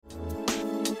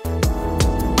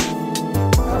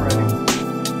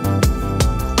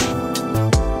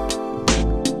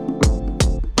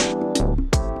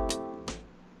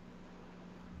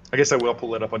I guess I will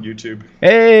pull it up on YouTube.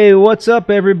 Hey, what's up,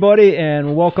 everybody,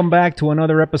 and welcome back to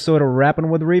another episode of Rapping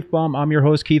with Reef Bum. I'm your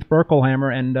host, Keith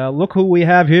Berkelhammer, and look who we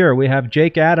have here. We have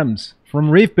Jake Adams from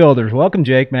Reef Builders. Welcome,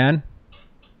 Jake, man.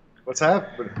 What's up?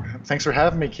 Thanks for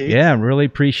having me, Keith. Yeah, really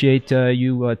appreciate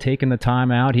you taking the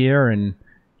time out here, and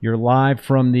you're live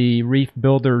from the Reef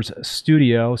Builders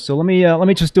studio. So let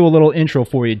me just do a little intro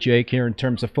for you, Jake, here in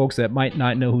terms of folks that might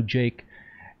not know who Jake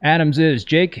Adams is.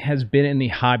 Jake has been in the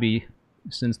hobby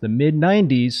since the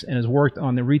mid-90s and has worked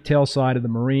on the retail side of the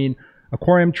marine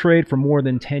aquarium trade for more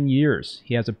than 10 years.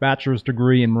 He has a bachelor's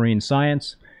degree in marine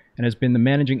science and has been the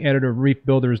managing editor of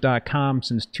reefbuilders.com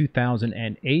since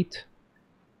 2008.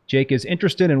 Jake is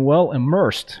interested and well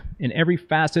immersed in every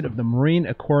facet of the marine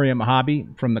aquarium hobby,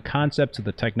 from the concept to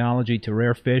the technology to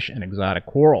rare fish and exotic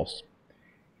corals.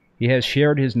 He has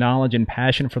shared his knowledge and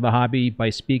passion for the hobby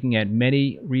by speaking at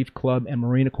many Reef Club and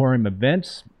Marine Aquarium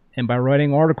events, and by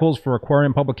writing articles for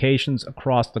aquarium publications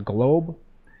across the globe.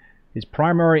 His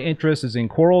primary interest is in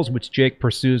corals, which Jake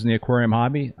pursues in the aquarium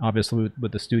hobby, obviously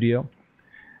with the studio,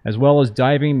 as well as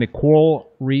diving the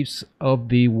coral reefs of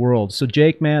the world. So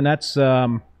Jake, man, that's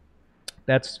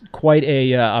quite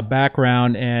a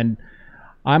background, and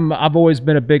I've always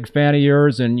been a big fan of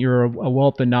yours, and you're a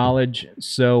wealth of knowledge.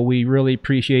 So we really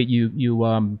appreciate you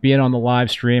being on the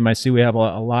live stream. I see we have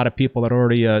a lot of people that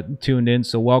already tuned in,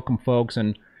 so welcome, folks,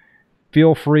 and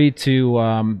feel free to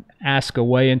ask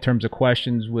away in terms of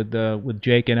questions with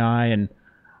Jake and I. And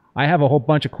I have a whole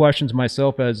bunch of questions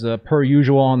myself, as per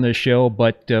usual on this show,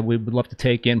 but we would love to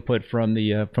take input from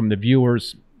the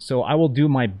viewers. So I will do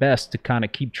my best to kind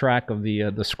of keep track of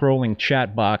the scrolling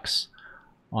chat box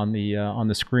on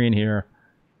the screen here.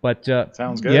 But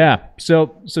sounds good. Yeah.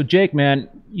 So Jake, man,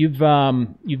 you've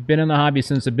been in the hobby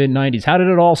since the mid-90s. How did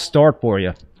it all start for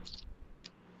you?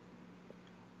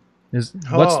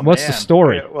 What's the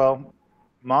story? Yeah, well,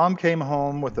 Mom came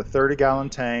home with a 30-gallon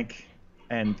tank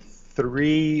and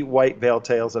 3 white veil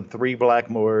tails and 3 black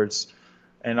moors,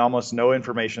 and almost no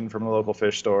information from the local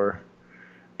fish store.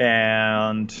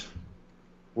 And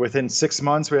within 6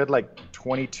 months, we had like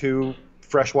 22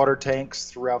 freshwater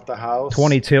tanks throughout the house.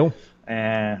 22?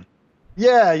 And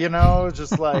yeah,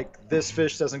 just like this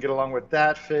fish doesn't get along with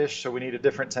that fish, so we need a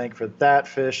different tank for that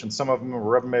fish. And some of them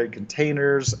were Rubbermaid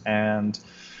containers. And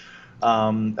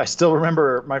I still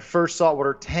remember my first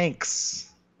saltwater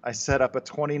tanks. I set up a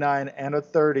 29 and a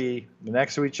 30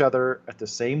 next to each other at the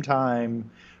same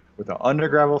time with an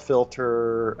undergravel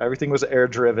filter. Everything was air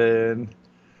driven.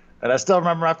 And I still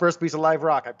remember my first piece of live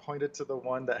rock. I pointed to the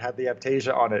one that had the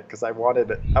Aptasia on it because I wanted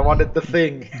it. I wanted the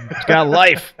thing. It's got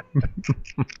life.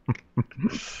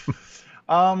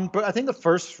 But I think the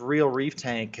first real reef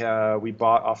tank we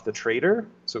bought off the trader.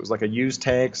 So it was like a used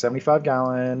tank,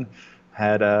 75-gallon.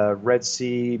 Had a Red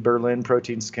Sea Berlin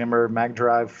protein skimmer,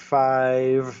 MagDrive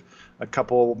 5, a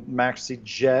couple Maxi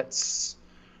Jets.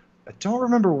 I don't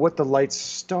remember what the lights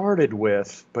started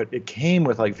with, but it came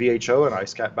with like VHO and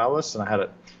ice cap ballast, and I had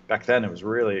it back then. It was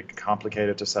really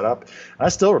complicated to set up. And I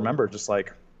still remember just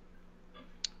like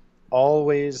I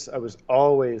was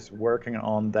always working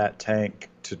on that tank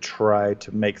to try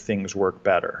to make things work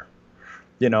better.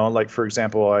 Like, for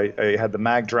example, I had the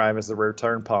MagDrive as the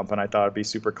return pump, and I thought it'd be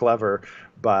super clever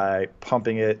by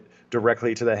pumping it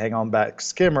directly to the hang-on back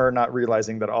skimmer, not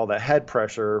realizing that all the head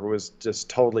pressure was just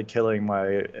totally killing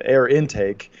my air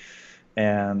intake.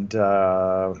 And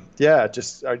I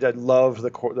love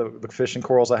the fish and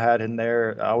corals I had in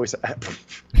there. I always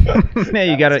Yeah,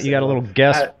 you got a little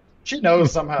guess. She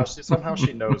knows somehow.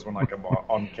 She knows when like I'm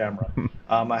on camera.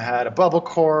 I had a bubble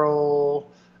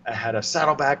coral. I had a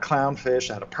saddleback clownfish.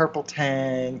 I had a purple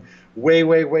tang. Way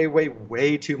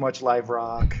too much live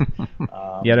rock.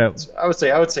 I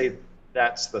would say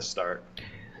that's the start.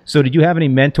 So did you have any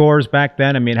mentors back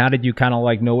then? I mean, how did you kind of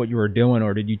like know what you were doing,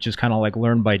 or did you just kind of like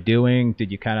learn by doing?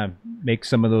 Did you kind of make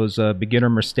some of those beginner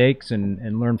mistakes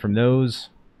and learn from those?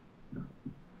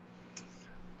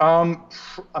 I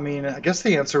mean, I guess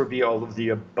the answer would be all of the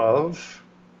above.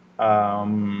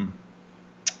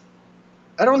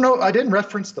 I don't know. I didn't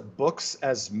reference the books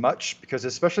as much because,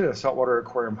 especially in the saltwater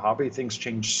aquarium hobby, things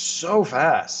change so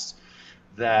fast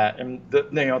that, and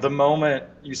the moment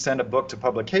you send a book to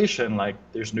publication, like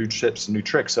there's new tips and new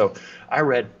tricks. So I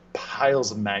read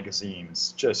piles of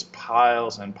magazines, just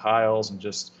piles and piles, and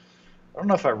just I don't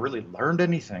know if I really learned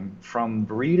anything from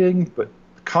reading, but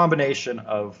the combination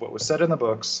of what was said in the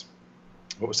books,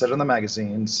 what was said in the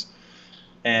magazines.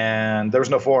 And there was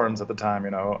no forums at the time,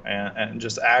 and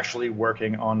just actually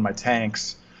working on my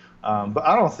tanks. But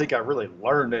I don't think I really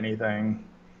learned anything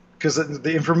because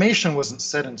the information wasn't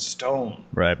set in stone.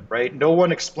 Right. Right. No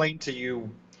one explained to you.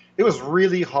 it was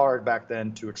really hard back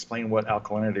then to explain what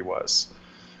alkalinity was.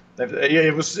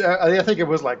 It was, I think it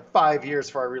was like 5 years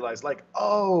before I realized, like,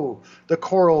 oh, the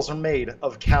corals are made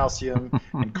of calcium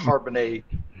and carbonate,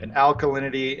 and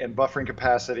alkalinity and buffering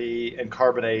capacity and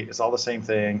carbonate is all the same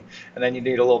thing. And then you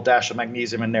need a little dash of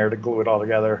magnesium in there to glue it all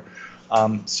together.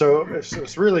 So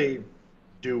it's really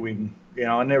doing,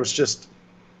 and it was just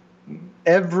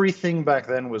everything back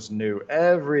then was new.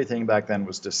 Everything back then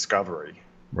was discovery,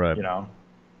 Right. you know?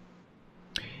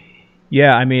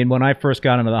 Yeah, I mean, when I first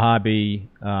got into the hobby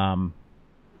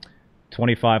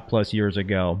 25 plus years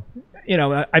ago,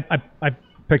 I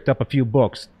picked up a few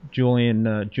books. Julian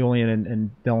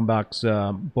and Dellenbach's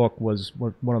book was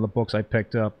one of the books I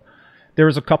picked up. There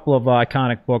was a couple of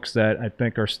iconic books that I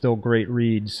think are still great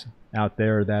reads out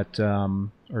there that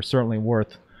are certainly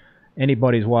worth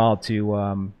anybody's while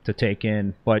to take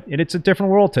in. But it's a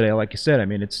different world today, like you said. I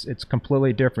mean, it's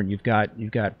completely different. You've got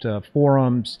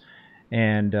forums,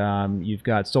 and you've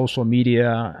got social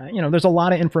media. There's a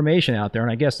lot of information out there, and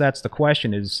I guess that's the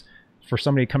question: is for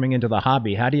somebody coming into the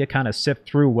hobby, how do you kind of sift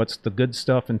through what's the good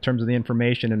stuff in terms of the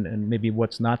information, and maybe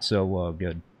what's not so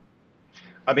good?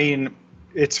 I mean,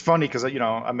 it's funny because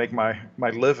I make my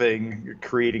living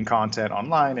creating content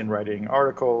online and writing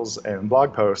articles and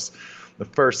blog posts. The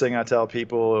first thing I tell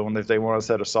people if they want to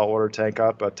set a saltwater tank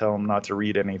up, I tell them not to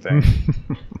read anything.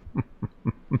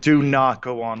 Do not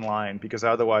go online, because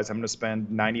otherwise I'm going to spend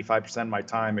 95% of my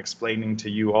time explaining to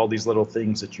you all these little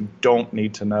things that you don't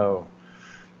need to know.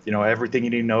 Everything you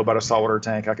need to know about a saltwater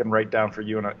tank, I can write down for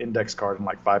you on an index card in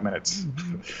like 5 minutes.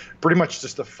 Pretty much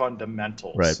just the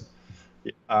fundamentals. Right.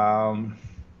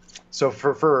 So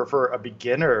for a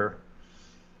beginner,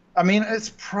 I mean,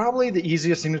 it's probably the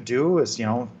easiest thing to do is,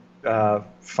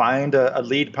 find a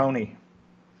lead pony.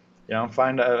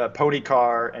 Find a pony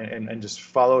car and just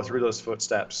follow through those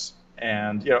footsteps.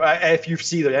 And, if you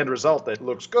see the end result that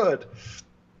looks good,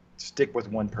 stick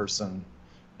with one person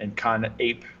and kind of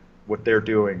ape what they're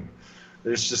doing.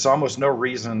 There's just almost no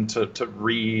reason to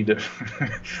read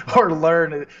or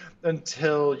learn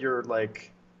until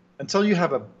you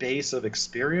have a base of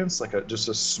experience, like just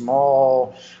a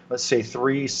small, let's say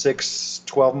 3, 6,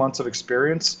 12 months of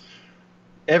experience.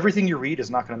 Everything you read is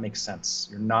not going to make sense.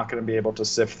 You're not going to be able to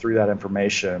sift through that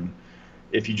information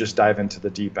if you just dive into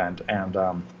the deep end. And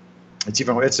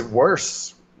it's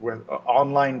worse with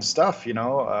online stuff,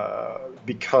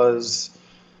 because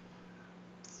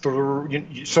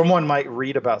someone might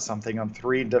read about something on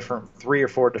 3 or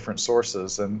 4 different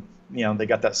sources, and they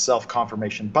got that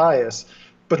self-confirmation bias.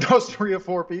 But those 3 or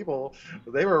 4 people,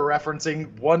 they were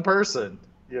referencing one person.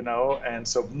 And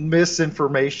so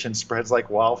misinformation spreads like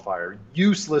wildfire.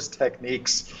 Useless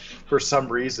techniques, for some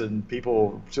reason,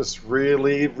 people just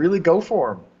really, really go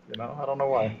for them. I don't know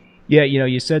why. Yeah,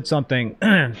 you said something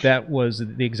that was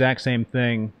the exact same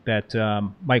thing that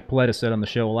Mike Paletta said on the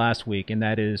show last week, and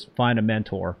that is find a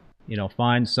mentor.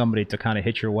 Find somebody to kind of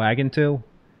hitch your wagon to,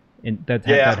 and that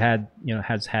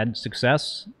has had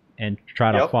success, and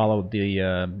try to follow the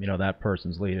that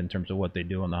person's lead in terms of what they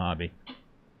do in the hobby.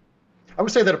 I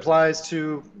would say that applies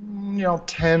to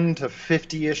 10 to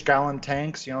 50-ish gallon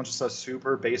tanks, just a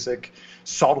super basic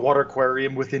saltwater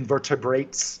aquarium with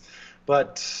invertebrates.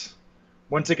 But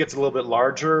once it gets a little bit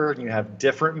larger and you have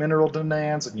different mineral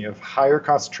demands and you have higher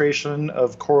concentration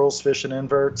of corals, fish, and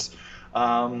inverts,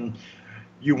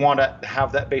 you want to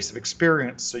have that base of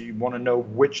experience. So you want to know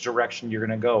which direction you're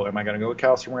going to go. Am I going to go a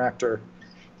calcium reactor?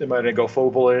 Am I going to go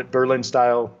full Berlin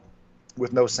style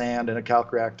with no sand and a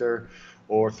calc reactor?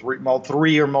 Or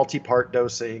three or multi-part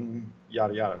dosing,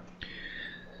 yada yada.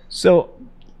 So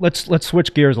let's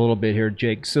switch gears a little bit here,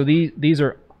 Jake. So these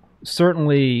are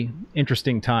certainly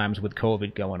interesting times with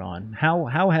COVID going on.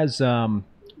 How has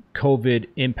COVID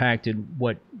impacted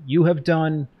what you have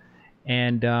done?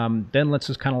 And then let's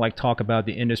just kind of like talk about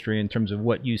the industry in terms of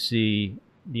what you see,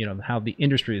 how the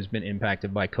industry has been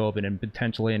impacted by COVID and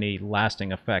potentially any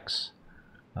lasting effects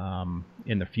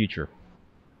in the future.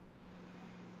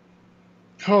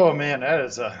 Oh man, that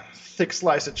is a thick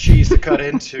slice of cheese to cut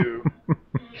into.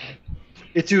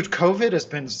 Dude, COVID has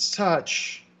been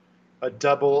such a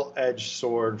double-edged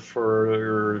sword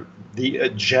for the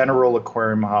general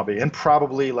aquarium hobby, and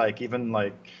probably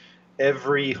even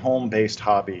every home-based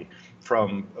hobby,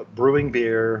 from brewing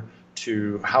beer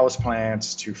to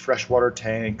houseplants to freshwater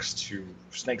tanks to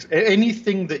snakes.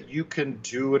 Anything that you can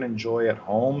do and enjoy at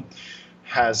home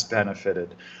has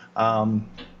benefited.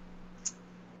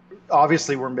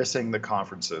 Obviously, we're missing the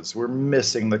conferences. We're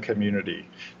missing the community.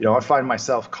 I find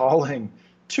myself calling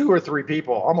 2 or 3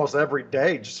 people almost every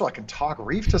day just so I can talk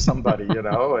reef to somebody,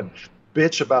 and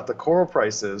bitch about the coral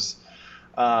prices.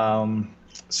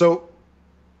 So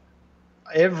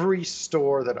every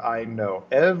store that I know,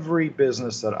 every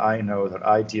business that I know that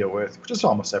I deal with, which is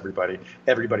almost everybody,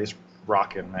 everybody's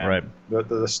rocking, man. Right.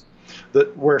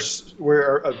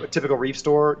 Where a typical reef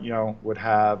store, would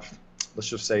have, let's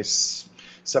just say,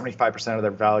 75% of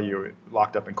their value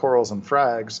locked up in corals and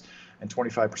frags, and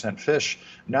 25% fish.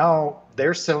 Now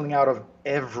they're selling out of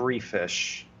every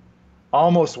fish,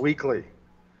 almost weekly,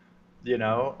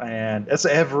 and it's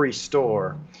every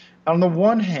store. On the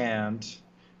one hand,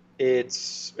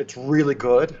 it's really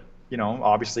good,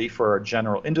 obviously for our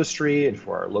general industry and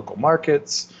for our local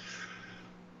markets.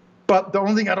 But the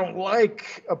only thing I don't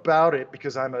like about it,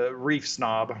 because I'm a reef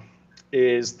snob,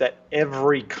 is that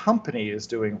every company is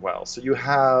doing well. So you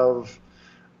have,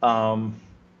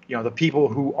 the people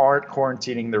who aren't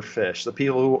quarantining their fish, the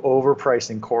people who are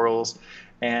overpricing corals,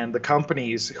 and the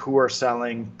companies who are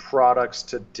selling products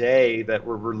today that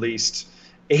were released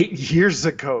 8 years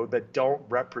ago that don't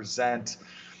represent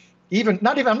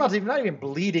not even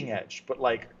bleeding edge, but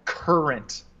like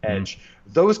current edge.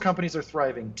 Those companies are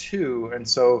thriving too. And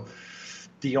so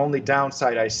the only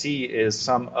downside I see is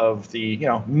some of the,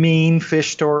 mean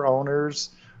fish store owners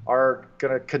are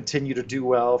going to continue to do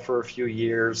well for a few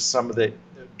years. Some of the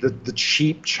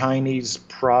cheap Chinese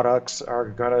products are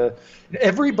going to,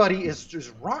 everybody is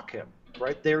just rocking,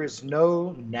 right? There is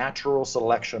no natural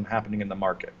selection happening in the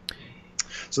market.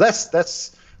 So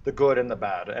that's the good and the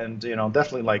bad. And,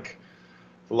 definitely like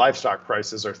the livestock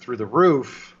prices are through the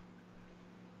roof.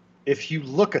 If you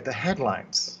look at the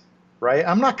headlines, right?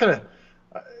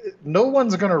 No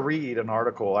one's going to read an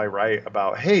article I write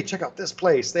about, hey, check out this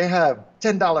place. They have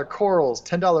 $10 corals,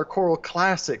 $10 coral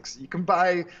classics. You can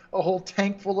buy a whole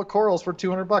tank full of corals for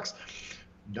 $200.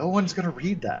 No one's going to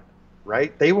read that,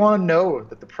 right? They want to know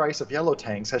that the price of yellow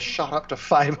tangs has shot up to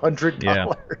 $500. Yeah.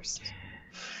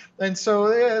 And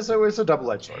so, so it's a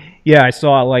double-edged sword. Yeah, I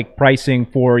saw like pricing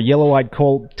for yellow-eyed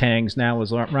coal tangs now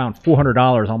is around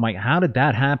 $400. I'm like, how did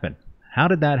that happen? How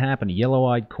did that happen? A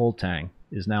yellow-eyed coal tang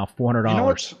is now $400. You know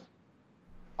what?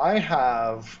 I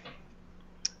have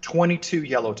 22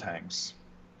 yellow tangs.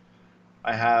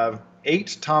 I have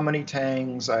 8 Tammany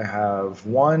tangs. I have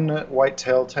 1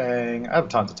 whitetail tang. I have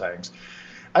tons of tangs.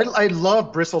 I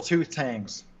love bristletooth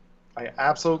tangs. I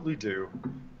absolutely do.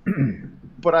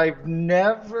 But I've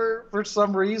never, for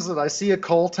some reason, I see a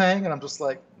coal tang and I'm just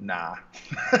like, nah.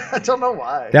 I don't know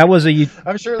why.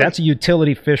 I'm sure that's a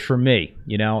utility fish for me,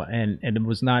 and it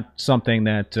was not something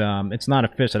that it's not a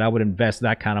fish that I would invest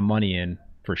that kind of money in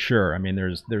for sure. I mean,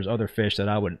 there's other fish that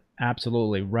I would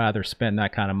absolutely rather spend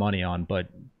that kind of money on, but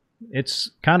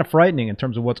it's kind of frightening in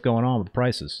terms of what's going on with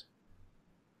prices.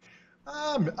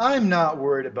 I'm not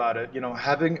worried about it.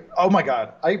 Oh my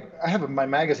God, I have my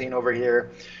magazine over here.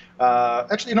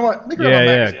 Actually, you know what? Let me grab my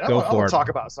magazine. Go for it. I want to talk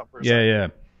about something for a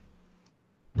second.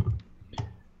 Yeah.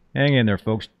 Hang in there,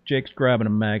 folks. Jake's grabbing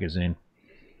a magazine.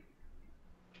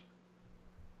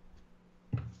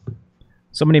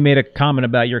 Somebody made a comment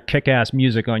about your kick-ass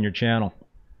music on your channel.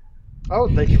 Oh,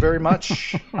 thank you very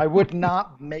much. I would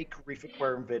not make Reef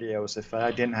Aquarium videos if I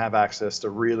didn't have access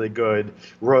to really good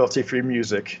royalty-free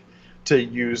music to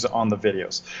use on the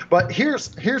videos. But here's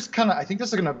kind of, I think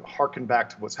this is going to harken back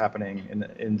to what's happening in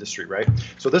the industry, right?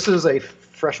 So this is a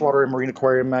freshwater and marine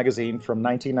aquarium magazine from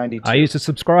 1992. I used to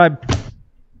subscribe.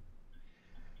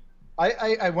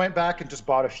 I went back and just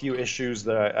bought a few issues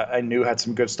that I knew had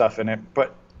some good stuff in it.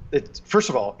 But first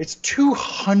of all, it's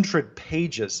 200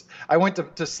 pages. I went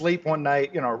to sleep one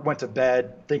night, went to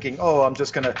bed thinking, oh, I'm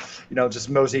just going to, just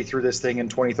mosey through this thing in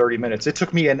 20, 30 minutes. It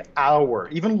took me an hour,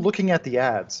 even looking at the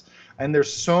ads. And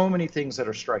there's so many things that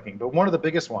are striking. But one of the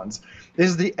biggest ones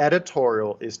is the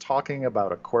editorial is talking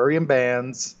about aquarium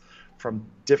bans from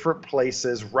different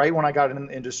places. Right when I got in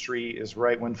the industry is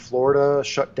right when Florida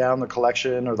shut down the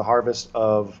collection or the harvest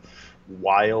of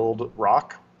wild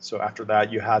rock. So after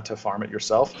that, you had to farm it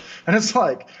yourself. And it's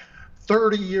like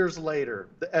 30 years later,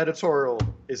 the editorial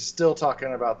is still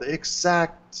talking about the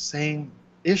exact same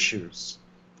issues.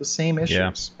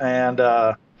 Yeah. And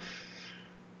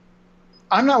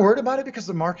I'm not worried about it because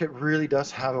the market really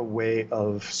does have a way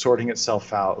of sorting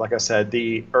itself out. Like I said,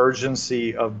 the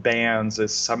urgency of bans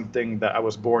is something that I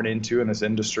was born into in this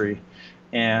industry.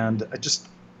 And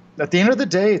at the end of the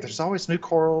day, there's always new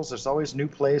corals. There's always new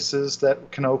places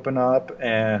that can open up.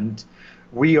 And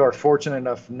we are fortunate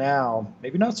enough now,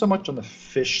 maybe not so much on the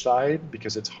fish side,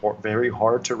 because it's very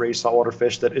hard to raise saltwater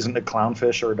fish that isn't a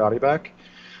clownfish or a dottyback.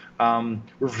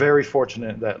 We're very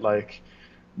fortunate that,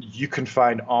 you can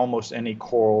find almost any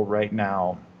coral right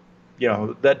now,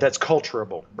 that's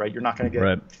culturable, right? You're not going to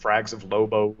get frags of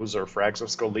lobos or frags of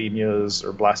scholemias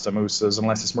or blastomusas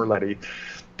unless it's Merletti.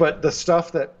 But the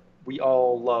stuff that we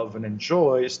all love and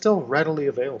enjoy is still readily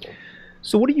available.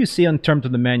 So what do you see in terms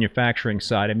of the manufacturing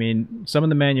side? I mean, some of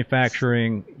the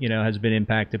manufacturing, has been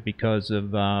impacted because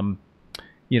of,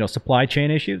 supply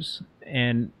chain issues,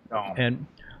 No. and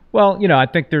well, I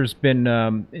think there's been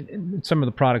in some of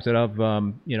the products that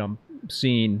I've,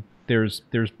 seen. There's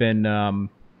been,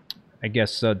 I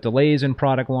guess, delays in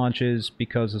product launches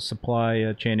because of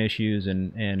supply chain issues,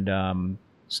 and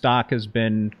stock has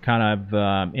been kind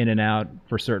of in and out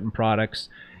for certain products.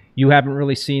 You haven't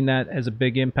really seen that as a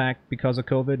big impact because of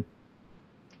COVID?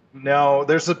 No,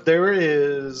 there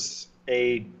is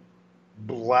a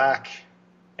black,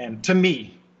 and to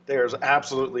me, there's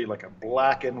absolutely like a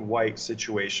black and white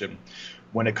situation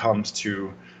when it comes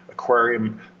to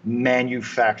aquarium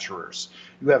manufacturers.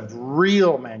 You have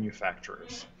real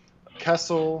manufacturers,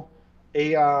 Kessel,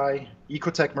 AI,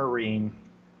 Ecotech Marine,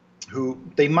 who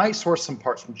they might source some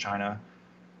parts from China,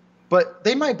 but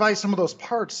they might buy some of those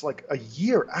parts like a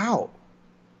year out,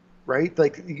 right?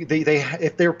 Like they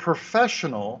if they're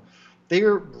professional,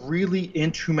 they're really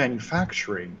into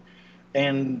manufacturing.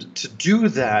 And to do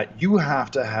that, you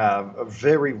have to have a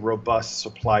very robust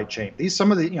supply chain. These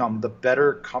some of the the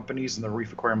better companies in the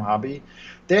reef aquarium hobby,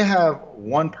 they have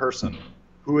one person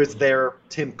who is their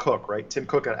Tim Cook, right? Tim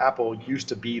Cook at Apple used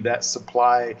to be that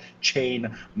supply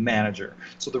chain manager.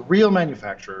 So the real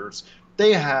manufacturers,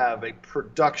 they have a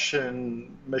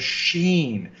production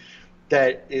machine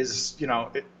that is,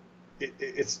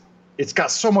 it's got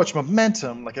so much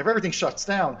momentum. Like if everything shuts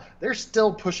down, they're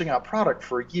still pushing out product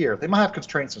for a year. They might have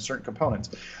constraints on certain components.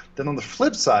 Then on the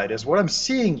flip side is what I'm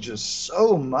seeing just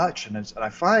so much, and I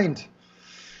find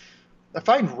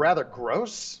rather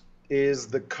gross is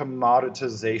the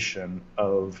commoditization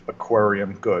of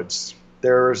aquarium goods.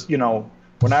 There's,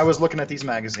 when I was looking at these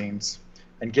magazines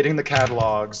and getting the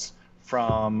catalogs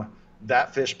from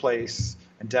That Fish Place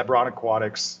and Debron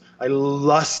Aquatics, I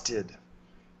lusted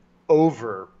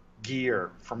over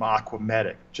gear from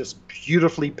Aquametic, just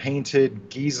beautifully painted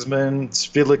Giesman,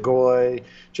 Svilagoi,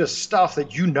 just stuff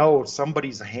that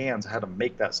somebody's hands had to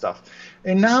make that stuff.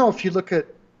 And now if you look at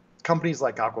companies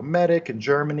like Aquametic in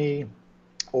Germany,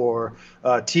 or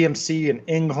TMC in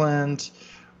England,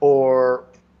 or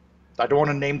I don't want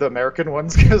to name the American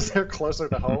ones because they're closer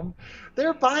to home.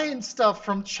 They're buying stuff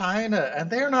from China and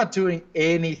they're not doing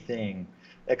anything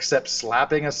except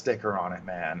slapping a sticker on it,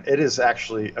 man. It is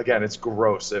actually, again, it's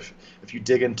gross if you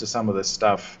dig into some of this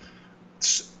stuff.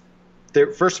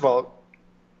 First of all,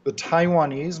 the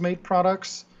Taiwanese made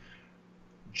products,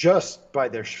 just by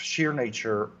their sheer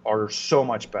nature, are so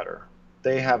much better.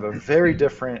 They have a very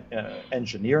different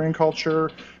engineering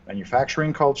culture,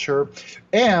 manufacturing culture.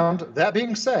 And that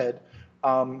being said,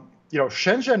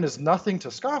 Shenzhen is nothing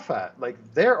to scoff at. Like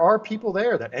there are people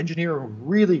there that engineer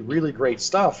really, really great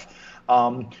stuff.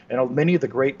 And many of the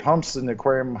great pumps in the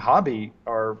aquarium hobby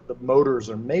the motors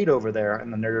are made over there,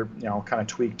 and then they're kind of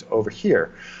tweaked over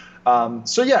here.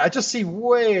 So yeah, I just see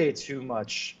way too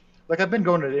much. Like I've been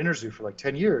going to the InterZoo for like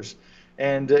 10 years.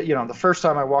 And the first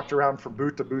time I walked around from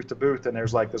booth to booth to booth, and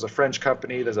there's a French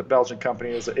company, there's a Belgian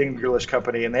company, there's an English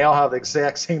company, and they all have the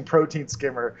exact same protein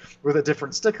skimmer with a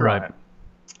different sticker on it.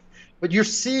 But you're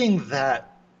seeing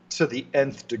that to the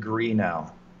nth degree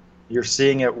now. You're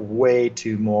seeing it way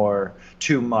too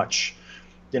much.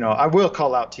 I will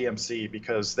call out TMC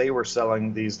because they were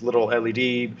selling these little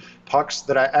LED pucks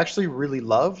that I actually really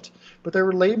loved, but they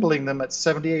were labeling them at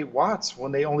 78 watts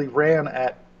when they only ran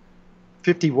at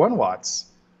 51 watts.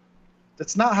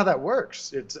 That's not how that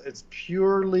works. It's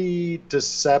purely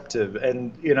deceptive.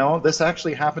 And this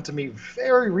actually happened to me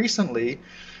very recently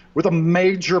with a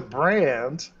major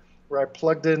brand where I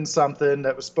plugged in something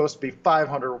that was supposed to be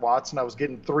 500 watts and I was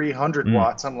getting 300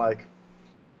 watts. I'm like,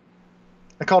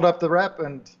 I called up the rep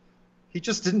and he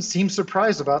just didn't seem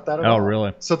surprised about that at all. Oh,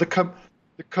 really? So the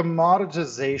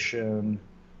commoditization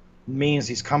means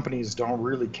these companies don't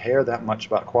really care that much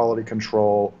about quality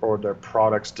control or their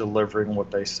products delivering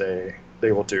what they say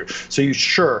they will do. So you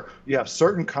have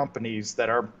certain companies that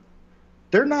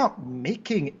they're not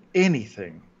making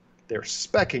anything. They're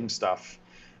speccing stuff.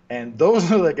 And those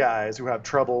are the guys who have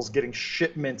troubles getting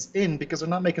shipments in because they're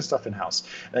not making stuff in-house.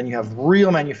 And then you have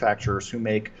real manufacturers who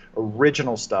make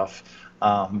original stuff.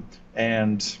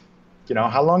 And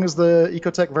how long has the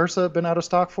Ecotech Versa been out of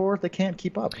stock for? They can't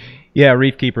keep up. Yeah,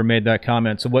 Reefkeeper made that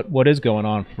comment. So what is going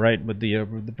on, right, with the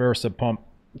Versa pump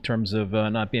in terms of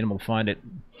not being able to find it?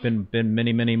 Been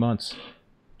many, many months.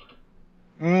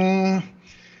 I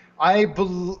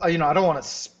don't want to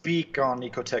speak on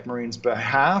Ecotech Marine's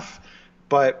behalf,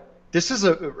 but this is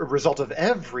a result of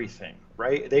everything,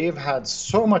 right? They have had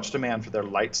so much demand for their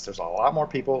lights. There's a lot more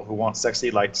people who want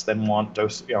sexy lights than want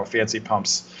those, fancy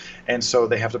pumps, and so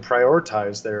they have to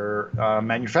prioritize their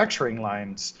manufacturing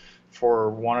lines for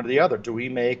one or the other. Do we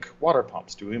make water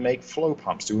pumps? Do we make flow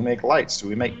pumps? Do we make lights? Do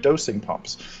we make dosing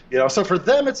pumps? So for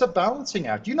them, it's a balancing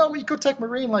act. Ecotech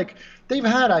Marine, like they've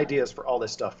had ideas for all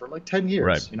this stuff for like 10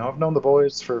 years. Right. I've known the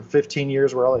boys for 15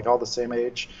 years. We're all the same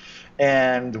age.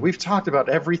 And we've talked about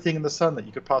everything in the sun that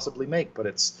you could possibly make, but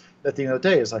it's at the end of the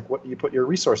day, is like what you put your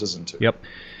resources into. Yep.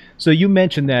 So you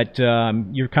mentioned that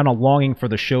you're kind of longing for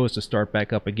the shows to start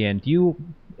back up again.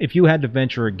 If you had to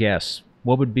venture a guess,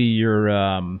 what would be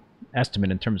your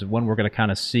estimate in terms of when we're going to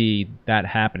kind of see that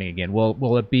happening again?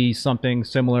 Will it be something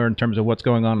similar in terms of what's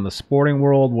going on in the sporting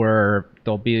world, where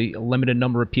there'll be a limited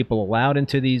number of people allowed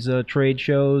into these trade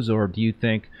shows, or do you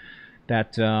think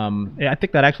that I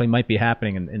think that actually might be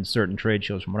happening in certain trade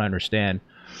shows, from what I understand?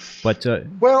 But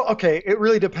well, okay, it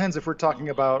really depends. If we're talking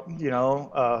about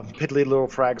piddly little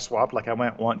frag swap, like I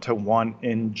went to one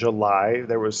in July.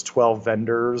 There was 12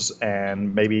 vendors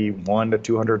and maybe 1 to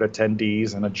 200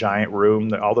 attendees in a giant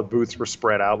room. All the booths were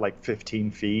spread out like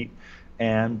 15 feet,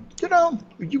 and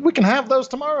we can have those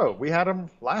tomorrow. We had them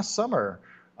last summer.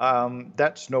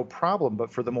 That's no problem.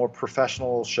 But for the more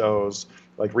professional shows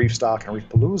like Reefstock and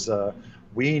Reefpalooza,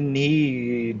 we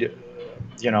need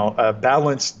a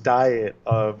balanced diet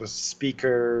of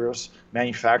speakers,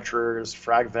 manufacturers,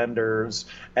 frag vendors,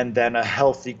 and then a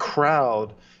healthy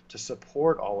crowd to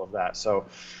support all of that. So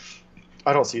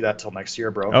I don't see that till next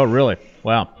year, bro. Oh, really?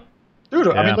 Wow. Dude,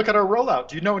 yeah. I mean, look at our rollout.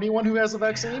 Do you know anyone who has a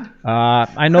vaccine?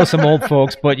 I know some old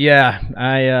folks, but yeah,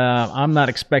 I'm not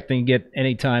expecting to get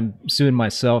anytime soon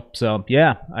myself. So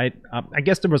yeah, I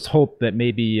guess there was hope that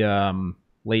maybe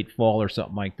late fall or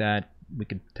something like that we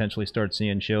could potentially start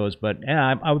seeing shows. But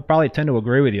yeah, I would probably tend to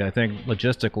agree with you. I think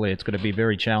logistically it's going to be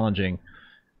very challenging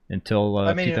until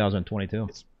 2022.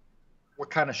 What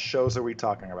kind of shows are we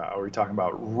talking about? Are we talking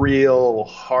about real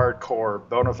hardcore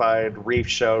bona fide reef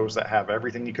shows that have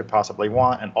everything you could possibly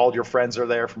want and all your friends are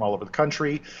there from all over the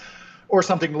country, or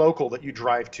something local that you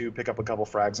drive to, pick up a couple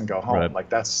frags and go home? Right. Like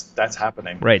that's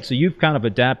happening. Right. So you've kind of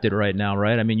adapted right now,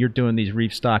 right? I mean, you're doing these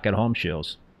Reefstock at home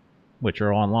shows, which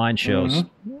are online shows.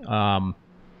 Mm-hmm.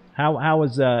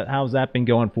 How's that been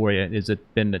going for you? Has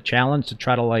it been a challenge to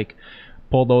try to like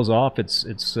pull those off?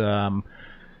 It's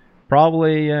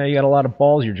probably you got a lot of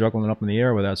balls you're juggling up in the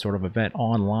air with that sort of event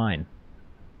online.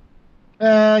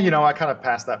 I kind of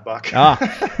passed that buck.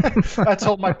 I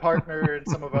told my partner and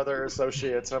some of other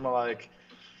associates, I'm like,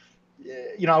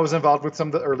 I was involved with some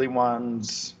of the early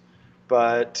ones,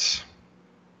 but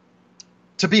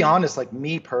to be honest, like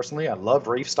me personally, I love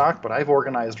Reefstock, but I've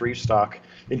organized Reefstock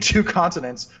in 2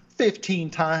 continents 15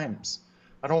 times.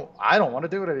 I don't want to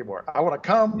do it anymore. I want to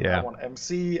come. Yeah. I want to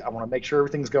MC. I want to make sure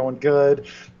everything's going good.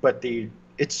 But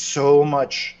it's so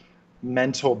much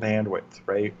mental bandwidth,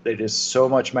 right? It is so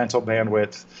much mental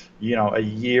bandwidth. A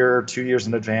year, 2 years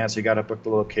in advance, you got to book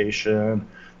the location.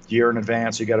 Year in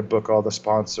advance, you got to book all the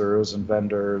sponsors and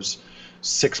vendors.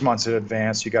 6 months in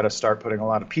advance, you got to start putting a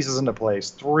lot of pieces into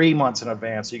place. 3 months in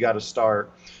advance, you got to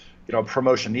start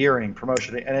promotioneering,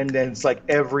 and then it's like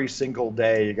every single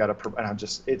day you got to, and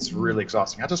it's really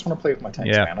exhausting. I just want to play with my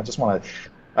tanks, man. I just want to,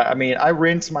 I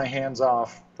rinse my hands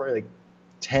off probably like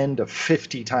 10 to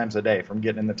 50 times a day from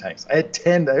getting in the tanks.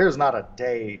 There's not a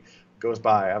day goes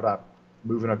by I'm not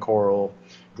moving a coral,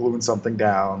 gluing something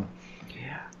down.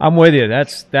 I'm with you.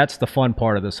 That's the fun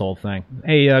part of this whole thing.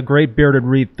 Hey, Great Bearded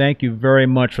Reef, thank you very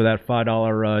much for that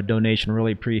 $5 donation.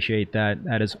 Really appreciate that.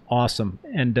 That is awesome.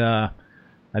 And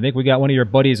I think we got one of your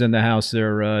buddies in the house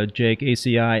there, Jake,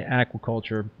 ACI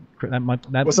Aquaculture.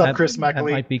 What's up, Chris McAlee? That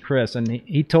might be Chris. And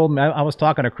he told me, I was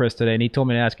talking to Chris today, and he told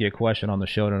me to ask you a question on the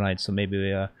show tonight. So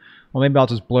maybe I'll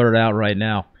just blurt it out right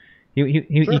now.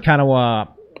 He kind of,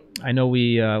 I know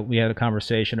we had a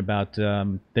conversation about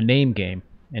the name game,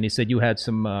 and he said you had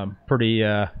some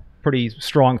pretty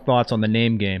strong thoughts on the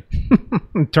name game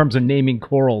in terms of naming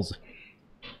corals.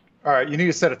 All right, you need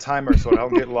to set a timer so I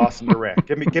don't get lost in the rant.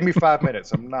 Give me 5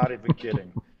 minutes. I'm not even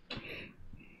kidding.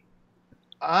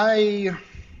 I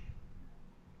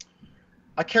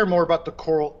care more about the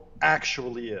coral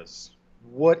actually is.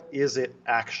 What is it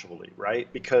actually,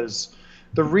 right? Because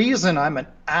the reason I'm an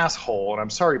asshole, and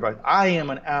I'm sorry, but I am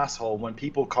an asshole when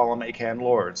people call them ACAN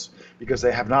Lords, because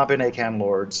they have not been ACAN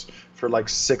Lords for like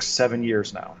 6-7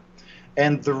 years now.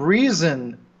 And the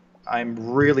reason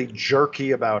I'm really jerky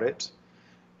about it,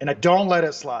 and I don't let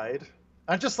it slide,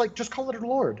 I just call it a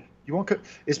Lord.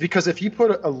 Is because if you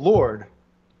put a Lord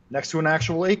next to an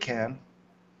actual ACAN,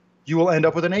 you will end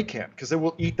up with an ACAN, because it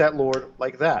will eat that Lord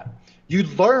like that. You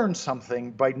learn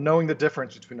something by knowing the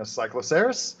difference between a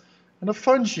Cycloceras and a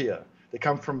Fungia. They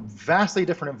come from vastly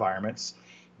different environments.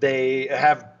 They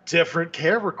have different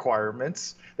care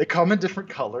requirements. They come in different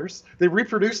colors. They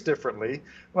reproduce differently.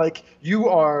 Like you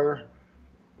are,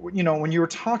 when you were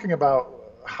talking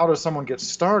about how does someone get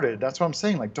started, that's what I'm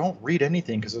saying. Like, don't read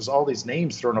anything because there's all these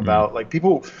names thrown about. Like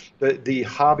people, the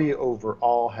hobby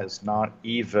overall has not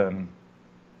even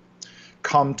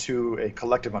come to a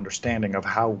collective understanding of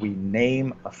how we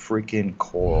name a freaking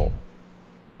coral,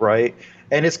 right?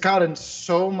 And it's gotten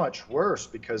so much worse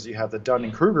because you have the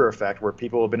Dunning-Kruger effect where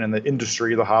people have been in the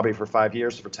industry, the hobby for 5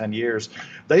 years, for 10 years.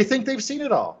 They think they've seen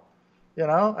it all,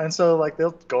 And so like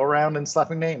they'll go around and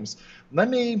slapping names. Let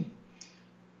me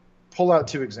pull out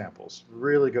 2 examples,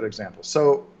 really good examples.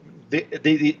 So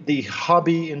the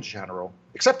hobby in general,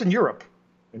 except in Europe,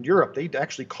 they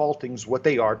actually call things what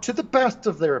they are to the best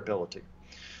of their ability.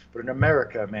 But in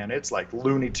America, man, it's like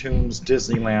Looney Tunes,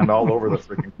 Disneyland, all over the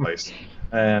freaking place.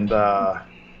 And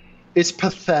it's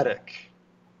pathetic.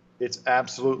 It's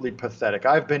absolutely pathetic.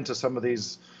 I've been to some of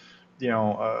these,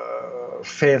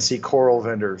 fancy coral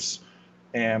vendors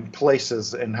and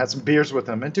places and had some beers with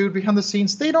them. And dude, behind the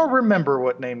scenes, they don't remember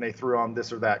what name they threw on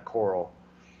this or that coral.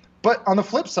 But on the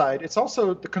flip side, it's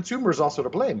also the consumer is also to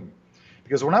blame.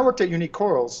 Because when I worked at Unique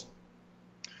Corals,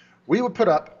 we would put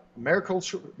up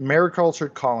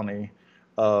maricultured colony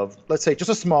of, let's say, just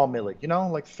a small millie,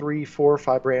 like 3, 4,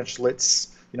 5 branch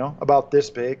slits, about this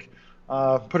big.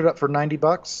 Put it up for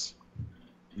 $90.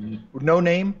 No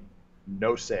name,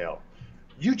 no sale.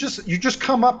 You just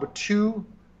come up with 2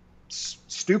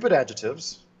 stupid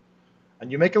adjectives, and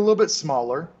you make it a little bit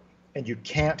smaller, and you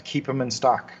can't keep them in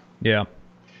stock. Yeah.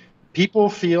 People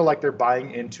feel like they're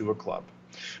buying into a club.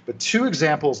 But 2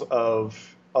 examples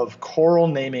of coral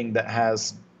naming that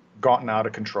has gotten out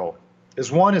of control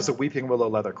one is the weeping willow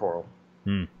leather coral.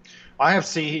 I have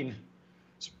seen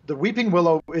the weeping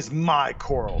willow is my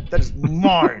coral. That is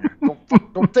mine.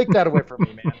 Don't take that away from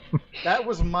me, man. That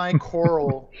was my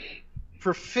coral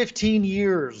for 15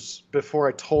 years before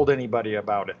I told anybody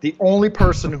about it. The only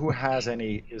person who has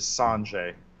any is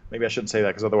Sanjay. Maybe I shouldn't say that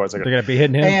because otherwise they're gonna be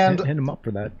hitting him up for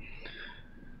that.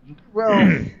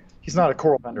 Well, he's not a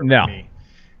coral vendor no. like me.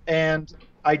 And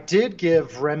I did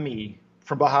give Remy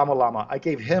from Bahama Llama, I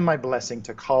gave him my blessing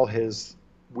to call his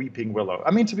weeping willow.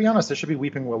 I mean, to be honest, it should be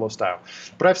weeping willow style.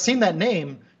 But I've seen that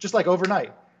name just like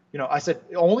overnight. I said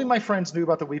only my friends knew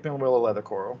about the weeping willow leather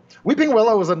coral. Weeping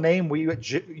willow was a name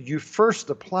you first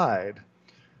applied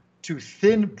to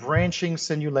thin branching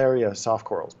Sinularia soft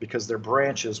corals because their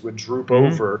branches would droop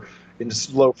over in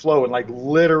slow flow and like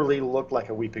literally look like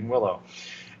a weeping willow.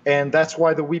 And that's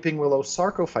why the weeping willow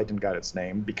sarcophyton got its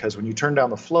name, because when you turn down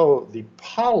the flow, the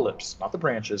polyps, not the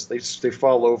branches, they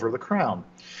fall over the crown.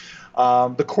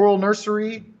 The Coral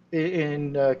Nursery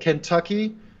in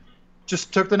Kentucky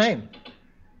just took the name.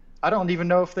 I don't even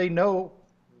know if they know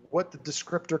what the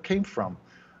descriptor came from.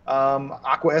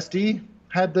 Aqua SD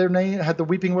had their name, had the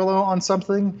weeping willow on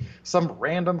something. Some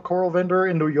random coral vendor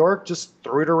in New York just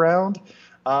threw it around.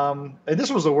 And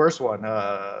this was the worst one.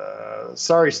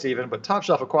 Sorry, Stephen, but Top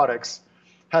Shelf Aquatics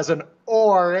has an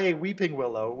ORA weeping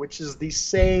willow, which is the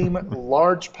same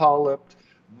large polyped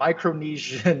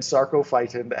Micronesian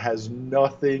sarcophyton that has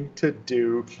nothing to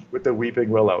do with the weeping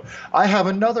willow. I have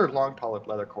another long polyp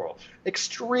leather coral,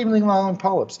 extremely long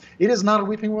polyps. It is not a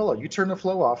weeping willow. You turn the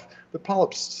flow off, the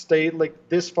polyps stay like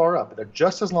this far up. They're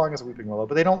just as long as a weeping willow,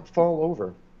 but they don't fall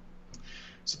over.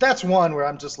 So that's one where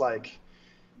I'm just like,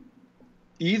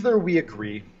 either we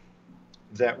agree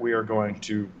that we are going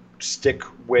to stick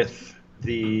with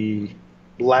the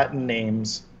Latin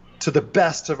names to the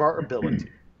best of our ability,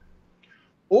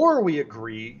 or we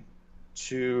agree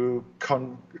to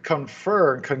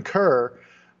concur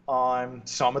on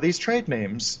some of these trade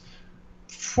names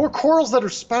for corals that are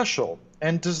special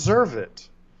and deserve it.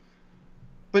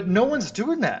 But no one's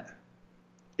doing that.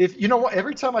 If you know what,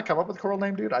 every time I come up with a coral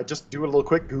name, dude, I just do a little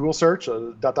quick Google search,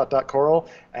 coral,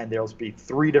 and there'll be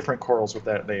 3 different corals with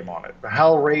that name on it: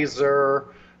 Hellraiser,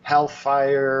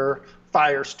 Hellfire,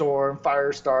 Firestorm,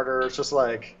 Firestarter. It's just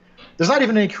like there's not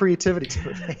even any creativity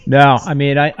to it. No, I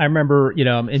mean, I remember,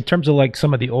 in terms of like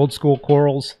some of the old school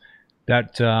corals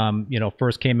that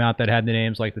first came out that had the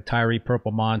names like the Tyree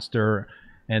Purple Monster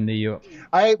and the.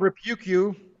 I rebuke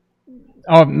you.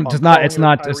 Oh, it's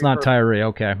not Tyree.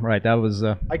 Okay, right. That was.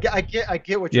 I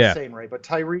get what you're saying, Ray. But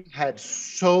Tyree had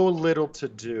so little to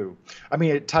do. I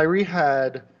mean, Tyree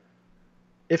had.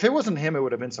 If it wasn't him, it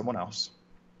would have been someone else.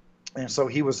 And so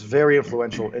he was very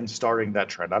influential in starting that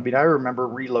trend. I mean, I remember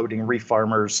reloading Reef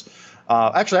Farmers.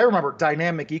 Actually, I remember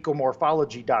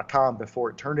dynamicecomorphology.com before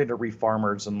it turned into Reef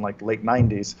Farmers in like late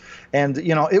 90s. And,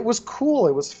 you know, it was cool.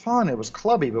 It was fun. It was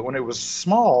clubby. But when it was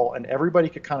small and everybody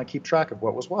could kind of keep track of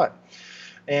what was what.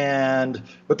 But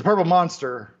the Purple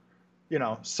Monster, you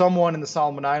know, someone in the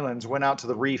Solomon Islands went out to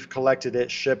the reef, collected it,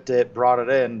 shipped it, brought it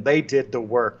in. They did the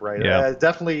work, right? Yeah.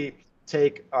 Definitely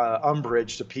take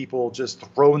umbrage to people just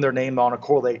throwing their name on a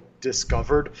coral they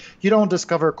discovered. You don't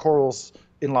discover corals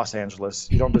in Los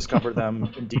Angeles. You don't discover them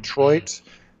in Detroit.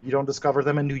 You don't discover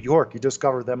them in New York. You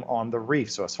discover them on the reef.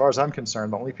 So as far as I'm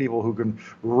concerned, the only people who can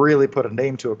really put a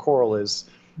name to a coral is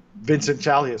Vincent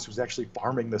Chalias, who's actually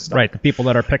farming this stuff. Right, the people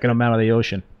that are picking them out of the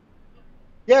ocean.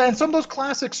 Yeah, and some of those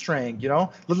classic strain, you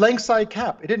know, the Langside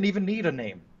cap, it didn't even need a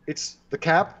name. It's the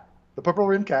cap, the purple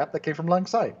rim cap that came from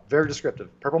Langside. Very descriptive.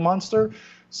 Purple Monster,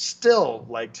 still,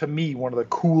 like, to me, one of the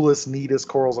coolest, neatest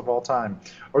corals of all time.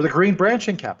 Or the green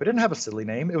branching cap. It didn't have a silly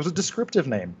name. It was a descriptive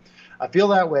name. I feel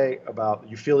that way about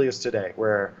Euphyllias today,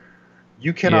 where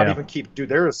you cannot even keep, dude,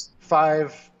 there's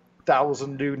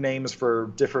 5,000 new names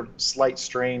for different slight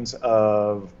strains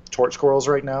of torch corals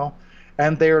right now.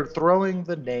 And they're throwing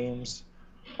the names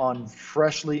on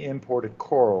freshly imported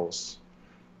corals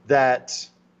that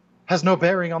has no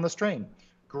bearing on the strain.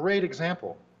 Great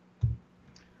example.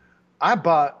 I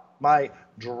bought my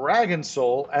Dragon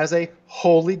Soul as a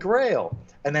Holy Grail.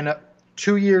 And then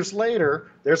 2 years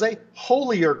later, there's a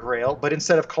Holier Grail, but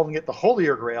instead of calling it the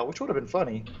Holier Grail, which would have been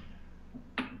funny,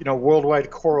 you know,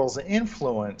 Worldwide Corals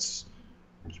influence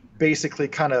basically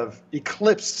kind of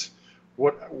eclipsed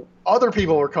what other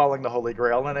people were calling the Holy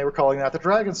Grail, and they were calling that the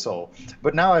Dragon Soul.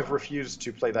 But now I've refused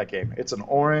to play that game. It's an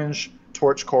orange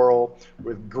torch coral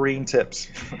with green tips.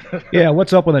 Yeah,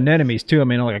 what's up with anemones too? I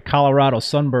mean, like a Colorado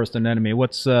sunburst anemone.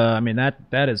 What's I mean,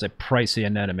 that is a pricey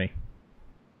anemone.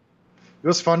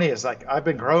 What's funny is, like, I've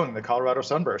been growing the Colorado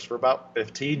sunburst for about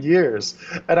 15 years,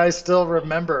 and I still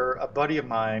remember a buddy of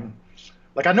mine.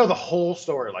 Like, I know the whole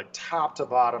story, like top to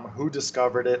bottom, who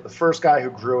discovered it, the first guy who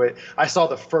grew it. I saw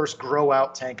the first grow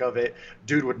out tank of it.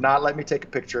 Dude would not let me take a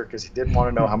picture because he didn't want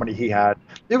to know how many he had.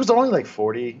 It was only like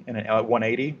 40 and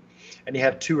 180, and he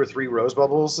had 2 or 3 rose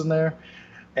bubbles in there,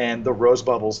 and the rose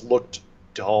bubbles looked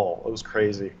dull. It was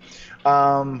crazy.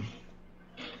 But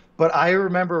I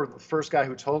remember the first guy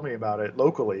who told me about it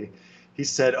locally. He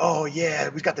said, "Oh yeah,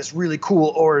 we've got this really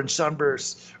cool orange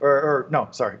sunburst, or no,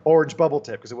 sorry, orange bubble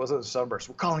tip, because it wasn't a sunburst.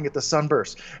 We're calling it the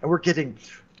sunburst, and we're getting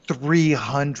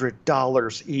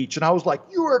 $300 each." And I was like,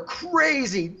 "You are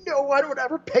crazy! No one would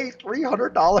ever pay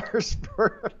 $300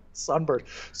 for a sunburst."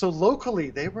 So locally,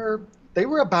 they were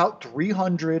about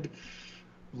 300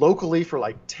 locally for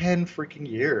like 10 freaking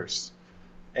years.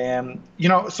 And, you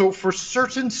know, so for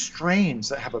certain strains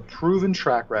that have a proven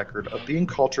track record of being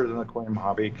cultured in the aquarium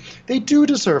hobby, they do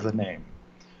deserve a name,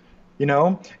 you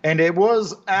know? And it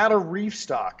was at a reef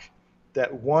stock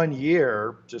that one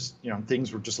year, just, you know,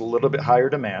 things were just a little bit higher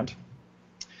demand.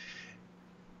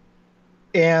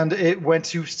 And it went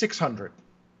to 600.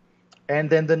 And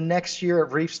then the next year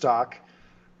at reef stock,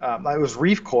 it was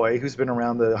Reef Koi, who's been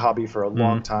around the hobby for a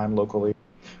long time locally.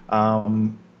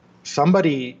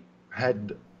 Somebody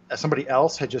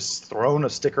else had just thrown a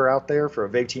sticker out there for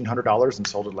 $1,800 and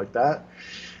sold it like that.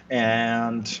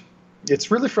 And it's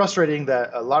really frustrating that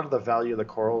a lot of the value of the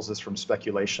corals is from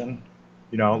speculation,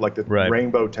 you know, like the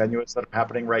rainbow tenuis that are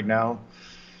happening right now.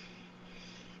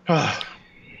 I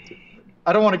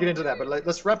don't want to get into that, but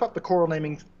let's wrap up the coral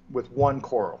naming with one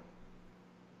coral.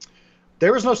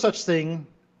 There is no such thing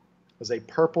as a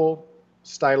purple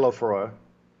stylophora,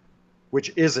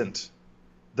 which isn't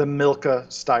the Milka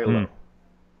stylo.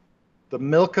 The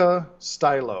Milka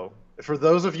stylo, for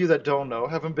those of you that don't know,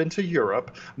 haven't been to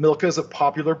Europe, Milka is a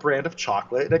popular brand of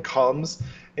chocolate, and it comes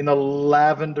in a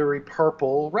lavendery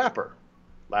purple wrapper.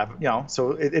 You know,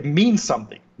 so it means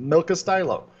something. Milka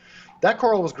stylo. That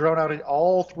coral was grown out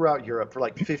all throughout Europe for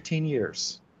like 15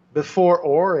 years before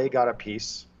Ore got a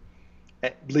piece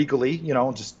legally. You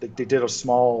know, just they did a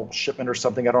small shipment or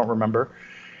something, I don't remember,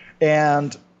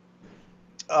 and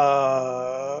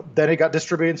then it got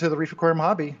distributed into the reef aquarium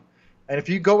hobby. And if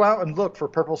you go out and look for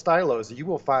purple stylos, you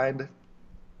will find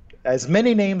as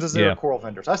many names as there are coral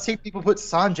vendors. I've seen people put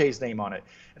Sanjay's name on it.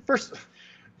 At first,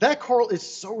 that coral is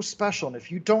so special, and if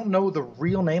you don't know the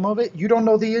real name of it, you don't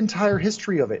know the entire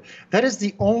history of it. That is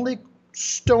the only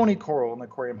stony coral in the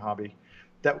aquarium hobby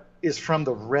that is from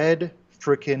the Red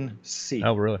frickin' Sea.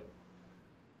 Oh, really?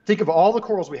 Think of all the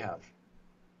corals we have.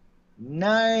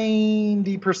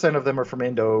 90% of them are from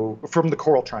the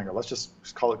Coral Triangle. Let's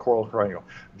just call it Coral Triangle.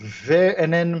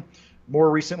 And then more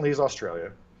recently is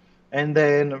Australia. and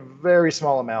then a very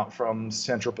small amount from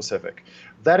Central Pacific.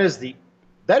 That is the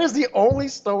that is the only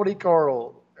stony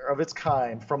coral of its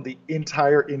kind from the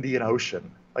entire Indian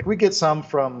Ocean. Like we get some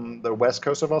from the west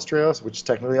coast of Australia, which is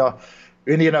technically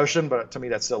Indian Ocean, but to me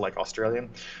that's still like Australian.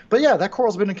 But yeah, that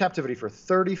coral's been in captivity for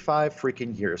 35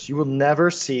 freaking years. You will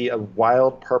never see a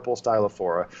wild purple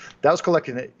Stylophora that was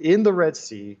collected in the Red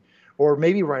Sea, or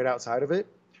maybe right outside of it,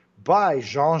 by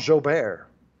Jean Joubert.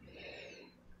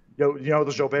 You know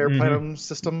the Joubert Platinum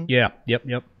system? Yeah.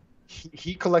 Yep.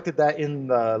 He collected that in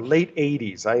the late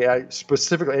 80s. I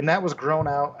specifically, and that was grown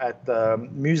out at the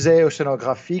Musée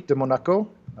Océanographique de Monaco,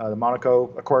 the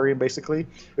Monaco Aquarium, basically.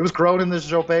 It was grown in the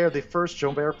Joubert, the first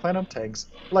Joubert Platinum tanks,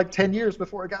 like 10 years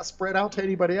before it got spread out to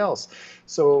anybody else.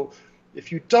 So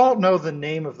if you don't know the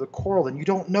name of the coral, then you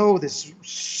don't know this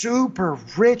super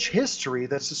rich history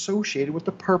that's associated with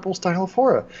the purple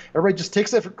Stylophora. Everybody just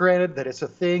takes it for granted that it's a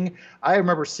thing. I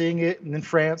remember seeing it in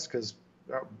France because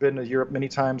I've been to Europe many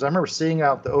times. I remember seeing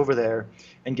it over there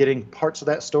and getting parts of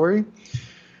that story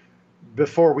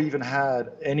before we even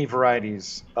had any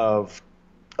varieties of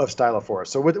Stylophora.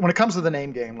 So when it comes to the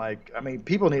name game, like, I mean,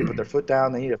 people need to put their foot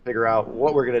down. They need to figure out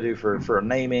what we're going to do for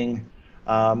naming.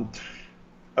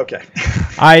 Okay.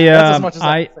 That's as much as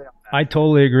I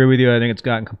totally agree with you. I think it's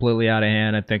gotten completely out of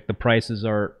hand. I think the prices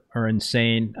are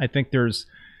insane. I think there's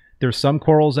some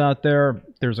corals out there.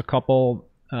 There's a couple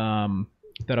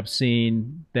that I've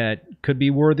seen that could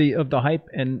be worthy of the hype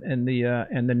and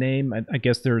the name. I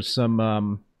guess there's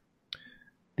some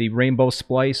the rainbow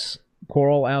splice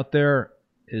coral out there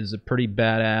is a pretty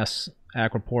badass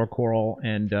aquapore coral,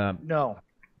 and no,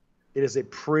 it is a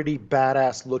pretty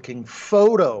badass looking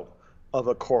photo of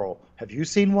a coral. Have you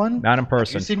seen one? Not in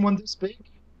person. Have you seen one this big?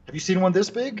 Have you seen one this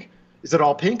big? Is it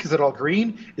all pink? Is it all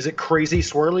green? Is it crazy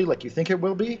swirly like you think it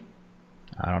will be?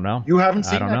 I don't know. You haven't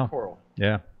seen that coral.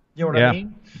 Yeah. You know what I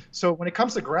mean? So when it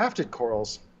comes to grafted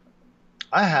corals,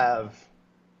 I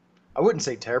wouldn't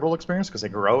say terrible experience because they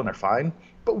grow and they're fine,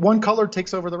 but one color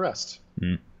takes over the rest.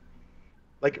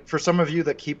 Like for some of you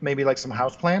that keep maybe like some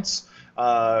houseplants,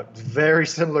 very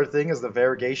similar thing as the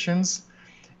variegations.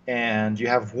 And you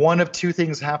have one of two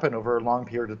things happen over a long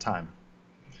period of time.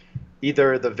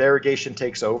 Either the variegation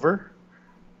takes over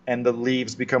and the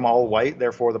leaves become all white,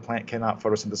 therefore the plant cannot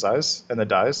photosynthesize and it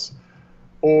dies,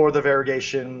 or the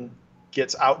variegation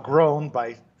gets outgrown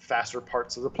by faster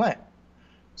parts of the plant.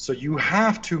 So you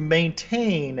have to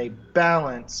maintain a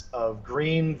balance of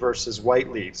green versus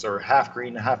white leaves, or half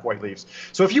green and half white leaves.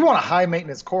 So if you want a high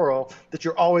maintenance coral that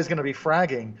you're always going to be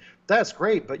fragging, that's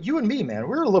great. But you and me, man,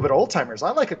 we're a little bit old timers.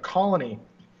 I like a colony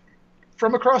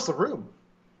from across the room.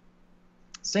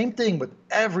 Same thing with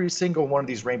every single one of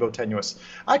these rainbow tenuis.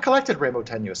 I collected rainbow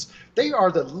tenuis. They are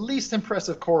the least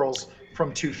impressive corals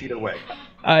from 2 feet away.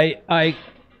 I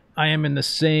am in the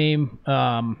same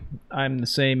ballpark.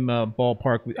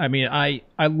 I mean, I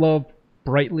love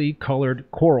brightly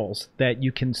colored corals that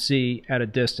you can see at a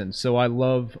distance. So I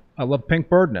love pink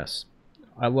bird nests.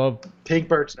 I love pink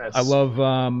bird's nests. I love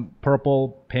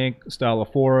purple, pink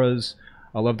Stylophoras.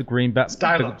 I love the green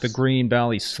the Green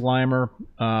Valley Slimer.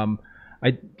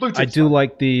 I do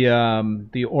like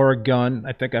the Oregon.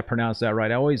 I think I pronounced that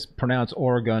right. I always pronounce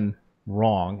Oregon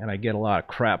wrong, and I get a lot of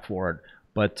crap for it.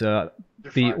 But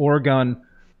the Oregon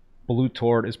Blue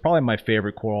Tort is probably my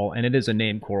favorite coral, and it is a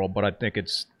named coral, but I think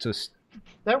it's just...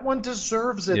 That one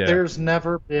deserves it. Yeah. There's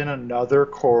never been another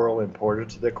coral imported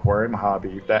to the aquarium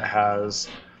hobby that has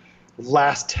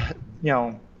lasted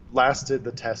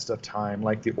the test of time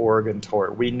like the Oregon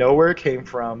Tort. We know where it came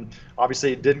from.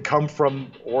 Obviously, it didn't come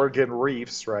from Oregon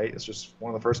reefs, right? It's just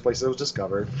one of the first places it was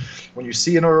discovered. When you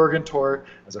see an Oregon Tort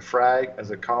as a frag,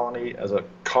 as a colony,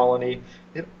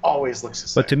 it always looks the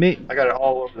same. But to me, I got it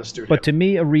all over the studio. But to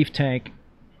me, a reef tank,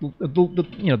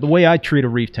 the way I treat a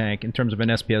reef tank in terms of an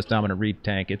SPS dominant reef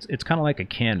tank, it's kind of like a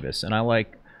canvas, and I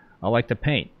like to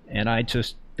paint, and I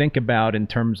just think about in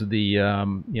terms of the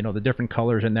the different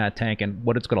colors in that tank and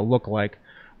what it's going to look like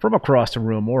from across the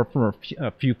room or from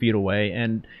a few feet away.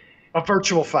 And a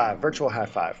virtual high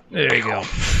five. There you go.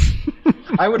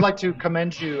 I would like to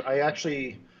commend you. I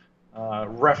actually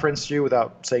referenced you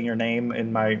without saying your name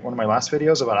in one of my last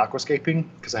videos about aquascaping,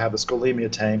 because I have the Scolemia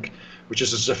tank, which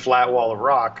is just a flat wall of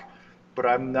rock, but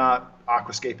I'm not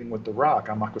aquascaping with the rock.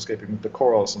 I'm aquascaping with the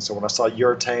corals. And so when I saw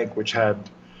your tank, which had,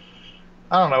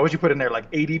 I don't know, what'd you put in there, like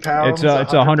 80 pounds?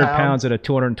 It's 100 pounds at a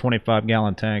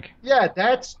 225-gallon tank. Yeah,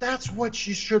 that's what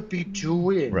you should be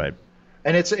doing. Right.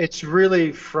 And it's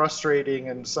really frustrating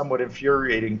and somewhat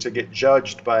infuriating to get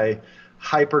judged by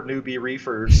hyper newbie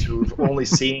reefers who've only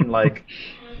seen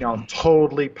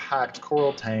totally packed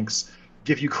coral tanks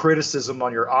give you criticism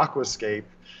on your aquascape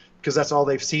because that's all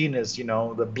they've seen is,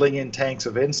 the bling in tanks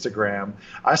of Instagram.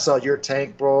 I saw your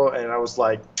tank, bro, and I was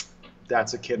like,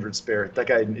 that's a kindred spirit. That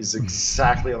guy is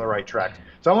exactly on the right track.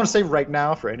 So I want to say right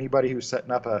now, for anybody who's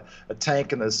setting up a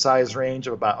tank in the size range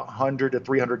of about 100 to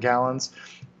 300 gallons,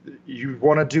 you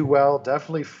want to do well,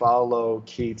 definitely follow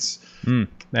Keith's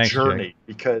Thanks, journey, Jake.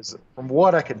 because from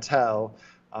what I can tell,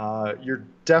 you're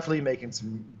definitely making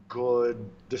some good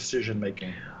decision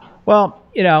making. Well,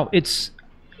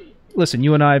 listen,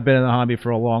 you and I have been in the hobby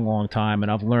for a long, long time,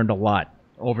 and I've learned a lot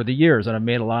over the years, and I've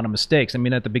made a lot of mistakes. I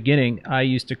mean, at the beginning, I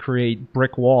used to create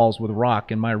brick walls with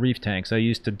rock in my reef tanks. I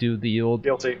used to do the old,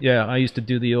 Guilty. yeah, I used to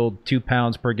do the old 2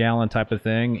 pounds per gallon type of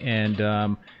thing, and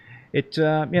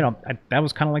that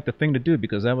was kind of like the thing to do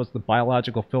because that was the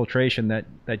biological filtration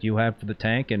that you have for the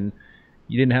tank, and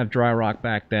you didn't have dry rock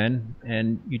back then,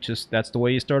 and that's the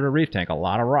way you started a reef tank, a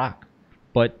lot of rock.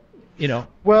 But,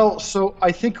 Well, so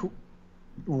I think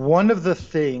one of the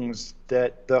things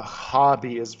that the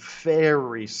hobby is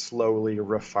very slowly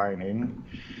refining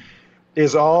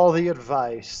is all the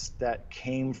advice that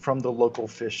came from the local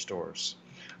fish stores.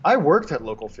 I worked at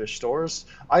local fish stores.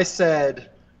 I said,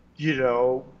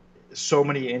 so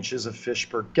many inches of fish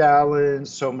per gallon,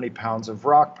 so many pounds of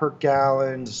rock per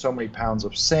gallon, so many pounds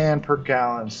of sand per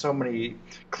gallon, so many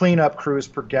cleanup crews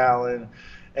per gallon.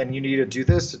 And you need to do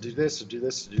this, to do this, to do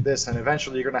this, to do this. And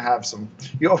eventually you're going to have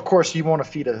of course, you want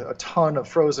to feed a ton of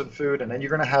frozen food, and then you're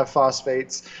going to have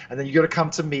phosphates. And then you're going to come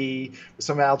to me with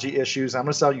some algae issues. I'm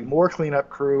going to sell you more cleanup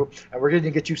crew, and we're going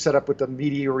to get you set up with the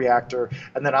media reactor.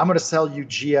 And then I'm going to sell you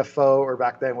GFO, or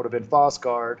back then would have been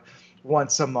PhosGuard,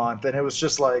 once a month. And it was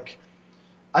just like,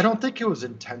 I don't think it was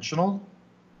intentional,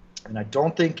 and I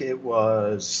don't think it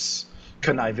was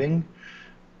conniving,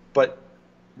 but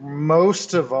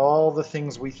most of all the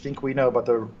things we think we know about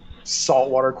the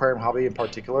saltwater aquarium hobby in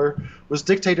particular was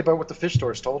dictated by what the fish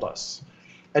stores told us.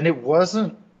 And it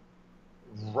wasn't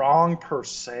wrong per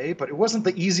se, but it wasn't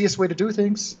the easiest way to do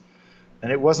things,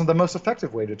 and it wasn't the most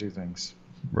effective way to do things.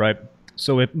 Right.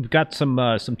 So we've got some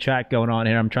chat going on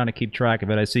here. I'm trying to keep track of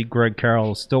it. I see Greg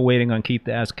Carroll is still waiting on Keith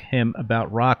to ask him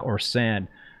about rock or sand.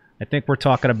 I think we're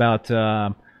talking about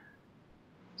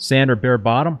sand or bare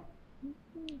bottom.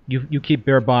 You keep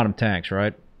bare bottom tanks,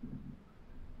 right?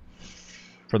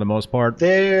 For the most part.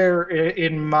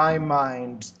 In my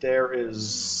mind, there is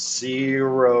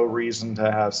zero reason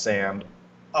to have sand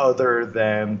other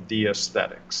than the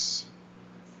aesthetics.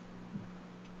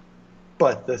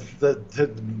 But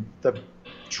the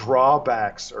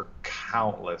drawbacks are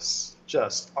countless,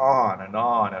 just on and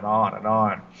on and on and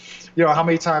on. How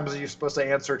many times are you supposed to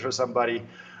answer to somebody,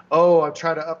 "Oh, I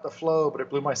tried to up the flow, but it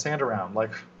blew my sand around"?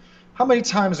 Like, how many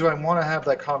times do I want to have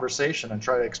that conversation and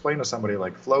try to explain to somebody,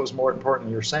 like, flow is more important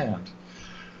than your sand?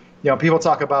 People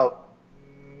talk about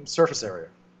surface area.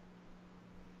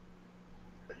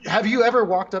 Have you ever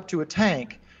walked up to a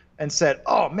tank and said,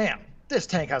 "Oh man, this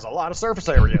tank has a lot of surface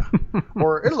area,"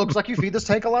 or "It looks like you feed this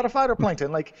tank a lot of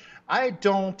phytoplankton"? Like, I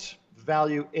don't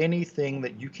value anything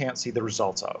that you can't see the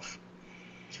results of.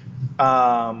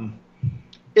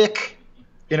 Ick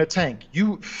in a tank.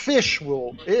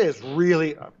 It is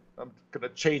really, I'm going to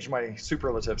change my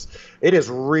superlatives. It is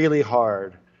really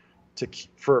hard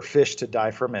for a fish to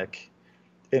die from ick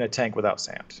in a tank without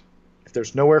sand. If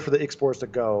there's nowhere for the ick spores to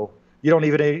go, you don't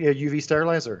need a UV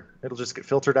sterilizer. It'll just get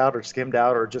filtered out or skimmed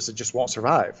out, or it just won't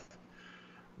survive.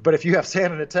 But if you have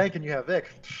sand in a tank and you have ick,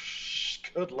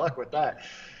 good luck with that.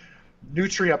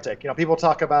 Nutrient uptake. People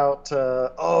talk about,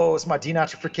 it's my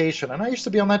denatrification. And I used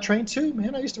to be on that train too,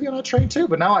 man.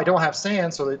 But now I don't have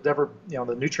sand, so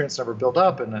the nutrients never build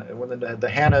up. And when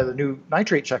the new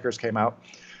nitrate checkers came out,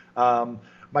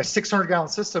 my 600-gallon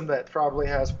system that probably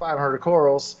has 500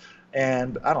 corals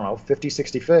and, I don't know, 50,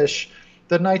 60 fish,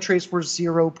 the nitrates were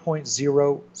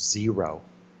 0.00.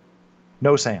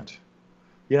 No sand.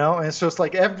 And so it's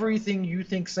like everything you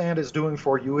think sand is doing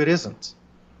for you, it isn't.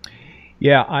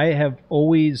 Yeah, I have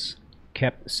always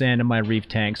kept sand in my reef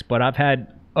tanks, but I've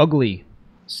had ugly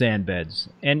sand beds.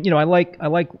 And I like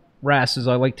wrasses.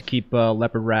 I like to keep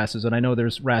leopard wrasses, and I know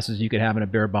there's wrasses you could have in a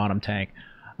bare bottom tank.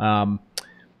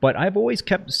 But I've always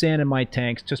kept sand in my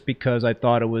tanks just because I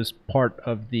thought it was part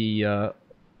of the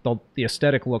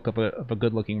aesthetic look of a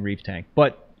good looking reef tank.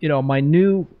 But my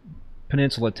new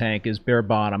Peninsula tank is bare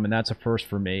bottom, and that's a first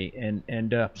for me.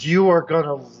 And you are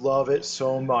gonna love it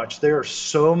so much. There are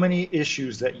so many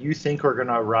issues that you think are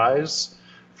gonna arise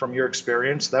from your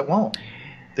experience that won't.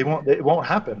 It won't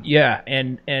happen. Yeah,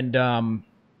 and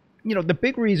the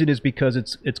big reason is because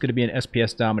it's going to be an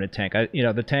SPS dominant tank.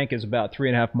 The tank is about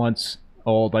 3.5 months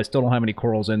old. I still don't have any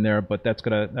corals in there, but that's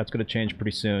gonna change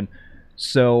pretty soon.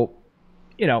 So,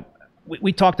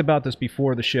 we talked about this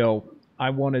before the show. I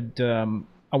want to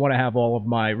have all of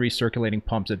my recirculating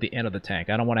pumps at the end of the tank.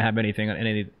 I don't want to have anything on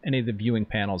any of the viewing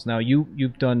panels. Now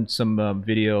you've done some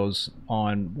videos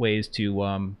on ways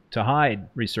to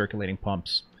hide recirculating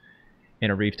pumps in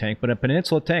a reef tank, but a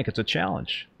Peninsula tank, it's a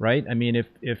challenge, right? I mean, if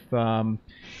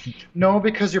no,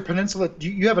 because your Peninsula,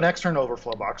 you have an external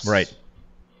overflow box, right?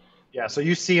 Yeah, so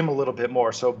you see them a little bit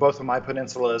more. So both of my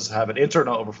Peninsulas have an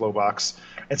internal overflow box,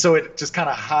 and so it just kind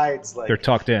of hides, like, they're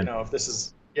tucked in. You know, if this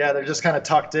is, yeah, they're just kind of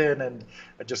tucked in, and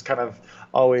I just kind of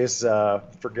always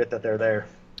forget that they're there.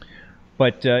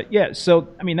 But yeah, so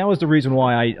I mean, that was the reason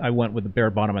why I went with the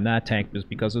bare bottom in that tank, was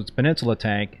because it's a Peninsula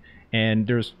tank, and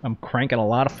I'm cranking a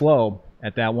lot of flow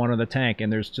at that one of the tank,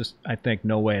 and there's just, I think,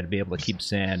 no way to be able to keep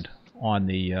sand on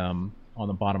the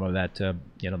bottom of that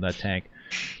that tank.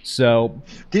 So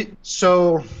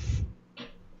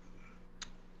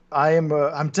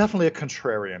I'm definitely a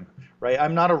contrarian, right?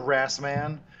 I'm not a RAS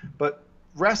man, but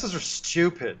RASes are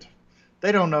stupid.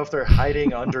 They don't know if they're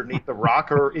hiding underneath the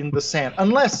rock or in the sand,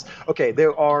 unless, okay,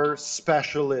 there are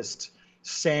specialist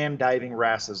sand diving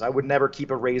RASes. I would never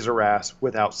keep a razor RAS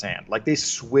without sand. Like, they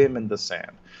swim in the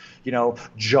sand. You know,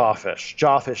 jawfish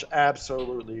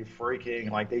absolutely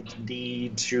freaking, like, they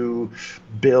need to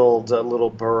build a little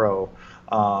burrow.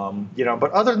 You know, but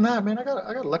other than that, man, I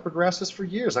got leopard grasses for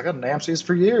years. I got Namsies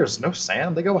for years. No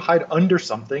sand. They go hide under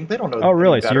something. They don't know. Oh,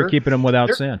 really? So you're keeping them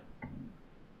without sand?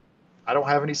 I don't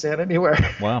have any sand anywhere.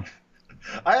 Wow.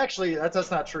 I actually, that's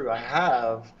not true. I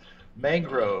have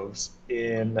mangroves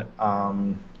in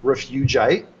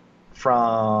Refugite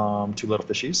from Two Little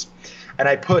Fishies, and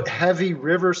I put heavy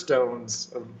river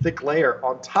stones, a thick layer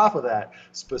on top of that,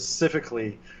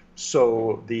 specifically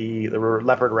so the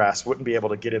leopard wrasse wouldn't be able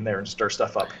to get in there and stir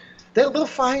stuff up. They'll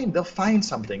find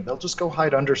something. They'll just go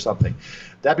hide under something.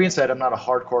 That being said, I'm not a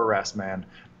hardcore wrasse man,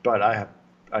 but I have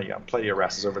plenty of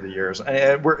wrasses over the years.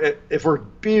 And if we're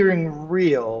being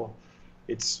real,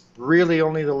 it's really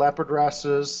only the leopard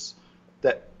wrasses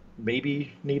that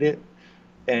maybe need it,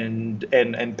 and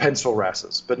pencil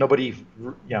wrasses. But nobody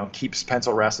keeps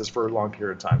pencil wrasses for a long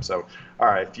period of time. So all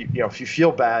right, if you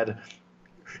feel bad.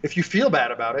 If you feel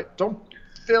bad about it, don't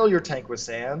fill your tank with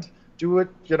sand. Do what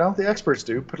the experts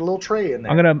do. Put a little tray in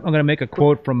there. I'm gonna make a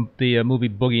quote from the movie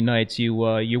Boogie Nights. You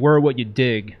were what you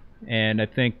dig, and I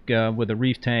think with a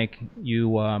reef tank,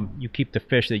 you keep the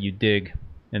fish that you dig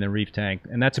in the reef tank,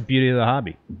 and that's the beauty of the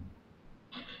hobby.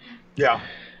 Yeah,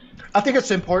 I think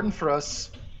it's important for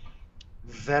us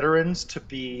veterans to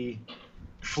be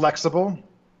flexible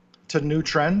to new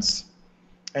trends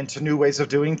and to new ways of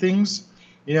doing things.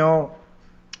 You know,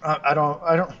 I don't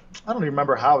even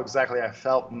remember how exactly I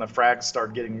felt when the frags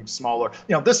started getting smaller.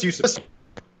 You know, this used to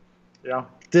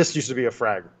be a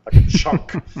frag, like a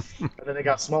chunk, and then they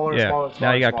got smaller and smaller and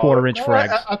smaller. Now you got quarter-inch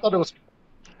frags. I thought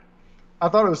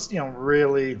it was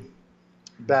really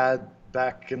bad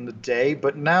back in the day,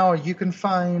 but now you can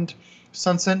find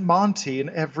Sunset Monty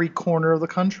in every corner of the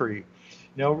country.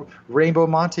 You know, Rainbow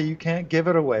Monty, you can't give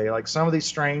it away. Like, some of these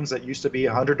strains that used to be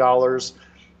 $100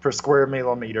 per square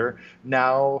millimeter,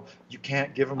 now you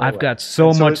can't give them away. I've got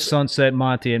so much Sunset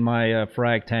Monty in my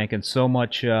frag tank, and so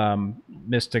much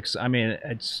Mystics. I mean,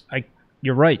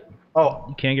 you're right. Oh,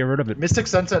 you can't get rid of it. Mystic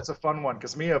Sunset's a fun one,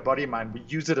 because me and a buddy of mine, we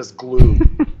use it as glue.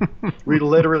 We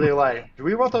literally, like, do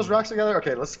we want those rocks together?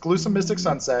 Okay, let's glue some Mystic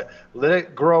Sunset, let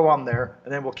it grow on there,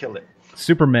 and then we'll kill it.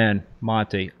 Superman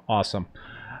Monty, awesome.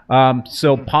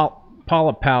 So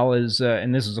Paula Pal is,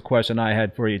 and this is a question I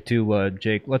had for you too,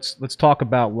 Jake. Let's talk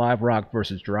about live rock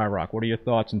versus dry rock. What are your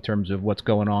thoughts in terms of what's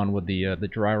going on with the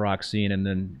dry rock scene, and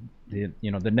then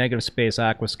the negative space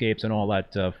aquascapes and all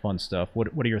that fun stuff?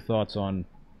 What are your thoughts on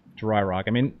dry rock?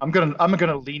 I mean, I'm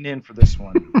gonna lean in for this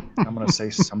one. I'm gonna say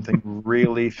something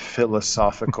really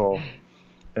philosophical,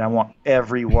 and I want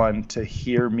everyone to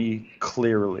hear me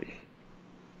clearly.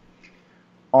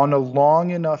 On a long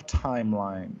enough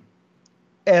timeline,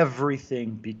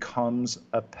 everything becomes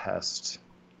a pest.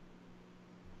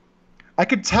 I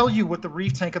could tell you what the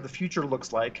reef tank of the future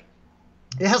looks like.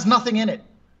 It has nothing in it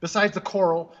besides the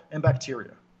coral and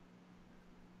bacteria.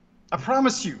 I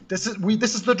promise you, this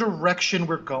is the direction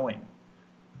we're going.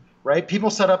 Right? People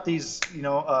set up these,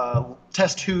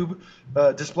 test tube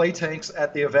display tanks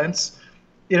at the events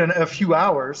in a few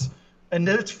hours, and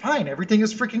it's fine. Everything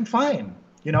is freaking fine.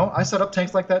 I set up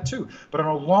tanks like that too. But on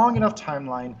a long enough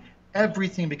timeline,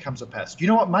 everything becomes a pest. You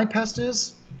know what my pest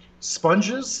is?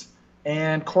 Sponges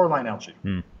and coralline algae.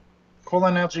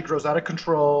 Coralline algae grows out of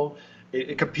control.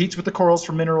 It competes with the corals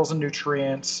for minerals and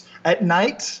nutrients. At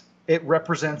night, it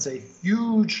represents a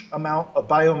huge amount of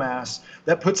biomass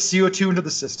that puts CO2 into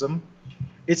the system.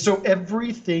 So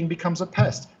everything becomes a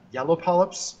pest. yellow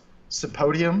polyps,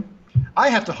 Sympodium. I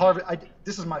have to harvest.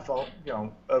 This is my fault.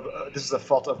 This is a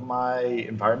fault of my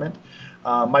environment.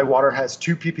 My water has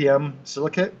 2 ppm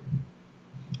silicate.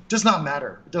 Does not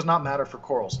matter. It does not matter for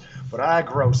corals. But I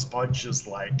grow sponges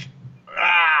like,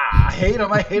 I hate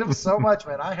them. I hate them so much,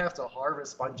 man. I have to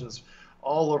harvest sponges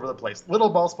all over the place. Little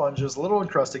ball sponges, little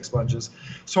encrusting sponges.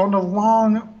 So on the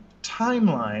long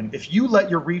timeline, if you let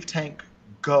your reef tank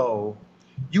go,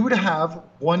 you would have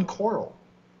 1 coral.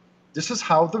 This is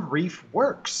how the reef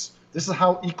works. This is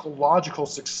how ecological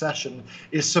succession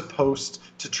is supposed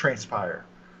to transpire.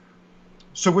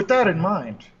 So with that in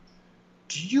mind,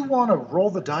 do you want to roll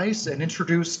the dice and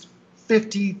introduce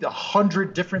 50,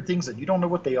 100 different things that you don't know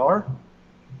what they are?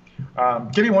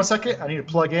 Give me 1 second. I need to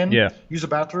plug in, use a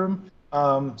bathroom.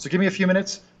 So give me a few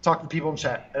minutes, talk to people in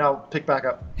chat, and I'll pick back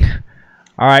up.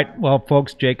 All right. Well,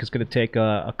 folks, Jake is going to take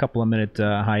a couple of minute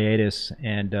hiatus,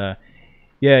 and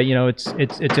yeah,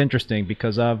 it's interesting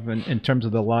because in terms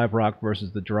of the live rock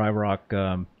versus the dry rock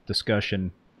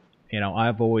discussion,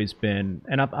 I've always been,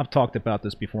 and I've talked about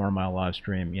this before in my live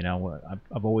stream.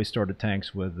 I've always started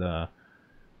tanks with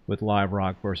live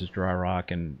rock versus dry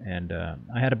rock, and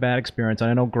I had a bad experience.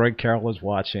 I know Greg Carroll is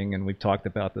watching, and we've talked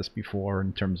about this before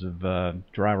in terms of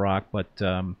dry rock, but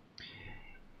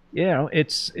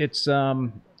it's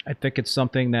I think it's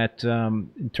something that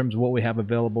in terms of what we have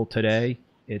available today,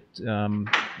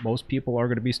 most people are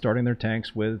going to be starting their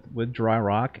tanks with dry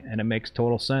rock, and it makes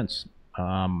total sense.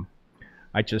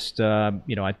 I just I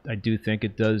do think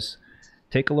it does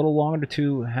take a little longer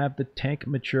to have the tank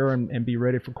mature and be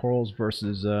ready for corals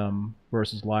versus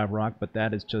live rock, but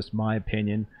that is just my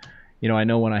opinion. I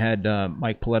know when I had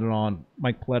Mike Pauletta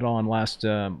on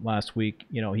last week,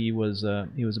 he was a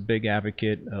big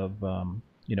advocate of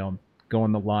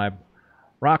going the live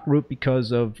rock route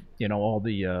because of all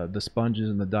the sponges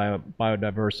and the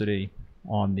biodiversity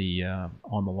on the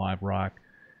live rock.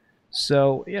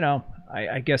 So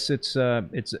I guess it's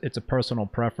a personal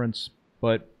preference,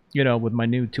 but with my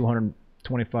new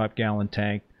 225 gallon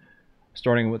tank,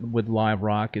 starting with live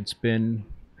rock, it's been,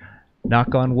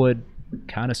 knock on wood,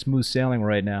 kind of smooth sailing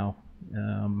right now,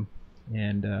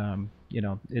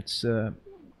 it's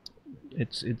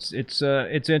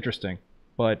interesting,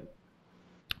 but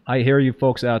I hear you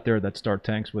folks out there that start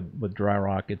tanks with dry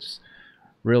rock. It's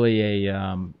really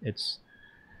it's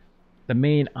the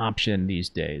main option these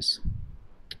days.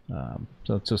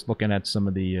 So it's just looking at some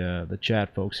of the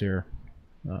chat folks here.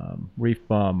 Reef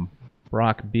Bum,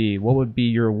 Brock B, what would be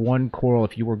your 1 coral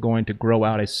if you were going to grow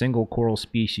out a single coral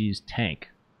species tank?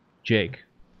 Jake.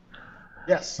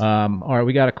 Yes. All right,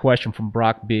 we got a question from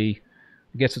Brock B.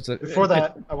 I guess it's Before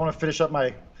that, I want to finish up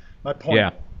my point.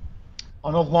 Yeah.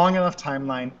 On a long enough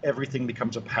timeline, everything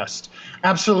becomes a pest.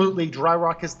 Absolutely, dry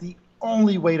rock is the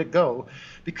only way to go,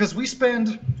 because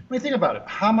think about it.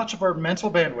 How much of our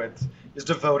mental bandwidth is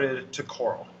devoted to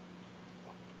coral?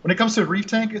 When it comes to a reef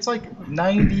tank, it's like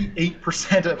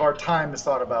 98% of our time is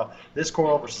thought about this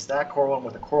coral versus that coral and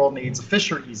what the coral needs. The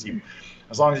fish are easy,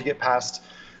 as long as you get past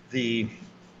the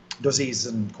disease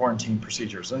and quarantine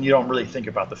procedures, and you don't really think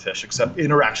about the fish except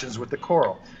interactions with the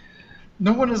coral.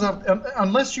 No one is up,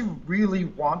 unless you really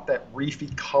want that reef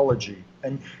ecology,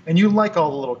 and you like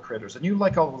all the little critters and you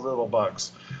like all the little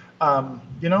bugs.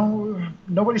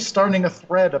 Nobody's starting a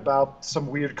thread about some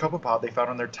weird copepod they found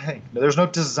in their tank. There's no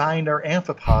designer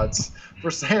amphipods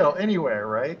for sale anywhere,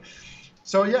 right?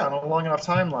 So yeah, on a long enough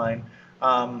timeline,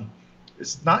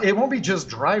 it won't be just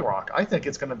dry rock. I think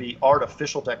it's going to be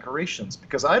artificial decorations,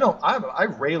 because I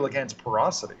rail against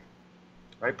porosity.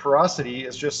 Right? Porosity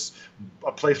is just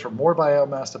a place for more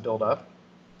biomass to build up,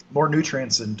 more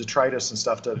nutrients and detritus and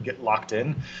stuff to get locked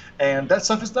in, and that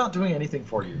stuff is not doing anything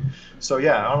for you. So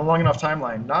yeah, on a long enough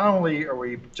timeline, not only are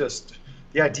we just,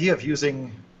 the idea of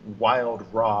using wild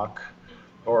rock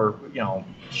or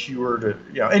cured,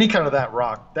 any kind of that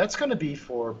rock, that's going to be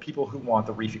for people who want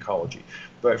the reef ecology.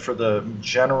 But for the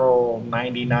general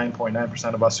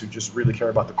 99.9% of us who just really care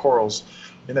about the corals,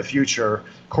 in the future,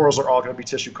 corals are all going to be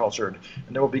tissue cultured,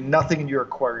 and there will be nothing in your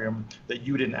aquarium that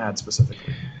you didn't add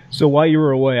specifically. So while you were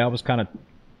away, I was kind of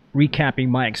recapping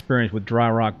my experience with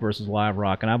dry rock versus live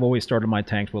rock, and I've always started my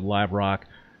tanks with live rock.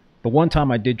 The one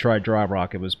time I did try dry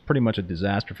rock, it was pretty much a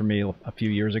disaster for me a few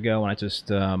years ago, and I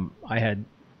just I had.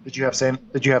 Did you have sand?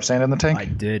 Did you have sand in the tank? I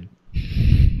did.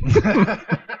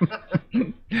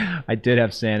 I did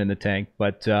have sand in the tank,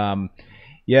 but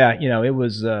yeah, it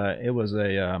was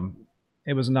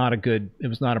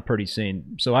not a pretty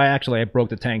scene. So I broke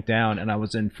the tank down, and I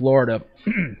was in Florida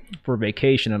for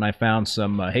vacation, and I found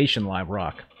some Haitian live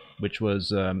rock, which was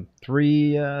 4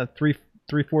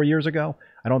 years ago.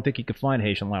 I don't think you could find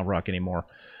Haitian live rock anymore.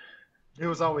 It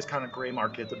was always kind of gray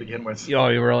market to begin with. Oh,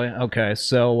 you really? Okay.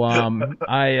 So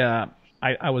I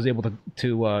was able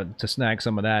to snag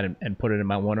some of that and put it in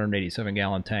my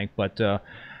 187-gallon tank. But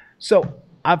so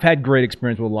I've had great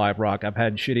experience with live rock. I've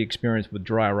had shitty experience with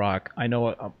dry rock. I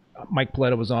know Mike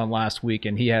Paletta was on last week,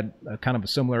 and he had a kind of a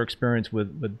similar experience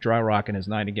with dry rock in his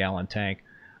 90-gallon tank.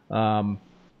 Um,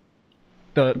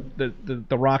 the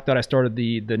rock that I started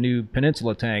the new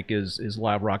Peninsula tank is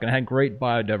live rock, and it had great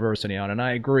biodiversity on it. And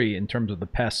I agree in terms of the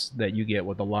pests that you get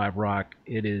with the live rock.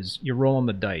 It is, you're rolling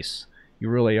the dice. You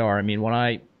really are. I mean, when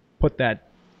I put that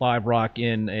live rock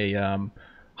in a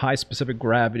high specific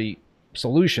gravity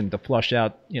solution to flush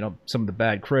out, some of the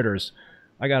bad critters,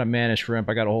 I got a manna shrimp.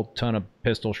 I got a whole ton of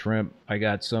pistol shrimp. I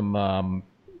got some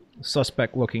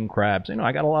suspect looking crabs.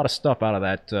 I got a lot of stuff out of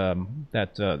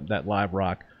that live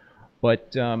rock.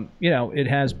 But it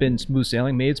has been smooth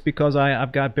sailing. Maybe it's because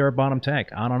I've got bare bottom tank.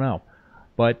 I don't know.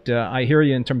 But I hear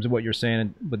you in terms of what you're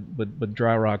saying with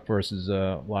dry rock versus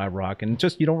live rock, and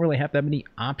just you don't really have that many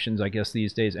options, I guess,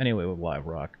 these days anyway with live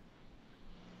rock.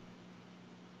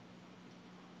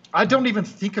 I don't even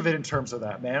think of it in terms of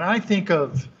that, man. I think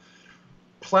of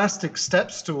plastic step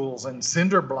stools and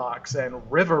cinder blocks and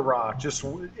river rock, just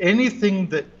anything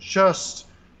that just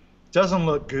doesn't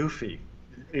look goofy,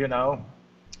 you know.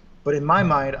 But in my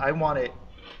mind, I want it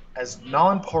as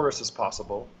non-porous as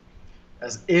possible,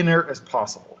 as inert as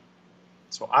possible.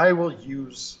 So I will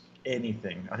use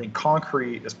anything. I think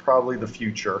concrete is probably the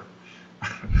future.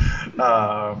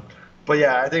 But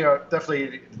yeah, I think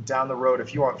definitely down the road,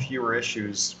 if you want fewer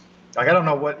issues, like I don't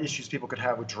know what issues people could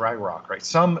have with dry rock, right?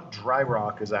 Some dry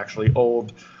rock is actually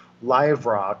old live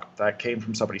rock that came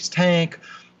from somebody's tank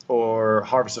or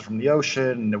harvested from the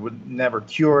ocean, and it would never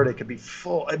cured. It could be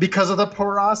full because of the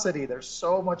porosity. There's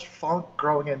so much funk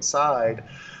growing inside.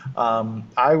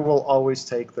 I will always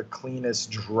take the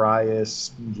cleanest,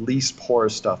 driest, least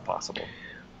porous stuff possible.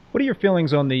 What are your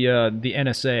feelings on the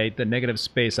NSA, the negative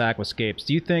space aquascapes?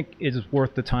 Do you think it is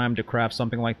worth the time to craft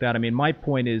something like that? I mean, my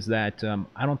point is that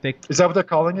I don't think. Is that what they're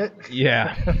calling it?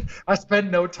 Yeah. I spend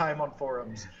no time on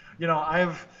forums.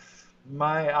 I've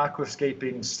my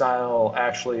aquascaping style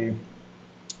actually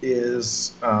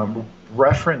is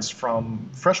referenced from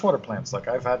freshwater plants. Like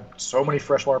I've had so many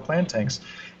freshwater plant tanks,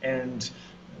 and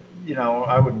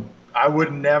I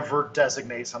would never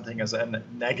designate something as a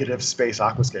negative space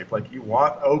aquascape. Like you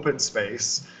want open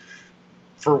space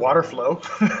for water flow,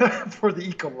 for the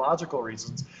ecological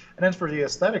reasons, and then for the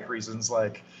aesthetic reasons.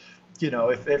 Like,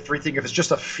 if it's just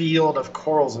a field of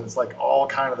corals and it's like all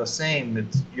kind of the same,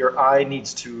 your eye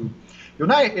needs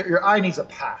a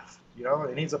path.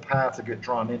 It needs a path to get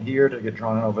drawn in here, to get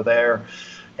drawn in over there,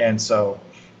 and so,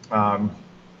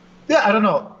 yeah, I don't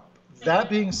know. That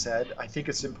being said, I think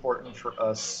it's important for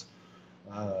us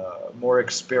more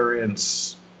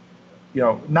experience,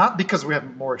 not because we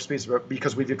have more experience, but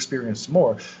because we've experienced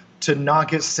more, to not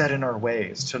get set in our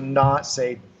ways, to not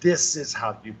say, this is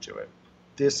how you do it.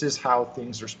 This is how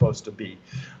things are supposed to be.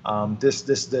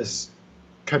 This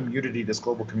community, this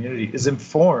global community is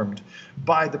informed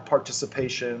by the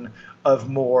participation of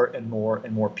more and more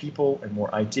and more people and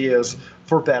more ideas,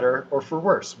 for better or for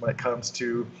worse, when it comes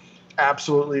to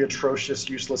absolutely atrocious,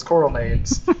 useless coral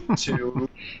names to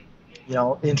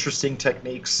interesting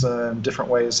techniques and different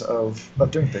ways of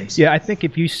doing things. Yeah, I think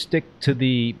if you stick to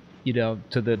the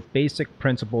basic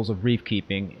principles of reef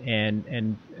keeping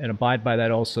and abide by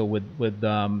that also with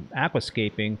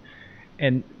aquascaping,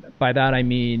 and by that I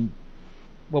mean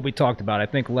what we talked about. I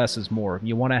think less is more.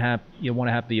 You want to have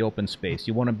the open space.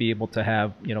 You want to be able to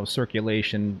have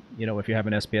circulation. If you have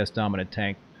an SPS dominant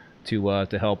tank to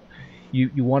help.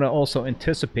 You want to also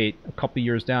anticipate a couple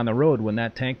years down the road when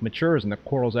that tank matures and the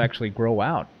corals actually grow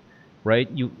out, right?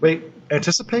 Wait,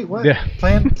 anticipate what? Yeah.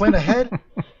 Plan ahead.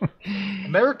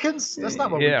 Americans? That's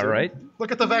not what we do. Yeah, right.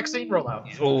 Look at the vaccine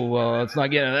rollout. Oh, well, let's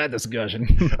not get into that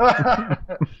discussion.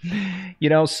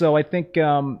 So I think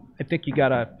you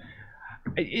gotta.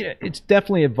 It's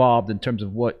definitely evolved in terms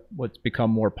of what's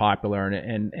become more popular,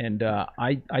 and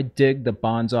I dig the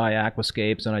bonsai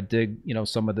aquascapes, and I dig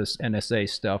some of this NSA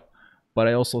stuff. But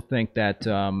I also think that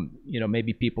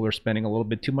maybe people are spending a little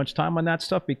bit too much time on that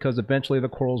stuff, because eventually the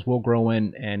corals will grow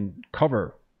in and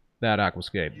cover that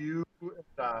aquascape. You and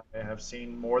I have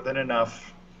seen more than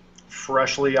enough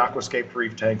freshly aquascaped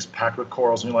reef tanks packed with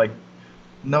corals, and you're like,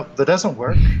 no, that doesn't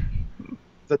work.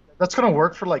 That's going to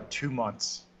work for like 2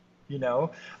 months.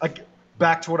 Like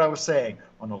back to what I was saying,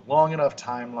 on a long enough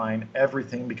timeline,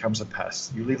 everything becomes a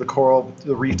pest. You leave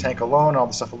the reef tank alone, all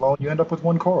the stuff alone, you end up with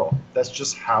one coral. That's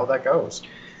just how that goes.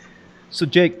 So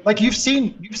Jake, Like you've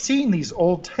seen these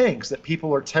old tanks that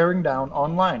people are tearing down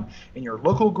online in your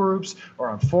local groups or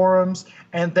on forums,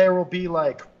 and there will be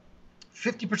like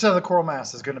 50% of the coral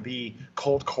mass is going to be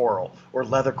cold coral or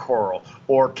leather coral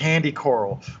or candy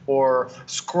coral or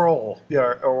scroll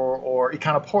or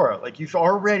echinopora. Like you've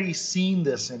already seen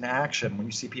this in action when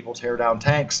you see people tear down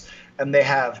tanks and they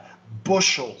have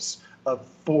bushels of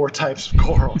four types of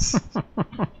corals.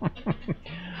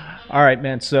 all right,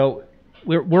 man. So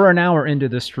we're an hour into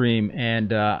the stream,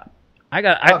 and I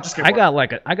got Oh, just get I one. got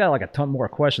like a ton more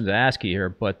questions to ask you here,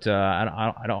 but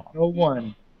I don't. No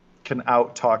one can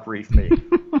out talk reef me.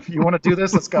 You want to do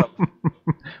this? Let's go.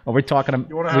 Are we talking?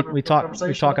 You want to have a We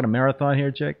conversation? talking a marathon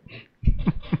here, Jake?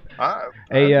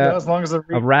 Yeah, as long as A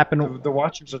rapping the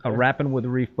watchers are a there. rapping with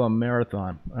Reef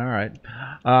marathon. All right.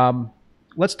 Um,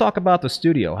 let's talk about the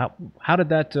studio. How did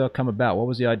that come about? What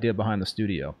was the idea behind the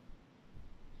studio?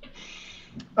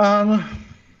 Um,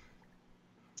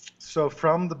 so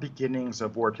from the beginnings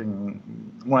of working,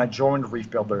 when I joined Reef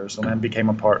Builders and then became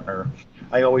a partner,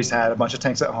 I always had a bunch of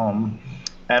tanks at a home,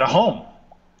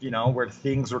 where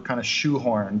things were kind of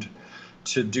shoehorned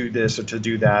to do this or to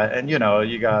do that. And, you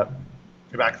got,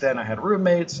 back then I had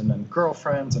roommates and then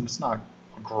girlfriends, and it's not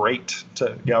great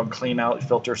to, clean out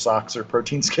filter socks or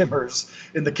protein skimmers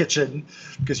in the kitchen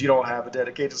because you don't have a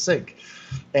dedicated sink.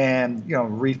 And,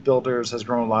 Reef Builders has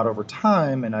grown a lot over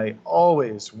time, and I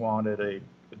always wanted a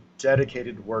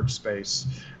dedicated workspace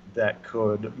that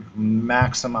could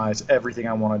maximize everything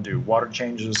I want to do. Water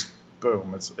changes,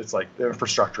 boom. It's like the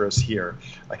infrastructure is here.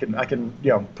 I can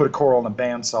put a coral in a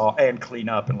bandsaw and clean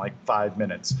up in like 5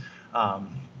 minutes.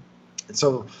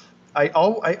 So I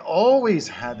always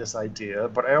had this idea,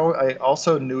 but I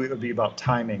also knew it would be about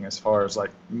timing as far as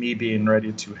like me being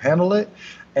ready to handle it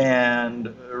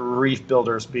and Reef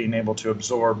Builders being able to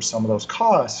absorb some of those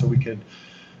costs so we could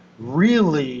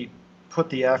really put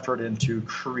the effort into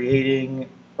creating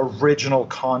original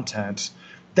content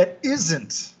that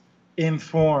isn't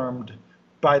informed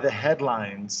by the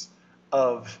headlines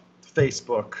of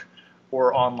Facebook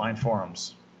or online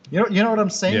forums. You know what I'm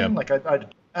Yeah. saying? Like I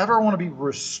ever want to be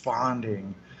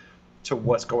responding to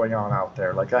what's going on out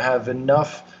there. Like I have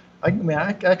enough. I mean,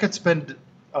 I could spend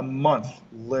a month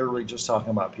literally just talking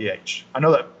about pH. I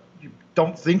know that you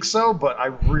don't think so, but I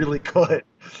really could.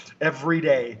 Every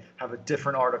day have a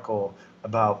different article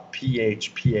about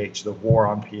pH, the war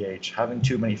on pH, having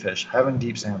too many fish, having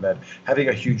deep sand bed, having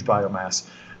a huge biomass,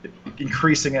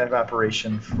 increasing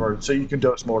evaporation so you can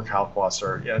dose more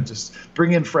kalkwasser, just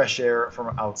bring in fresh air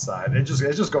from outside. It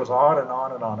just goes on and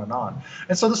on and on and on.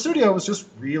 And so the studio was just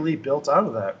really built out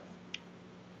of that.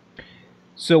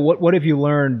 So what have you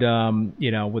learned,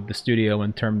 with the studio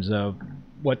in terms of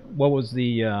what was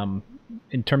the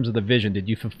in terms of the vision? Did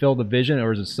you fulfill the vision,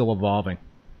 or is it still evolving?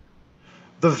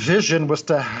 The vision was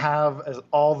to have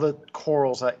all the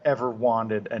corals I ever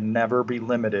wanted and never be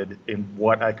limited in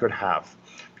what I could have.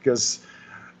 Because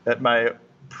at my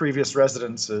previous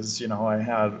residences, I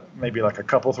had maybe like a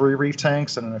couple, three reef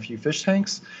tanks and then a few fish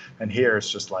tanks. And here it's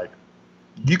just like,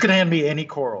 you can hand me any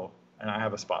coral and I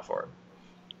have a spot for it.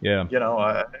 Yeah.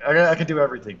 I can do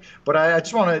everything. But I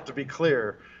just wanted it to be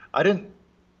clear. I didn't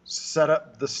set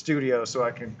up the studio so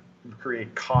I can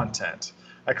create content.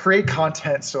 I create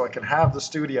content so I can have the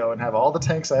studio and have all the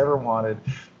tanks I ever wanted,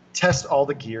 test all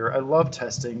the gear. I love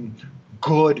testing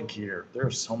good gear.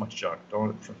 There's so much junk.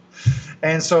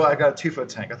 And so I got a 2-foot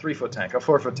tank, a 3-foot tank, a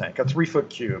 4-foot tank, a 3-foot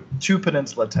cube, 2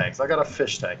 peninsula tanks. I got a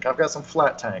fish tank. I've got some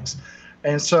flat tanks.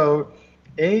 And so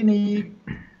any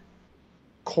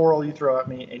coral you throw at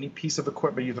me, any piece of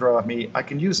equipment you throw at me, I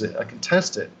can use it. I can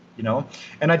test it,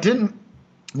 And I didn't,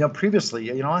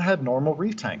 previously, I had normal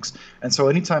reef tanks. And so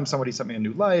anytime somebody sent me a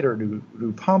new light or a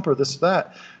new pump or this or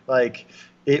that, like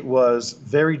it was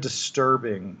very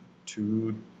disturbing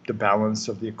to the balance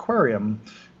of the aquarium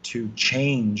to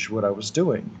change what I was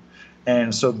doing.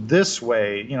 And so this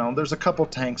way, there's a couple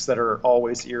tanks that are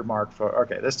always earmarked for,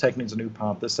 okay, this tank needs a new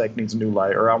pump, this tank needs a new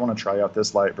light, or I want to try out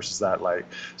this light versus that light.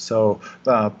 So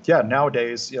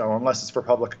nowadays, unless it's for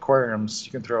public aquariums,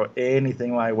 you can throw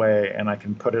anything my way and I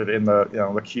can put it in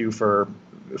the queue for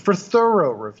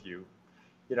thorough review.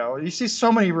 You see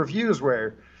so many reviews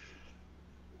where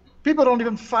people don't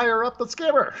even fire up the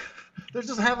skimmer. They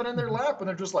just have it in their lap and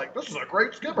they're just like, this is a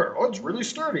great skimmer. Oh, it's really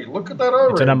sturdy. Look at that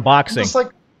O-ring. It's an unboxing. I'm just like,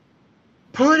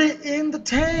 put it in the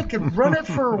tank and run it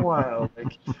for a while.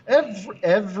 Like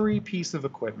every piece of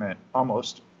equipment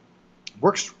almost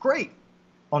works great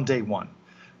on day one.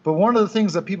 But one of the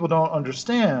things that people don't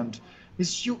understand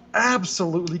is you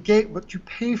absolutely get what you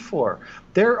pay for.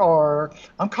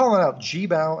 I'm calling out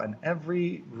G-Bow and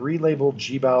every relabeled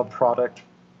G-Bow product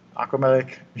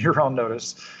Aquamatic, you're on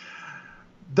notice.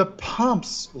 The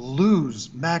pumps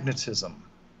lose magnetism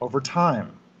over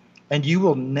time, and you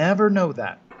will never know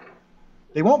that.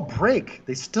 They won't break.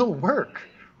 They still work,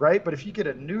 right? But if you get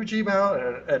a new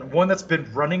G-mount and one that's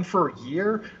been running for a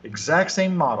year, exact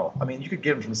same model. I mean, you could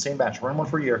get them from the same batch, run one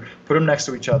for a year, put them next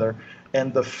to each other,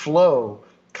 and the flow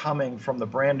coming from the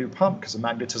brand new pump, because the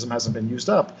magnetism hasn't been used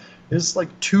up, is like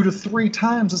 2 to 3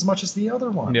 times as much as the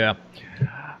other one. Yeah.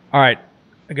 All right.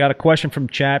 I got a question from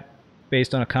chat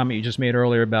based on a comment you just made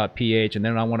earlier about pH, and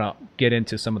then I want to get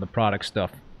into some of the product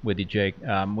stuff with you, Jake.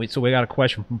 So we got a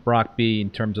question from Brock B in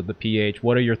terms of the pH.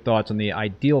 What are your thoughts on the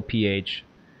ideal pH,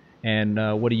 and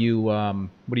what do you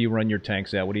run your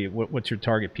tanks at? What's your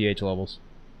target pH levels?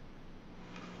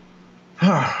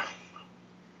 I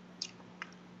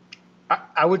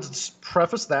would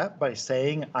preface that by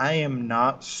saying I am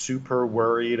not super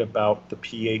worried about the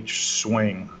pH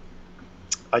swing.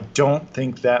 I don't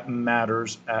think that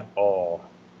matters at all.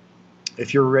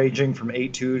 If you're ranging from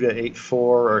 8.2 to 8.4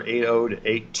 or 8.0 to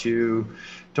 8.2,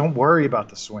 don't worry about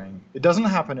the swing. It doesn't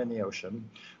happen in the ocean,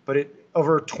 but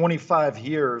over 25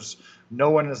 years, no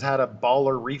one has had a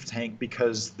baller reef tank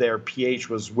because their pH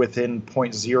was within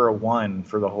 0.01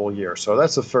 for the whole year. So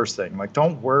that's the first thing. Like,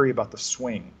 don't worry about the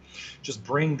swing. Just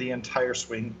bring the entire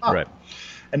swing up. Right.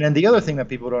 And then the other thing that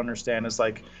people don't understand is,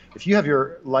 like, if you have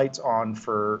your lights on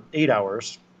for 8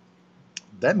 hours,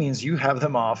 that means you have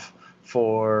them off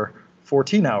for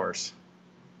 14 hours.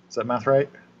 Is that math right?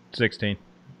 16.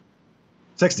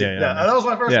 16. Yeah, that was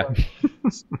my first one.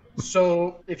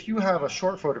 So if you have a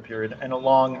short photo period and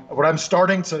what I'm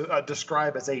starting to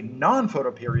describe as a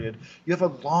non-photo period, you have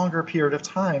a longer period of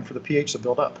time for the pH to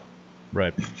build up.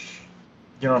 Right. You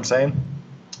know what I'm saying?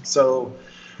 So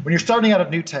when you're starting out a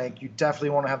new tank, you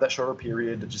definitely want to have that shorter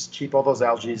period to just keep all those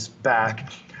algae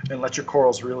back and let your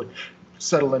corals really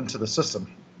settle into the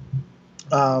system.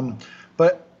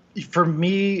 But for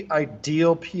me,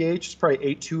 ideal pH is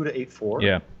probably 8.2 to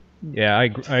 8.4. Yeah, I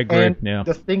agree. And yeah.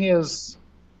 The thing is,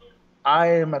 I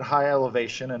am at high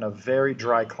elevation in a very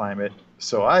dry climate,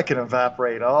 so I can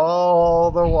evaporate all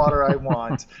the water I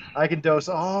want. I can dose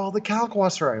all the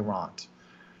kalkwasser I want.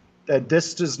 And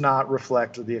this does not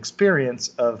reflect the experience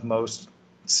of most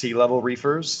sea level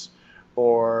reefers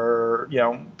or,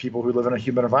 people who live in a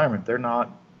humid environment. They're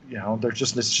not, it's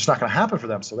just not going to happen for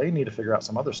them. So they need to figure out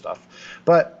some other stuff.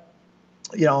 But,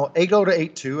 8.0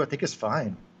 to 8.2, I think is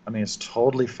fine. I mean, it's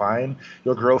totally fine.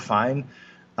 You'll grow fine.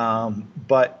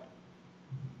 But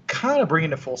kind of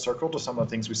bringing it full circle to some of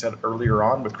the things we said earlier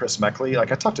on with Chris Meckley.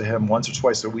 Like, I talk to him once or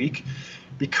twice a week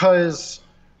because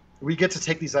we get to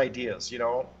take these ideas,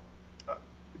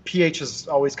 pH has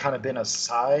always kind of been a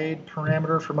side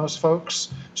parameter for most folks,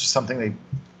 just something they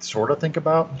sort of think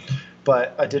about.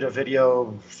 But I did a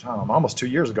video, almost 2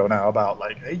 years ago now about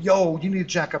like, hey, you need to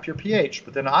jack up your pH.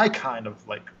 But then I kind of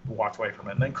like walked away from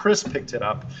it. And then Chris picked it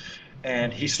up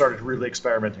and he started really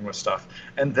experimenting with stuff.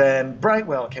 And then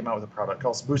Brightwell came out with a product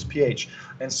called Boost pH.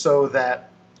 And so that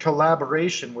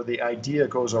collaboration where the idea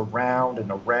goes around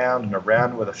and around and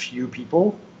around with a few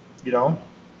people,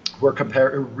 we're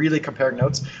really comparing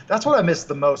notes. That's what I miss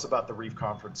the most about the reef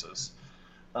conferences.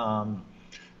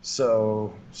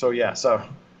 So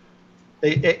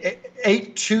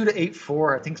 8.2 to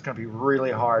 8.4, I think it's going to be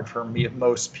really hard for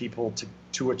most people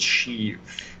to achieve,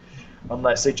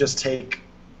 unless they just take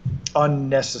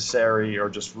unnecessary or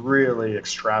just really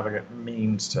extravagant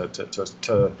means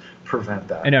to prevent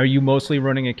that. And are you mostly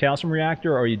running a calcium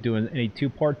reactor, or are you doing any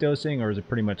 2-part dosing, or is it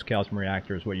pretty much calcium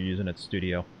reactor is what you're using at the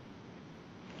studio?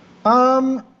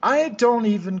 I don't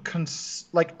even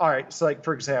all right. So like,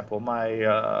 for example, my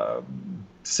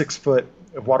 6-foot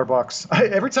water box,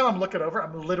 every time I'm looking over,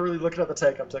 I'm literally looking at the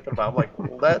tank I'm talking about. I'm like,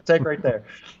 well, that tank right there.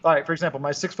 All right. For example, my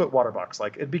 6-foot water box,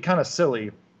 like, it'd be kind of silly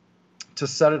to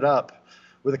set it up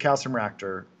with a calcium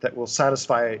reactor that will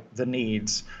satisfy the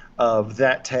needs of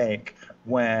that tank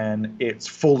when it's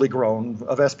fully grown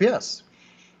of SPS.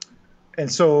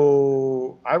 And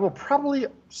so I will probably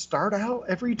start out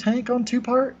every tank on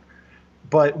 2-part.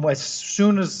 But as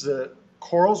soon as the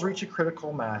corals reach a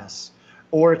critical mass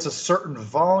or it's a certain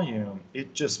volume,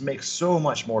 it just makes so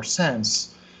much more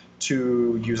sense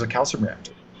to use a calcium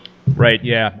reactor. Right.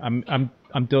 Yeah.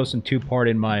 I'm dosing 2-part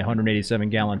in my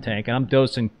 187-gallon tank, and I'm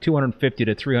dosing 250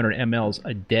 to 300 mLs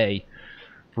a day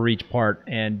for each part.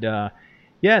 And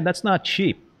that's not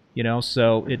cheap,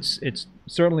 So it's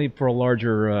certainly for a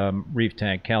larger reef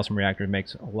tank, calcium reactor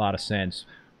makes a lot of sense.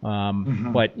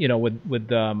 But with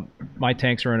my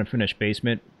tanks are in a finished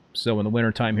basement, so in the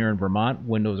wintertime here in Vermont,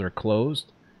 windows are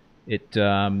closed. It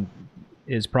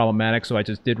is problematic. So I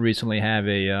just did recently have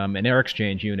an air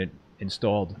exchange unit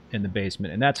installed in the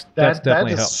basement, and that's That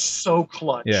definitely is helped. so Yeah.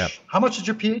 clutch. How much did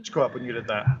your pH go up when you did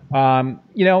that?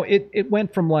 It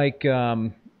went from like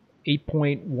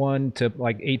 8.1 to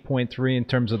like 8.3 in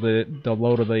terms of the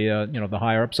load of the the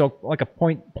higher up. So like a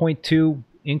point two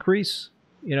increase,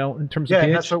 in terms of Yeah,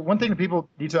 and pH. so one thing that people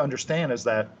need to understand is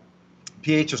that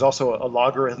pH is also a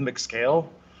logarithmic scale.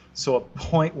 So a zero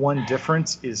point 0.1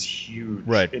 difference is huge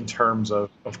Right. in terms of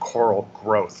coral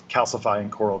growth,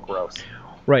 calcifying coral growth.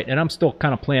 Right, and I'm still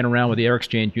kind of playing around with the air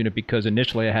exchange unit because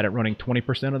initially I had it running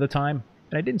 20% of the time,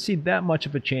 and I didn't see that much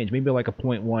of a change, maybe like a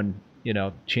 0.1,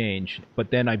 change. But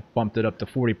then I bumped it up to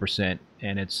 40%,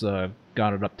 and it's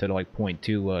got it up to like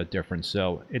 0.2 difference.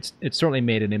 So it's certainly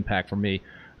made an impact for me.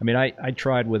 I mean, I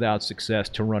tried without success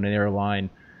to run an airline,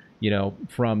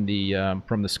 from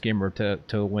the skimmer to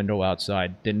the window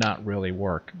outside. Did not really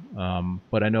work.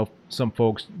 But I know some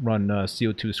folks run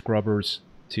CO2 scrubbers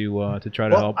to try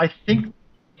to Well, help. I think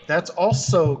that's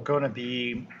also going to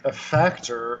be a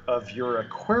factor of your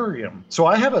aquarium. So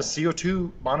I have a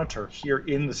CO2 monitor here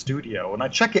in the studio, and I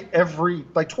check it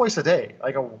twice a day.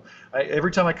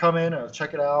 Every time I come in, I'll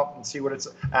check it out and see what it's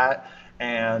at.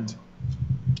 And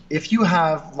if you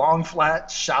have long,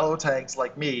 flat, shallow tanks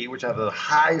like me, which have a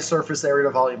high surface area to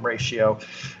volume ratio,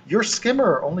 your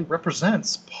skimmer only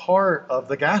represents part of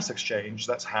the gas exchange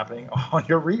that's happening on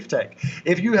your reef tank.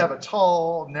 If you have a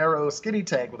tall, narrow, skinny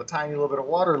tank with a tiny little bit of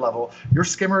water level, your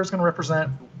skimmer is going to represent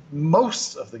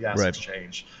most of the gas Right.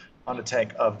 exchange on a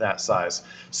tank of that size.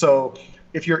 So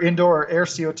if your indoor air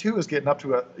CO2 is getting up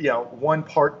to 1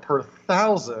 part per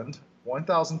 1,000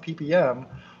 ppm,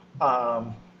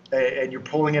 and you're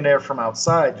pulling in air from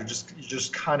outside, you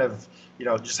just kind of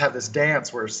just have this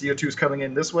dance where CO2 is coming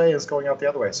in this way and it's going out the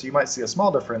other way. So you might see a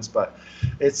small difference, but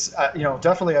it's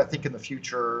definitely, I think in the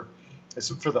future, it's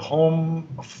for the home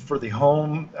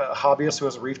hobbyist who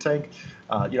has a reef tank,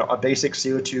 a basic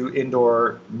CO2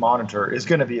 indoor monitor is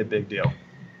going to be a big deal.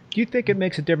 Do you think it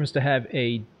makes a difference to have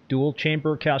a dual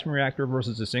chamber calcium reactor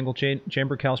versus a single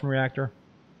chamber calcium reactor?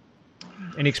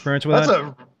 Any experience with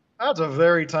that? That's a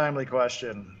very timely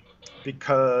question,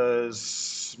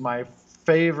 because my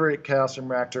favorite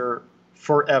calcium reactor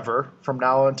forever, from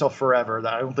now until forever,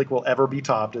 that I don't think will ever be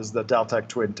topped, is the Deltec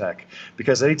Twin-Tech.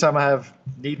 Because anytime I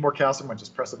need more calcium, I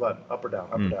just press a button, up or down,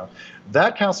 up or down.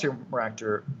 That calcium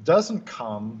reactor doesn't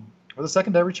come with a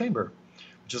secondary chamber,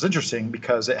 which is interesting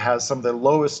because it has some of the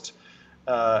lowest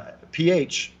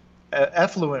pH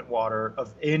effluent water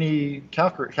of any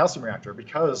calcium reactor,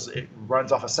 because it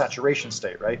runs off a saturation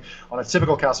state, right? On a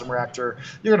typical calcium reactor,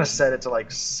 you're going to set it to like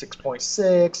 6.6,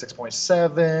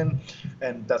 6.7,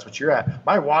 and that's what you're at.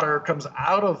 My water comes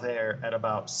out of there at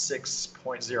about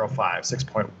 6.05,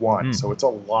 6.1, so it's a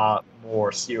lot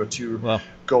more CO2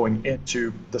 going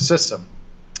into the system.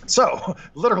 So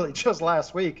literally just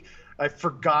last week, I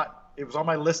forgot, it was on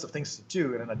my list of things to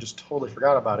do, and I just totally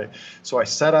forgot about it. So I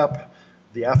set up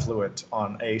the effluent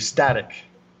on a static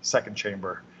second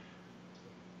chamber.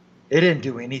 It didn't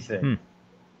do anything.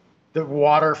 The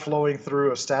water flowing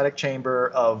through a static chamber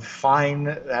of fine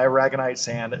aragonite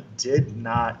sand did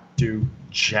not do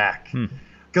jack.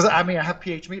 Because I have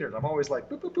pH meters. I'm always like,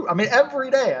 boop, boop, boop. I mean, every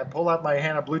day I pull out my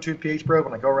hand, a Bluetooth pH probe,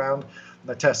 and I go around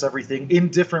and I test everything in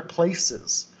different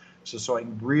places, so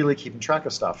I'm really keeping track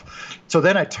of stuff. So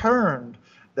then I turned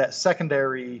that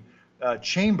secondary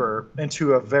chamber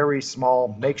into a very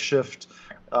small makeshift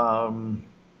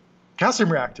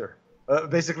calcium reactor.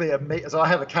 Basically, so I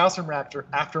have a calcium reactor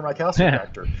after my calcium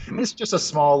reactor. It's just a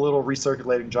small little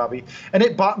recirculating jobby, and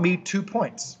it bought me 2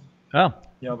 points. Oh,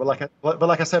 But like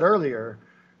I said earlier,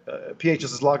 pH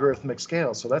is a logarithmic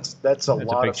scale, so that's a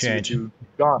lot of CO2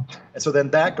 gone. And so then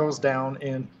that goes down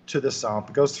into the sump.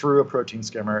 It goes through a protein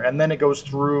skimmer, and then it goes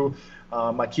through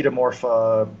my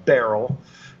Ketomorpha barrel.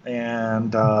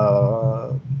 And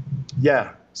so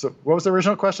what was the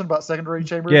original question about secondary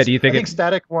chambers? Yeah, do you think I think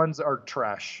static ones are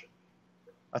trash.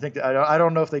 I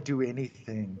don't know if they do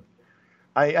anything.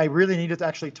 I really needed to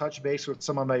actually touch base with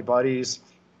some of my buddies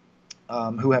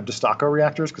who have Destaco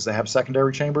reactors, because they have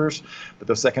secondary chambers, but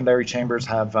those secondary chambers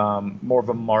have more of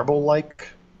a marble-like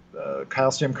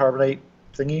calcium carbonate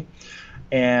thingy.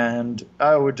 And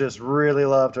I would just really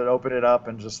love to open it up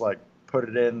and just like put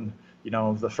it in,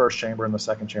 the first chamber and the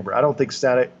second chamber. I don't think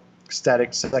static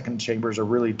second chambers are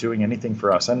really doing anything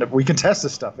for us. And we can test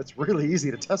this stuff. It's really easy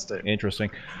to test it.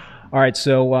 Interesting. All right,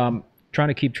 so trying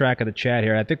to keep track of the chat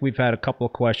here. I think we've had a couple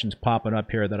of questions popping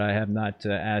up here that I have not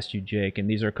asked you, Jake, and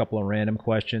these are a couple of random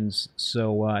questions.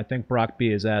 So I think Brock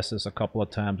B has asked this a couple of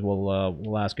times.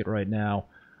 We'll ask it right now.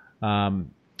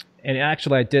 And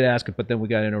actually, I did ask it, but then we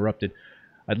got interrupted.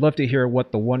 I'd love to hear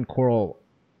what the one coral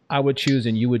I would choose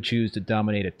and you would choose to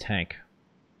dominate a tank?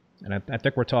 And I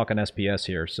think we're talking SPS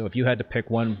here. So if you had to pick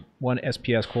one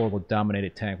SPS coral to dominate a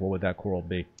tank, what would that coral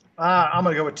be? I'm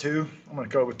gonna go with two. I'm gonna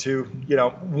go with two. You know,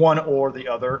 one or the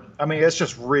other. I mean, it's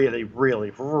just really,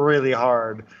 really, really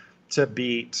hard to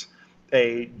beat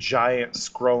a giant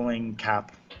scrolling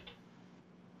cap.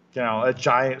 You know, a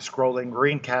giant scrolling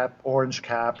green cap, orange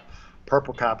cap,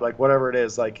 purple cap, like whatever it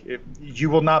is. Like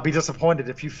you will not be disappointed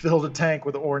if you filled a tank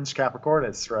with orange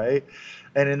Capricornus, right?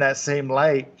 And in that same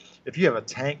light, if you have a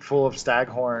tank full of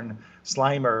staghorn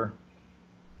slimer,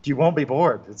 you won't be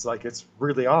bored. It's like it's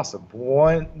really awesome.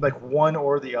 One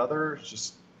or the other is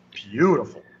just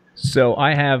beautiful. So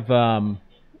I have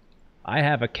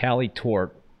a Cali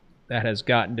Tort that has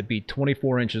gotten to be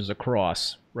 24 inches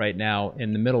across right now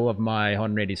in the middle of my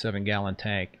 187 gallon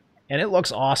tank. And it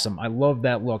looks awesome. I love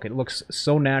that look. It looks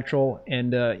so natural.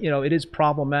 And, you know, it is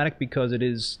problematic because it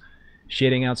is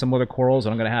shading out some other corals.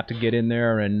 And I'm going to have to get in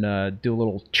there and do a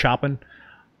little chopping.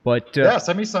 But yeah,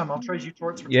 send me some. I'll trade you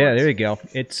torts for yeah, torts. there you go.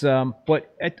 It's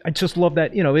but I just love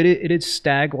that, you know, it is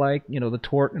stag like, you know, the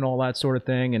tort and all that sort of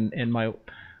thing. And my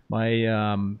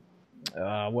I've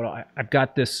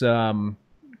got this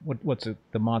what's it,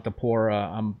 the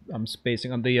Montipora, I'm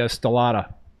spacing on the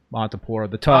Stellata Montipora,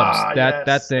 the tubs.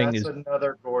 That thing is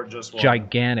another gorgeous one.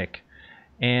 Gigantic.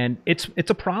 And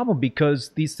it's a problem because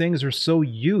these things are so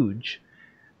huge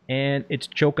and it's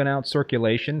choking out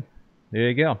circulation. There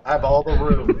you go. I have all the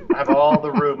room. I have all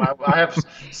the room. I have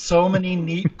so many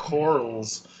neat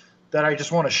corals that I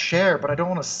just want to share, but I don't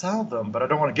want to sell them, but I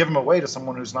don't want to give them away to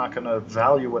someone who's not going to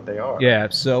value what they are. Yeah,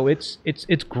 so it's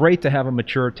great to have a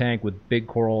mature tank with big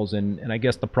corals, and I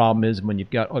guess the problem is when you've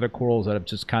got other corals that have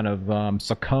just kind of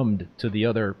succumbed to the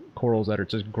other corals that are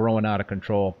just growing out of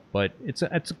control. But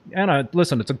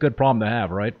listen, it's a good problem to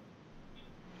have, right?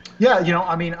 Yeah, you know,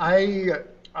 I mean, I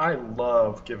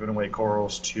love giving away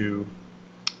corals to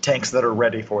tanks that are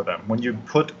ready for them. When you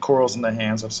put corals in the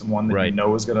hands of someone that you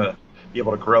know is going to be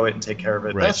able to grow it and take care of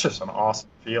it, that's just an awesome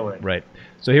feeling. Right.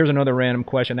 So here's another random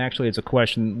question. Actually, it's a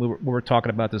question. We were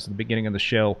talking about this at the beginning of the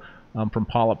show from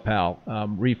Polyp Pal.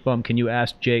 Reef Bum, can you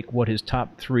ask Jake what his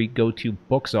top 3 go-to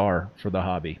books are for the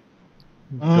hobby?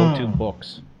 Go-to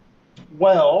books.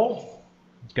 Well,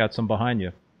 it's got some behind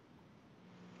you.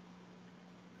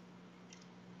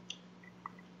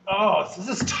 Oh, this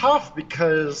is tough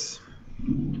because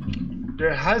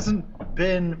there hasn't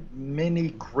been many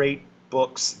great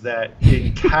books that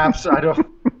encapsulate.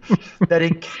 That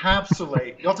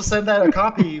encapsulate. You'll have to send that a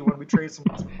copy when we trade some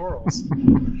corals.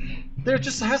 There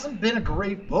just hasn't been a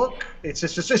great book.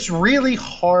 It's really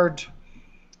hard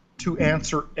to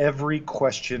answer every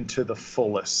question to the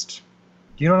fullest.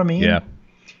 Do you know what I mean? Yeah.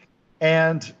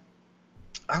 And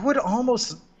I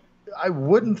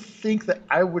wouldn't think that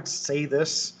I would say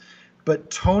this, but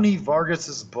Tony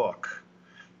Vargas's book,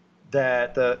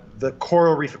 that the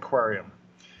Coral Reef Aquarium,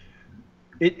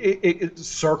 it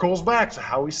circles back to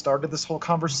how we started this whole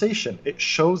conversation. It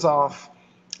shows off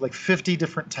like 50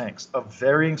 different tanks of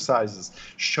varying sizes,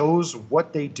 shows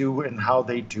what they do and how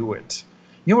they do it.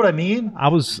 You know what I mean? I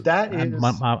was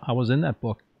in that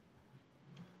book.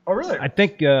 Oh, really? I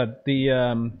think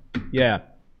yeah.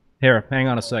 Here, hang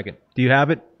on a second. Do you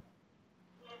have it?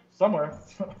 Somewhere.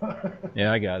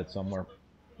 Yeah, I got it somewhere.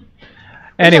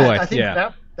 Anyway, I think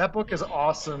that book is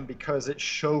awesome because it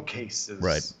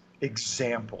showcases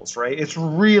examples, right? It's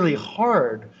really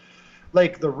hard.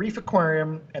 Like the Reef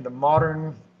Aquarium and the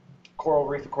modern Coral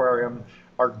Reef Aquarium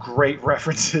are great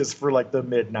references for like the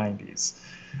mid 90s.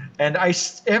 And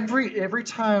every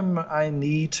time I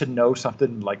need to know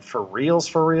something like for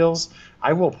reals,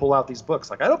 I will pull out these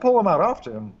books. Like I don't pull them out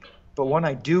often, but when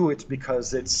I do, it's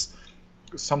because it's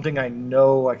something I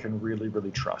know I can really,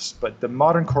 really trust. But the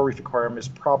modern Coral Reef Aquarium is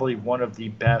probably one of the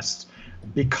best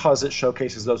because it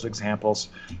showcases those examples.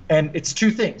 And it's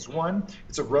two things. One,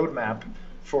 it's a roadmap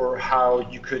for how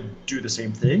you could do the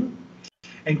same thing.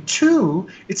 And two,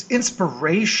 it's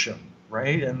inspiration,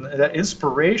 right? And that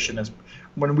inspiration is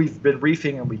when we've been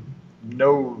reefing and we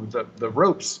know the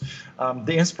ropes,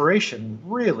 the inspiration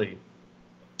really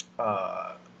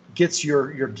gets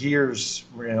your gears,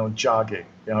 jogging.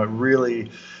 It really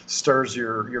stirs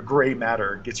your gray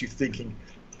matter, gets you thinking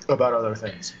about other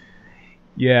things.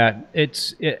 Yeah,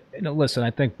 listen,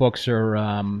 I think books are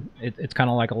it's kind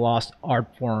of like a lost art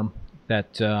form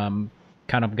that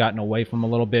kind of gotten away from a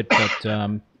little bit,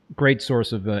 but great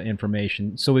source of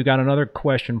information. So we've got another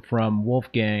question from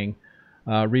Wolfgang.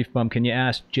 Reef Bum, can you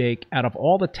ask Jake, out of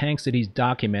all the tanks that he's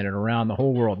documented around the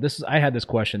whole world, I had this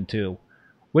question too,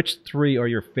 which 3 are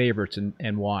your favorites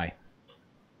and why?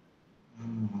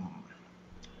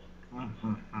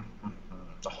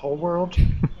 The whole world.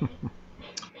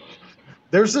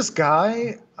 There's this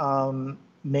guy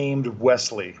named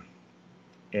Wesley,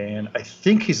 and I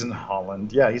think he's in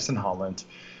Holland. Yeah, he's in Holland.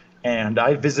 And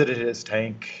I visited his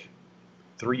tank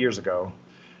 3 years ago,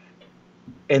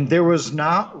 and there was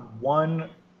not one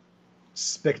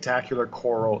spectacular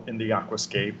coral in the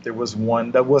aquascape. There was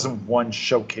one that wasn't one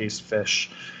showcase fish,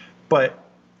 but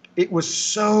it was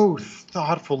so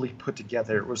thoughtfully put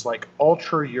together. It was like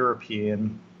ultra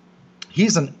European.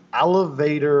 He's an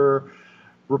elevator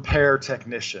repair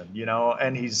technician,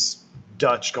 and he's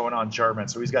Dutch going on German.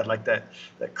 So he's got like that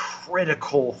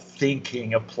critical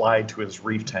thinking applied to his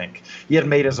reef tank. He had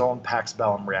made his own Pax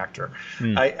Bellum reactor.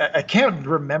 I can't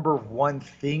remember one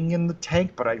thing in the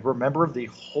tank, but I remember the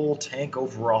whole tank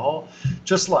overall.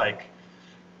 Just like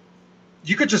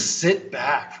you could just sit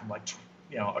back from like,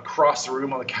 across the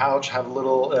room on the couch, have a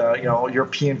little,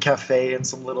 European cafe and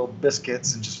some little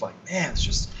biscuits, and just like, man, it's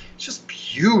just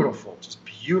beautiful, just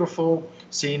beautiful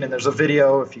scene. And there's a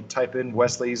video if you type in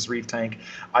Wesley's reef tank.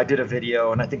 I did a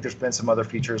video, and I think there's been some other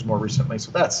features more recently.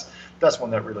 So that's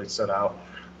one that really stood out.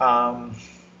 Faisal,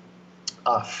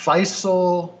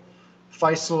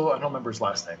 I don't remember his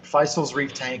last name. Faisal's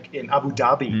reef tank in Abu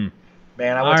Dhabi.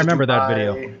 Man, I remember that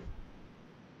video.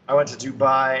 I went to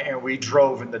Dubai, and we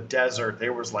drove in the desert.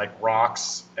 There was like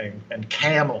rocks and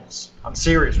camels. I'm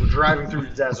serious. We're driving through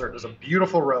the desert. There's a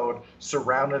beautiful road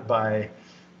surrounded by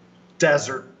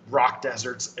rock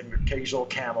deserts and occasional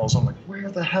camels. I'm like, where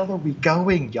the hell are we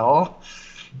going, y'all?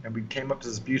 And we came up to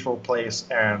this beautiful place,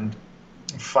 and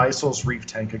Faisal's reef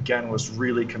tank, again, was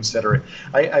really considerate.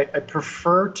 I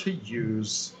prefer to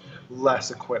use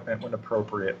less equipment when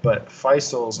appropriate, but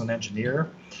Faisal's an engineer,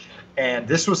 and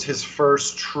this was his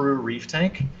first true reef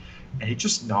tank, and he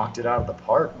just knocked it out of the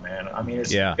park, man. I mean,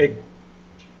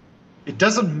 it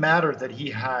doesn't matter that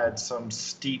he had some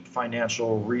steep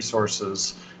financial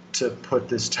resources to put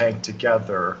this tank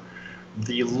together.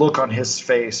 The look on his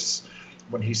face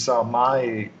when he saw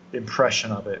my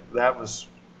impression of it, that was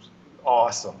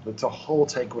awesome. The whole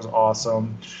tank was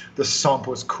awesome. The sump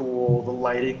was cool. The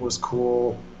lighting was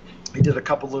cool. He did a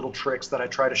couple little tricks that I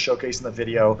try to showcase in the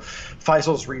video.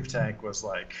 Faisal's reef tank was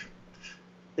like,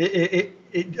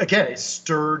 it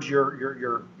stirred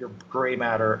your gray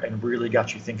matter and really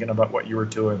got you thinking about what you were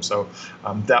doing. So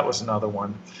that was another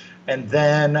one. And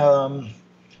then a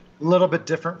little bit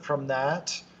different from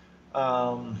that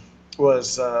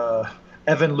was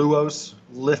Evan Luo's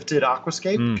lifted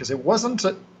aquascape, because it wasn't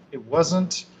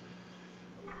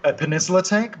a peninsula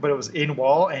tank, but it was in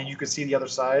wall, and you could see the other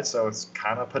side, so it's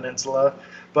kind of peninsula.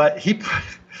 But he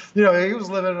was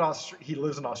he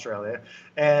lives in Australia,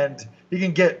 and he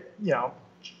can get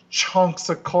chunks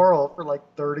of coral for like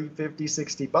 30, 50,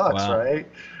 60 bucks, wow. Right?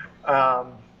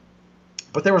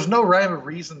 But there was no rhyme or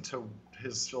reason to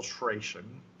his filtration.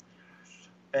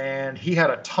 And he had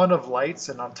a ton of lights,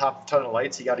 and on top of a ton of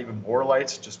lights, he got even more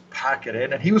lights, just pack it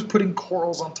in. And he was putting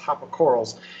corals on top of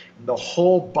corals. And the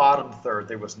whole bottom third,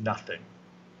 there was nothing.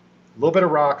 A little bit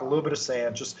of rock, a little bit of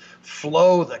sand, just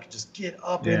flow that could just get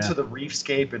up into the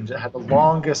reefscape, and had the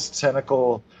longest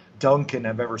tentacle Duncan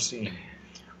I've ever seen.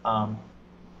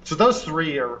 So those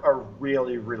three are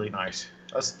really, really nice.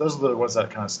 Those are the ones that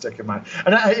kind of stick in mind.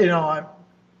 And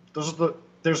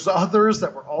there's others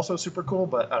that were also super cool,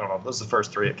 but I don't know. Those are the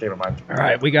first three that came to mind. All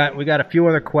right, we got a few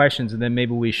other questions, and then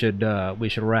maybe we should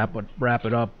wrap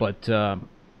it up. But I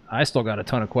still got a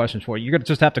ton of questions for you. You're gonna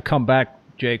just have to come back,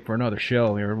 Jake, for another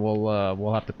show here.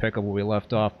 We'll have to pick up where we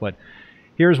left off. But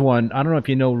here's one. I don't know if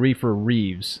you know Reefer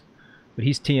Reeves, but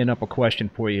he's teeing up a question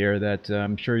for you here that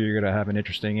I'm sure you're gonna have an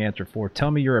interesting answer for. Tell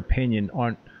me your opinion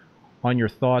on your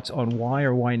thoughts on why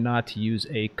or why not to use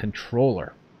a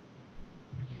controller.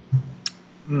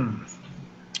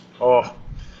 Oh,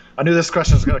 I knew this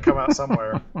question was going to come out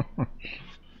somewhere.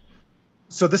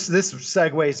 So this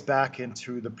segues back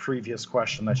into the previous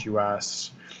question that you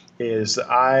asked. Is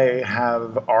I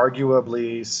have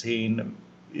arguably seen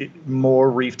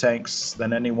more reef tanks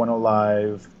than anyone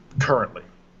alive currently.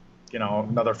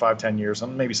 Another 5-10 years,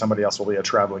 and maybe somebody else will be a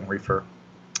traveling reefer.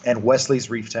 And Wesley's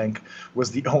reef tank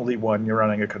was the only one you're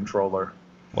running a controller.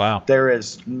 Wow. There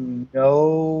is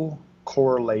no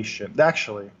correlation.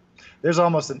 Actually, there's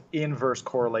almost an inverse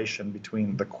correlation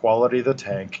between the quality of the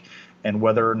tank and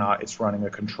whether or not it's running a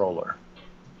controller.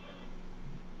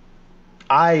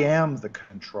 I am the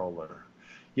controller,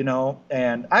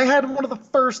 and I had one of the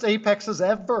first Apexes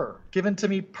ever given to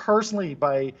me personally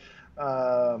by,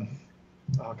 Kurt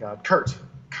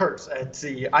at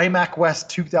the IMAC West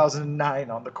 2009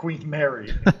 on the Queen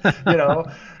Mary,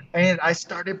 And I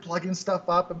started plugging stuff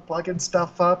up.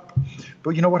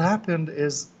 But what happened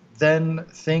is then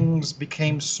things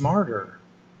became smarter.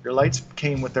 Your lights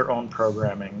came with their own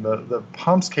programming. The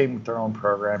pumps came with their own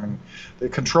programming. The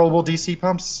controllable DC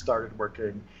pumps started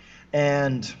working.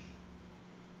 And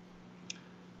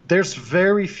there's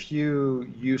very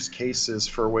few use cases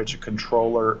for which a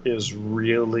controller is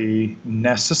really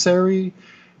necessary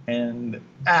and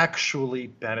actually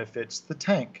benefits the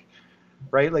tank,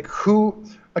 right? Like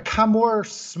a more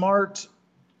smart,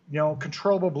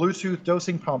 controllable Bluetooth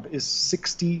dosing pump is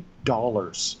 $60.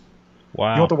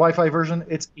 Wow. You want the Wi-Fi version?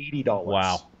 It's $80.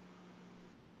 Wow.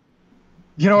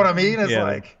 You know what I mean? It's Yeah.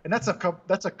 like, and that's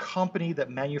a company that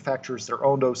manufactures their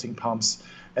own dosing pumps,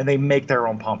 and they make their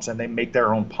own pumps, and they make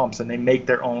their own pumps, and they make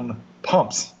their own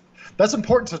pumps. That's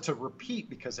important to repeat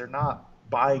because they're not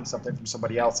buying something from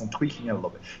somebody else and tweaking it a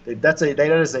little bit. That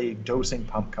is a dosing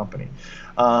pump company.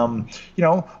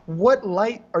 What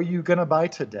light are you going to buy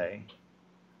today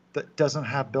that doesn't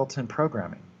have built-in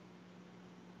programming?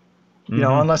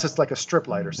 Unless it's like a strip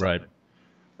light or something.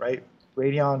 Right?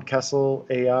 Radeon, Kessel,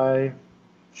 AI.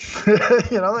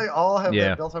 They all have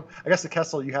that built up. I guess the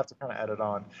Kessel you have to kind of add it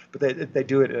on, but they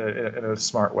do it in a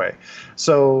smart way.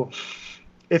 So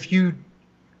if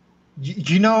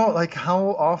like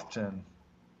how often,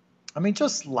 I mean,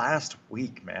 just last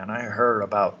week, man, I heard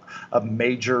about a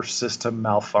major system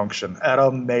malfunction at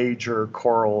a major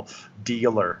Coral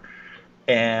dealer,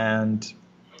 and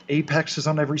Apex is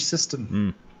on every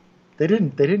system. They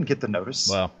didn't get the notice.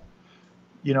 Wow.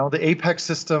 The Apex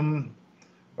system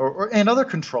and other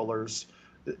controllers,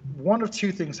 one of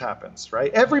two things happens,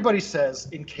 right? Everybody says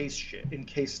in case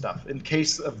stuff, in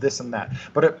case of this and that.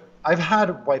 But I've had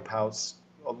wipeouts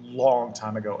a long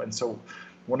time ago. And so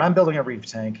when I'm building a reef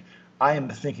tank, I am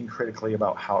thinking critically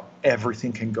about how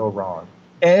everything can go wrong.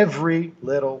 Every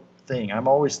little thing. I'm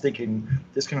always thinking,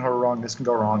 this can go wrong, this can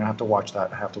go wrong. I have to watch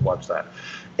that.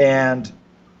 And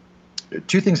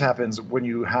two things happens when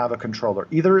you have a controller.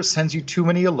 Either it sends you too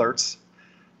many alerts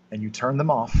and you turn them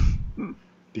off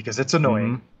because it's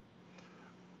annoying,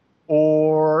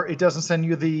 or it doesn't send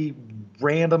you the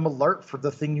random alert for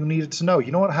the thing you needed to know.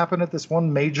 You know what happened at this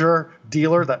one major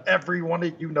dealer that everyone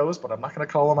at you knows, but I'm not going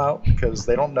to call them out because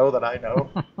they don't know that I know.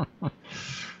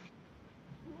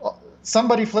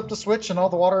 Somebody flipped a switch and all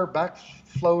the water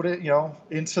backflowed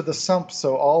into the sump.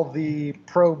 So all the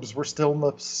probes were still in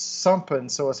the sump.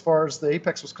 And so as far as the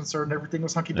Apex was concerned, everything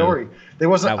was hunky-dory. There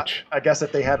wasn't, I guess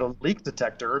if they had a leak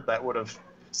detector, that would have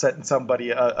sent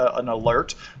somebody an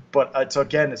alert. But so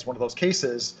again, it's one of those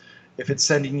cases. If it's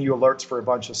sending you alerts for a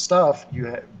bunch of stuff,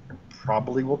 you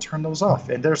probably will turn those off.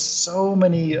 And there's so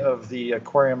many of the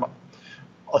aquarium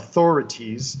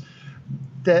authorities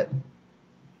that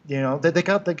they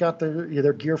got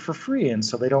their gear for free, and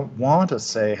so they don't want to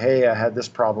say, hey, I had this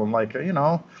problem. Like,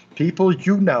 people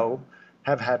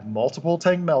have had multiple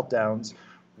tank meltdowns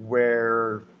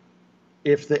where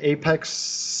if the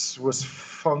Apex was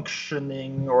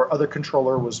functioning or other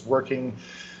controller was working,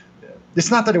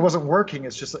 it's not that it wasn't working,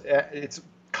 it's just it's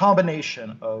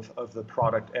combination of the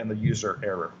product and the user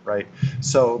error, right?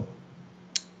 So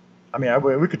I mean,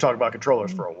 we could talk about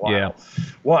controllers for a while. Yeah.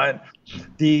 One,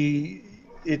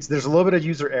 there's a little bit of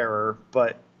user error,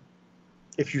 but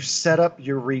if you set up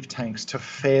your reef tanks to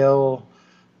fail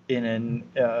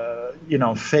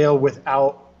fail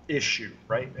without issue,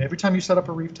 right? Every time you set up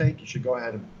a reef tank, you should go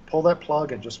ahead and pull that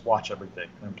plug and just watch everything,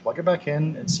 and plug it back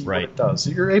in and see what it does. So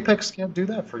your Apex can't do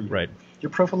that for you. Right.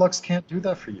 Your Profilux can't do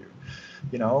that for you.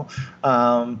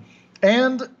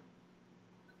 And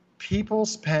people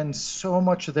spend so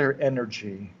much of their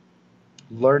energy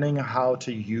learning how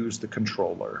to use the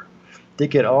controller. They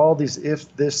get all these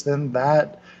if, this, then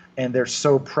that, and they're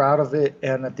so proud of it.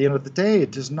 And at the end of the day,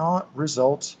 it does not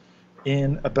result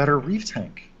in a better reef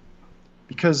tank.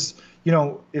 Because,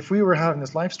 if we were having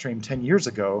this live stream 10 years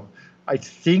ago, I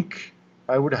think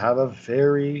I would have a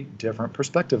very different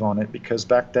perspective on it, because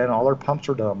back then all our pumps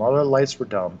were dumb, all our lights were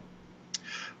dumb.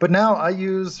 But now I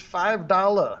use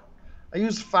 $5. I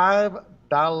use $5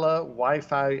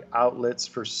 Wi-Fi outlets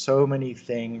for so many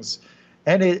things.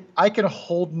 And I can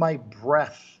hold my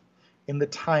breath in the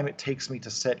time it takes me to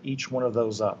set each one of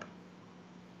those up.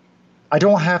 I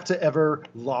don't have to ever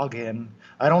log in.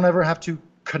 I don't ever have to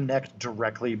connect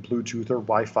directly, Bluetooth or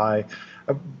Wi-Fi.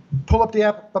 Pull up the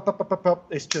app,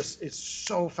 it's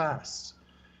so fast.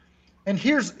 And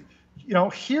here's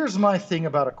my thing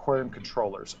about aquarium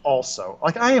controllers also.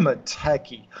 Like, I am a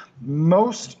techie.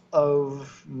 Most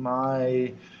of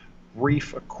my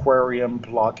reef aquarium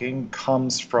blogging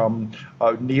comes from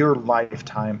a near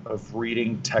lifetime of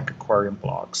reading tech aquarium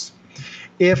blogs.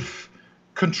 If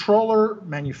controller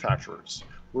manufacturers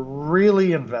were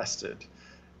really invested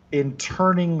in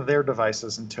turning their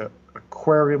devices into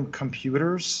aquarium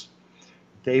computers,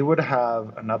 they would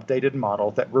have an updated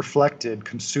model that reflected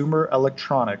consumer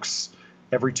electronics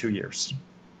every 2 years.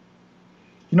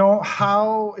 You know,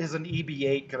 how is an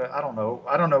EB8 gonna? I don't know.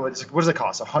 I don't know. What does it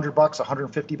cost? $100,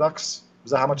 $150? Is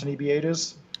that how much an EB8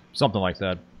 is? Something like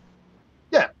that.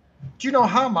 Yeah. Do you know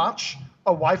how much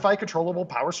a Wi-Fi controllable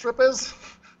power strip is?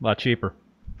 A lot cheaper.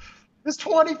 It's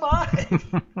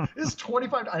 25. It's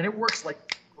 25, and it works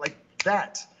like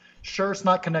that. Sure, it's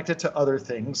not connected to other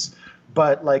things,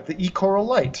 but like the eCoral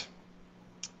Lite,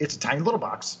 it's a tiny little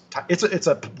box. It's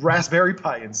a Raspberry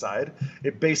Pi inside.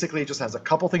 It basically just has a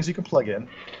couple things you can plug in,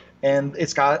 and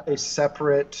it's got a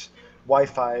separate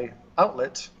Wi-Fi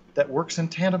outlet that works in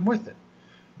tandem with it.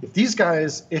 If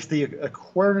the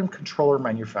aquarium controller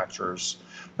manufacturers,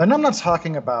 and I'm not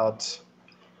talking about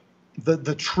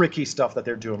the tricky stuff that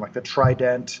they're doing, like the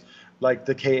Trident, like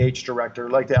the KH Director,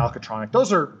 like the Alcatronic.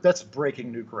 That's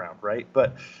breaking new ground, right?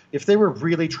 But if they were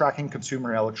really tracking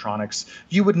consumer electronics,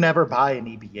 you would never buy an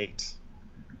EB8.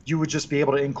 You would just be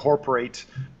able to incorporate,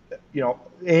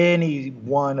 any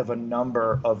one of a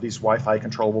number of these Wi-Fi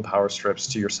controllable power strips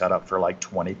to your setup for like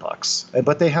 $20.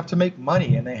 But they have to make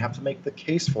money and they have to make the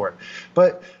case for it.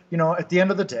 But at the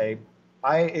end of the day,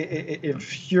 it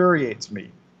infuriates me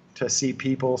to see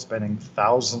people spending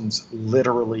thousands,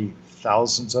 literally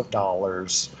thousands of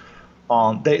dollars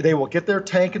on. They will get their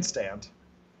tank and stand.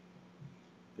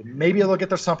 Maybe they'll get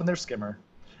their sump and their skimmer,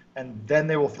 and then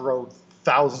they will throw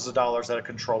thousands of dollars at a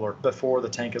controller before the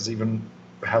tank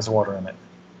has water in it.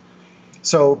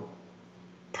 So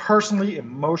personally,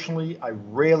 emotionally, I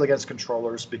rail against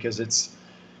controllers because it's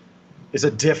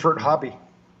a different hobby,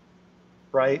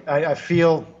 right? I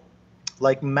feel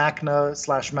like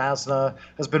Macna/Mazna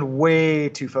has been way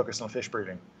too focused on fish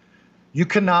breeding. You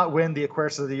cannot win the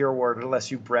Aquarius of the Year award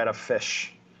unless you bred a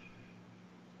fish.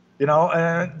 And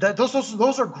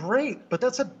those are great, but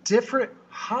that's a different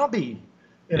hobby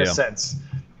in a sense.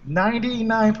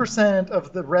 99%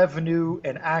 of the revenue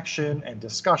and action and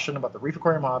discussion about the reef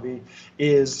aquarium hobby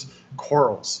is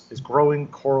corals, is growing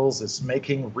corals, is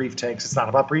making reef tanks. It's not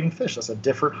about breeding fish. That's a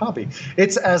different hobby.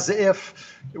 It's as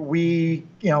if we,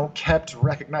 kept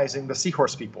recognizing the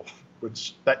seahorse people,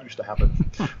 which that used to happen.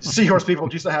 Seahorse people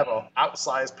used to have an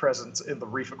outsized presence in the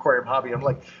reef aquarium hobby. I'm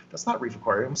like, that's not reef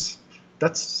aquariums.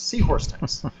 That's seahorse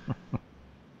tanks.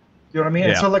 You know what I mean? Yeah.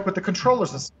 And so like with the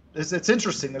controllers, it's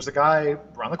interesting. There's a guy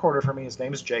around the corner from me. His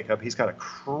name is Jacob. He's got a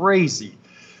crazy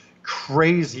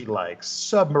like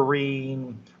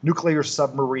nuclear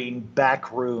submarine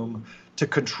back room to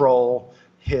control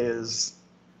his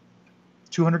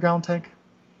 200-gallon tank.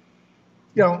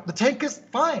 The tank is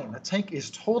fine. The tank is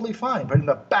totally fine. But in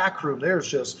the back room, there's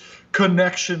just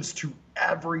connections to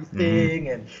everything.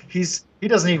 Mm-hmm. And he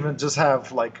doesn't even just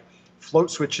have like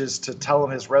float switches to tell him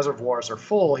his reservoirs are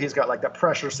full. He's got like that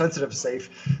pressure sensitive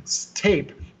safe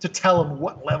tape to tell him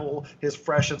what level his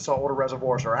fresh and saltwater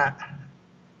reservoirs are at.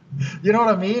 You know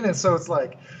what I mean? And so it's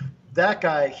like that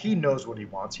guy, he knows what he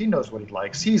wants. He knows what he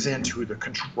likes. He's into the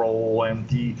control and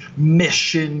the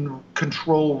mission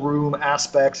control room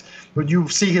aspects. When you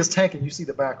see his tank and you see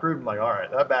the back room, like, all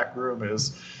right, that back room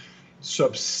is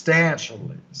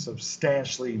substantially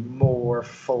more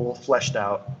full fleshed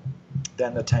out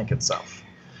than the tank itself.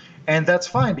 And that's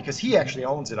fine because he actually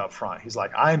owns it up front. He's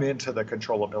like, I'm into the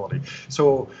controllability.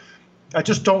 So I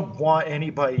just don't want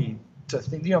anybody to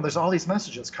think, there's all these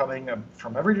messages coming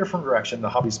from every different direction. The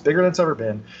hobby's bigger than it's ever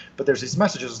been, but there's these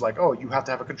messages like, oh, you have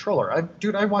to have a controller.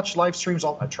 I watch live streams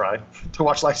I try to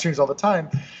watch live streams all the time.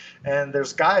 And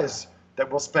there's guys that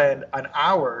will spend an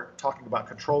hour talking about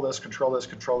control this.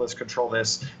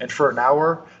 And for an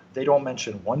hour, they don't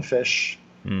mention one fish.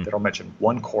 They don't mention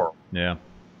one coral. Yeah.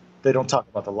 They don't talk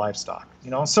about the livestock.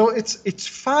 So it's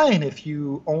fine if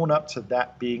you own up to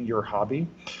that being your hobby,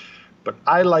 but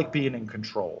I like being in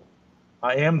control.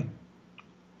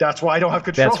 That's why I don't have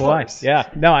controllers. That's why. Yeah.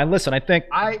 No, I think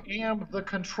I am the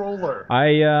controller. I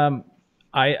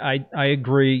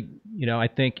agree. I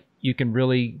think you can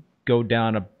really go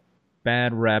down a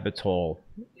bad rabbit hole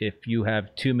if you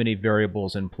have too many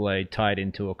variables in play tied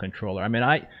into a controller. I mean,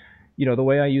 the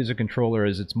way I use a controller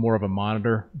is it's more of a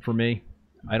monitor for me.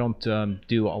 I don't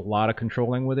do a lot of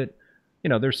controlling with it.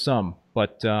 There's some,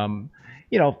 but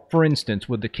for instance,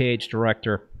 with the KH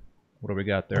Director, what do we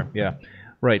got there? Yeah,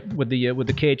 right. With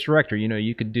the KH Director,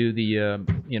 you could do the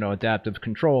adaptive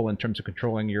control in terms of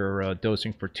controlling your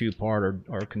dosing for 2-part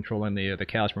or controlling the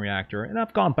calcium reactor. And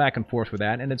I've gone back and forth with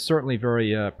that, and it's certainly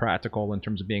very practical in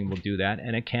terms of being able to do that,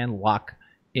 and it can lock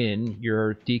in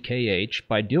your DKH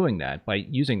by doing that, by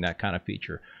using that kind of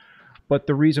feature. But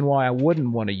the reason why I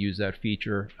wouldn't want to use that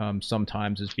feature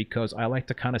sometimes is because I like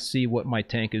to kind of see what my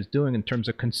tank is doing in terms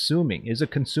of consuming. Is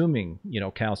it consuming,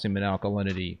 calcium and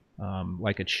alkalinity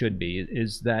like it should be?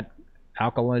 Is that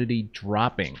alkalinity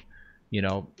dropping,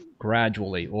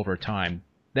 gradually over time?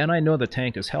 Then I know the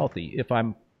tank is healthy. If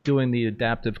I'm doing the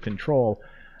adaptive control,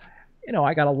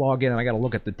 I got to log in and I got to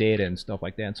look at the data and stuff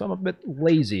like that. And so I'm a bit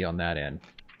lazy on that end.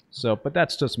 So, but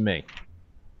that's just me.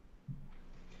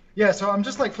 Yeah, so I'm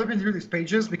just like flipping through these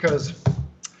pages because,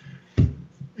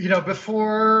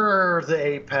 before the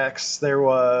Apex, there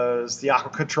was the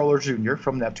Aqua Controller Junior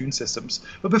from Neptune Systems.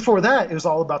 But before that, it was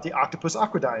all about the Octopus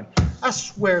Aquadyne. I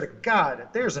swear to God,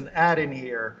 there's an ad in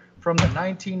here from the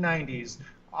 1990s.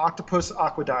 Octopus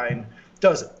Aquadyne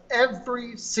does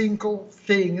every single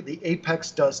thing the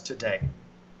Apex does today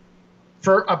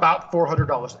for about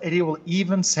 $400, and it will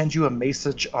even send you a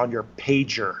message on your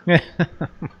pager.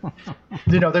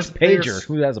 There's pager.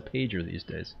 Who has a pager these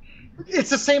days?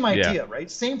 It's the same idea, right?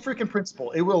 Same freaking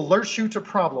principle. It will alert you to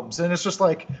problems, and it's just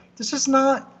like, this is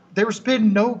not. There's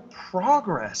been no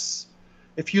progress.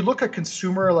 If you look at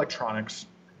consumer electronics,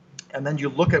 and then you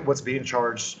look at what's being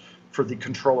charged for the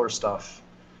controller stuff,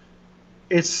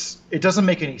 it doesn't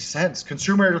make any sense.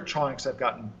 Consumer electronics have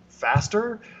gotten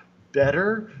faster,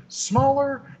 better,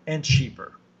 smaller, and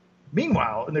cheaper.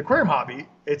 Meanwhile, in the aquarium hobby,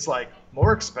 it's like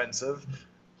more expensive,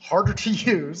 harder to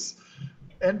use,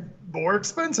 and more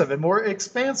expensive and more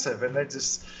expansive. And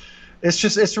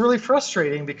it's really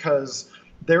frustrating because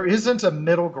there isn't a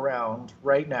middle ground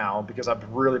right now, because I've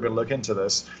really been looking into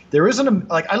this. There isn't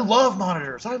I love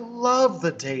monitors, I love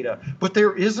the data, but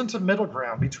there isn't a middle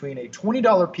ground between a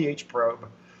 $20 pH probe,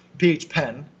 pH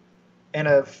pen, and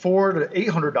a $400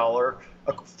 to $800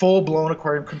 a full-blown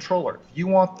aquarium controller. You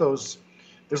want those.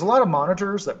 There's a lot of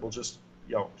monitors that will just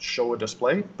show a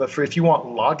display, but if you want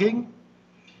logging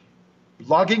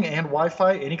and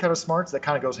Wi-Fi, any kind of smarts, that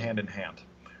kind of goes hand in hand,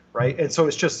 right? And so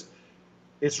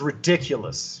it's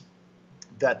ridiculous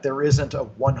that there isn't a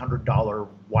 $100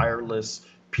 wireless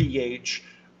pH,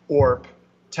 ORP,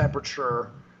 temperature,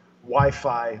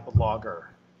 Wi-Fi logger,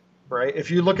 right?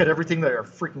 If you look at everything that our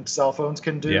freaking cell phones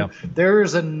can do, there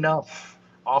is enough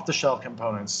off-the-shelf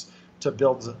components to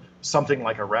build something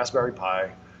like a Raspberry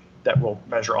Pi that will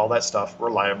measure all that stuff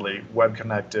reliably, web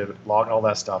connected, log all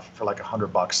that stuff for like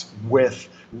 $100 with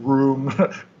room,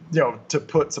 to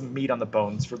put some meat on the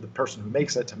bones for the person who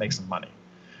makes it to make some money,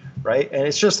 right? And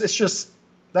it's just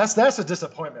that's a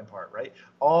disappointment part, right?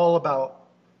 All about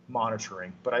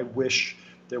monitoring, but I wish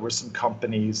there were some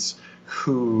companies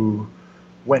who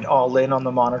went all in on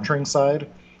the monitoring side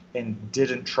and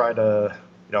didn't try to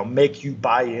make you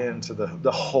buy into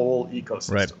the whole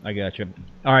ecosystem. Right, I got you.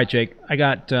 All right, Jake, I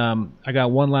got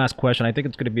one last question. I think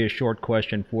it's going to be a short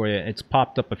question for you. It's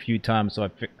popped up a few times, so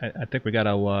I think we got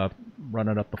to run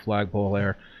it up the flagpole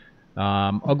there.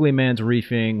 Ugly Man's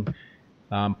Reefing.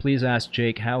 Please ask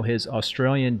Jake how his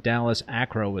Australian Dallas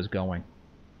Acro is going.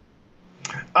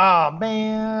 Oh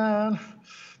man,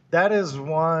 that is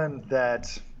one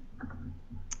that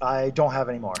I don't have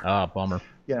anymore. Ah, bummer.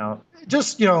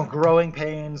 Just growing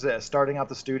pains, starting out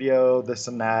the studio, this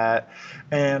and that.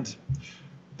 And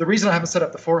the reason I haven't set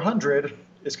up the 400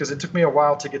 is because it took me a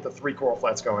while to get the 3 coral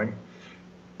flats going.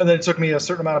 And then it took me a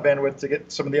certain amount of bandwidth to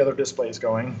get some of the other displays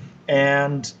going.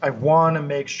 And I want to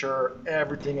make sure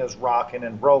everything is rocking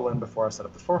and rolling before I set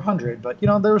up the 400. But,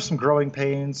 there were some growing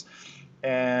pains.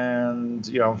 And,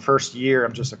 first year,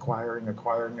 I'm just acquiring.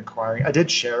 I did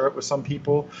share it with some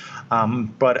people,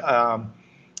 but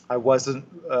I wasn't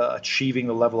achieving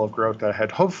the level of growth that I had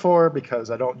hoped for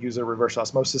because I don't use a reverse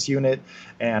osmosis unit.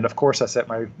 And of course, I set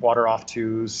my water off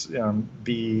to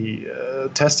be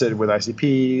tested with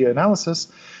ICP analysis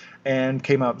and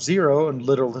came out 0. And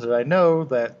little did I know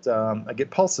that I get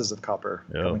pulses of copper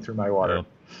coming through my water.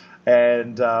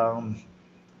 And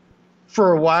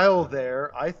for a while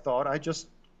there, I thought I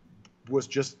was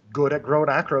just good at growing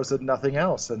acros and nothing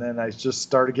else. And then I just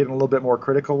started getting a little bit more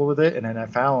critical with it. And then I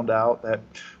found out that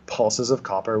pulses of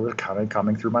copper were kind of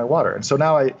coming through my water. And so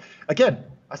now I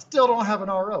still don't have an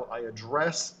RO. I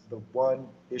address the one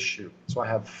issue. So I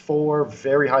have 4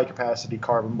 very high capacity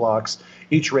carbon blocks,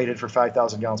 each rated for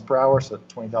 5,000 gallons per hour. So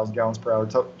 20,000 gallons per hour,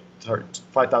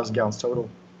 5,000 gallons total.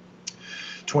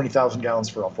 20,000 gallons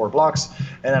for all 4 blocks.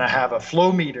 And then I have a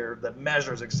flow meter that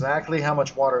measures exactly how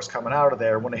much water is coming out of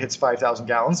there. When it hits 5,000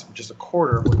 gallons, which is a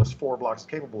quarter of what those 4 blocks are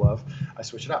capable of, I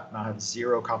switch it up. Now I have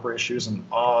 0 copper issues and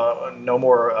no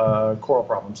more coral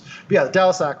problems. But yeah, the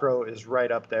Dallas Acro is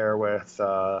right up there with,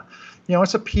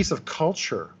 it's a piece of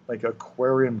culture, like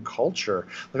aquarium culture.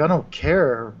 Like I don't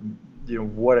care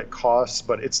what it costs,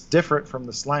 but it's different from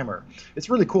the Slimer. It's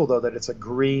really cool though that it's a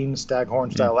green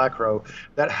Staghorn style acro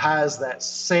that has that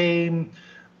same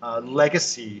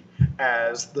legacy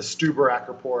as the Stuber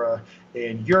Acropora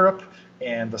in Europe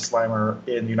and the Slimer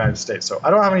in the United States. So I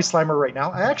don't have any Slimer right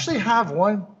now. I actually have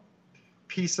one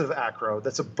piece of acro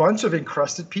that's a bunch of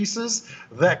encrusted pieces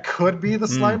that could be the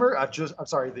Slimer. I'm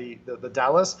sorry, the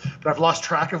Dallas, but I've lost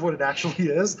track of what it actually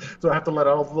is. So I have to let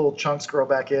all the little chunks grow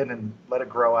back in and let it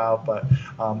grow out. But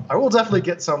I will definitely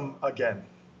get some again.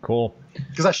 Cool.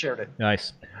 Because I shared it.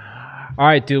 Nice. All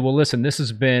right, dude. Well, listen, this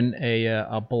has been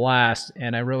a blast,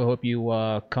 and I really hope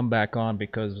you come back on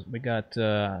because we got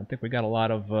I think we got a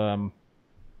lot of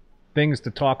things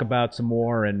to talk about some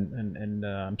more, and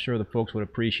I'm sure the folks would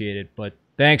appreciate it. But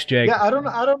thanks, Jake. Yeah, I don't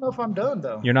know if I'm done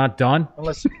though. You're not done?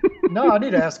 Unless no, I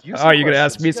need to ask you. Oh, you're gonna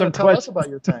ask me some questions? Tell us about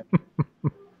your tank.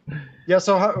 Yeah,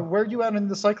 so where are you at in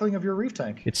the cycling of your reef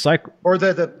tank? It's or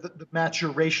the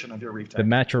maturation of your reef tank. The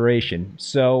maturation.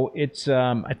 So it's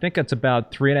I think it's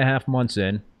about 3.5 months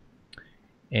in,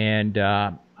 and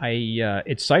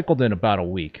it cycled in about a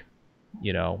week,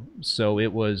 So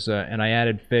it was, and I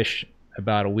added fish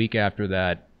about a week after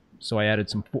that. So I added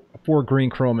some 4 green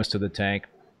chromis to the tank,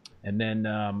 and then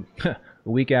a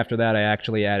week after that, I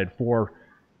actually added 4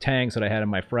 tangs that I had in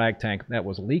my frag tank that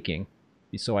was leaking.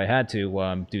 So I had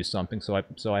to do something. So I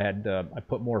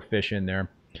put more fish in there,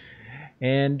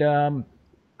 and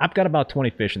I've got about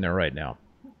 20 fish in there right now.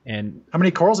 And how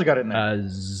many corals you got in there?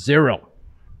 0.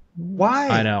 Why?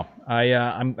 I know.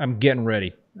 I'm getting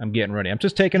ready. I'm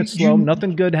just taking it slow.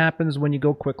 Nothing good happens when you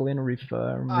go quickly in a reef.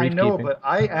 I know, keeping. But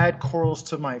I add corals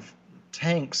to my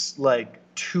tanks like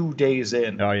 2 days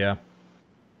in. Oh yeah.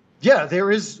 Yeah, there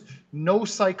is no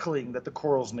cycling that the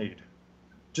corals need.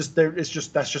 That's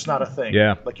just not a thing.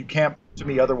 Yeah. Like you can't to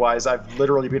me otherwise. I've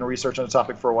literally been researching the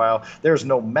topic for a while. There's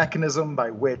no mechanism by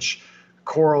which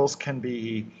corals can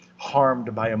be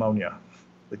harmed by ammonia.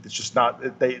 Like it's just not.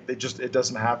 It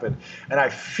doesn't happen. And I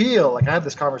feel like I had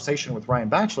this conversation with Ryan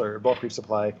Batchelor at Bulk Reef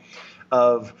Supply,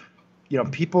 of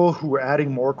people who are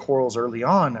adding more corals early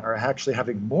on are actually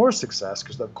having more success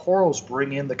because the corals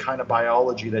bring in the kind of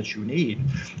biology that you need.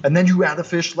 And then you add the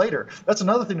fish later. That's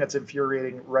another thing that's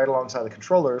infuriating right alongside the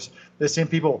controllers. The same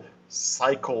people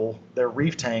cycle their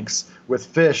reef tanks with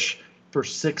fish for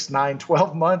 6, 9,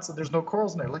 12 months and there's no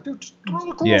corals in there. Like, dude, just throw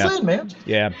the corals in, man.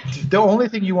 Yeah. The only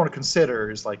thing you want to consider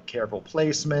is like careful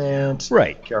placement,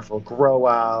 right? Careful grow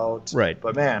out, right?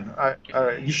 But man,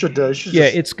 you should. Yeah,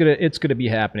 it's gonna be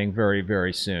happening very,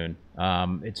 very soon.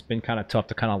 It's been kind of tough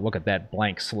to kind of look at that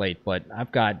blank slate, but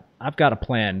I've got a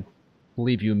plan.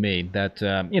 Believe you me, that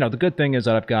the good thing is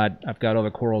that I've got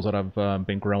other corals that I've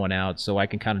been growing out, so I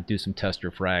can kind of do some tester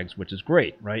frags, which is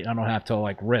great, right? I don't have to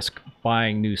like risk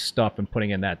buying new stuff and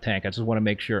putting in that tank. I just want to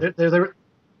make sure.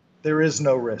 There is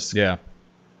no risk. Yeah.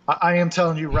 I am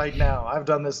telling you right now, I've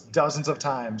done this dozens of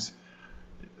times.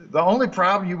 The only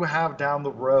problem you have down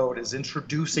the road is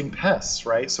introducing pests,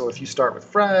 right? So if you start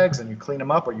with frags and you clean them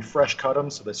up or you fresh cut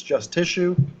them so that's just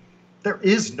tissue, there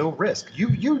is no risk.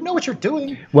 You know what you're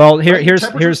doing. Well, here's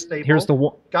the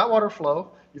one. Got water flow.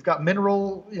 You've got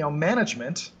mineral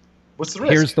management. What's the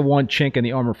risk? Here's the one chink in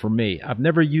the armor for me. I've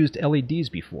never used LEDs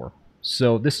before,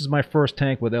 so this is my first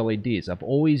tank with LEDs. I've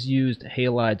always used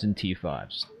halides and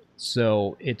T5s,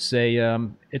 so it's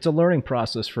a learning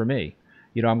process for me.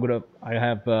 I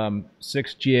have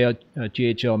 6 GHL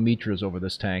Mitras over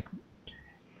this tank.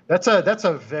 That's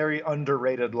a very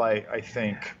underrated light, I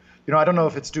think. I don't know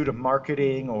if it's due to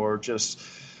marketing or just,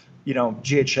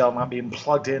 GHL not being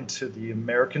plugged into the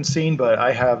American scene, but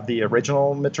I have the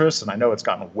original Mitras, and I know it's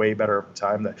gotten way better over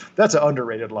time. That's an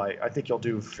underrated light. I think you'll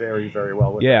do very, very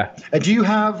well with it. And do you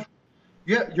have,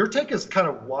 your tank is kind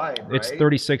of wide, right? It's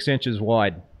 36 inches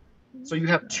wide. So you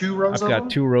have 2 rows I've got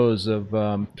 2 rows of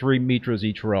 3 Mitras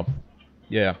each row.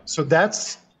 Yeah. So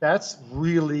that's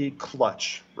really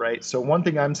clutch, right? So one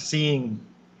thing I'm seeing,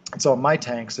 so my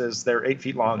tanks is they're 8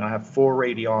 feet long. I have 4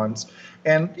 radions,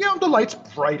 and the light's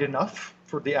bright enough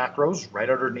for the acros right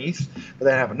underneath. But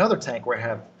then I have another tank where I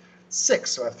have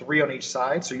 6, so I have 3 on each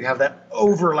side. So you have that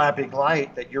overlapping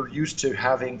light that you're used to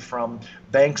having from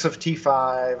banks of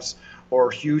T5s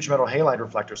or huge metal halide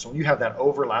reflectors. So when you have that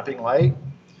overlapping light,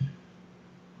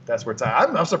 that's where it's at.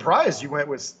 I'm surprised you went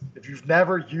with, if you've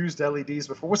never used LEDs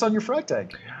before. What's on your frag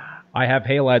tank? I have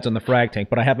halides on the frag tank,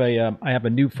 but I have a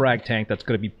new frag tank that's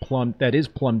going to be plumbed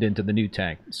into the new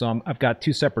tank. So I've got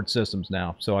 2 separate systems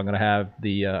now. So I'm going to have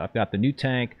I've got the new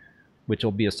tank, which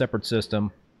will be a separate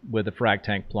system with the frag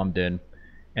tank plumbed in,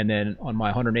 and then on my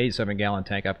 187 gallon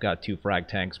tank, I've got 2 frag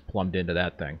tanks plumbed into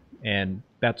that thing, and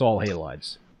that's all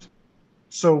halides.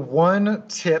 So one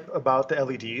tip about the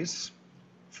LEDs: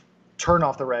 turn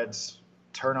off the reds,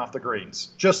 turn off the greens,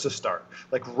 just to start.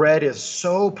 Like red is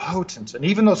so potent, and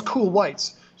even those cool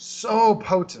whites, so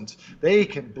potent, they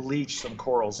can bleach some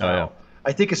corals Oh yeah. out.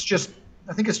 I think it's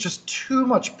just too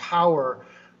much power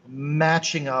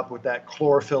matching up with that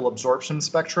chlorophyll absorption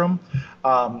spectrum.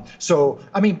 So,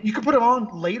 I mean, you could put it on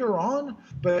later on,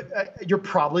 but you're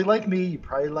probably like me. You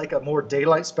probably like a more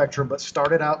daylight spectrum, but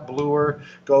start it out bluer.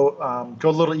 Go a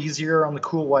little easier on the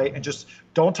cool white, and just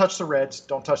don't touch the reds,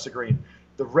 don't touch the green.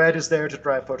 The red is there to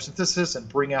drive photosynthesis and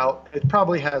bring out. It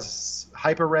probably has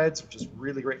hyper reds, which is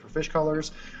really great for fish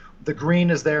colors. The green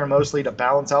is there mostly to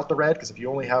balance out the red, because if you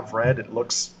only have red, it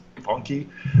looks funky.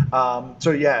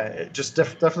 So yeah, just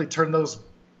definitely turn those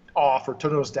off or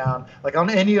turn those down. Like on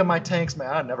any of my tanks, man,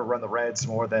 I never run the reds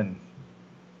more than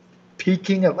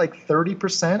peaking at like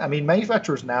 30%. I mean,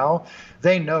 manufacturers now,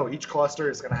 they know each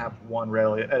cluster is going to have one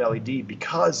LED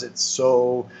because it's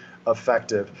so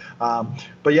effective.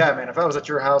 But yeah, man, if I was at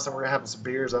your house and we are having some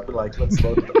beers, I'd be like, let's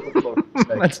load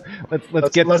let's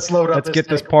get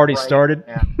this party started.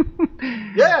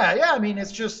 Yeah. I mean,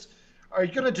 it's just, are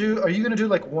you gonna do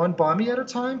like one bombie at a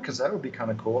time? Because that would be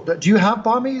kind of cool. Do you have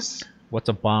bombies? What's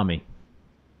a bombie?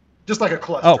 Just like a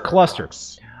cluster. Oh, cluster.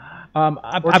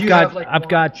 I've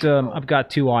got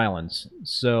 2 islands,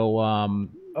 so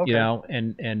Okay. you know,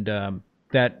 and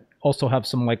that also have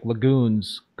some like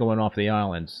lagoons going off the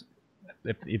islands,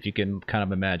 if you can kind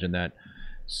of imagine that.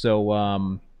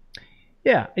 So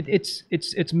yeah, it's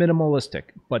minimalistic,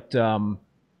 but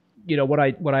you know what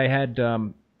I had.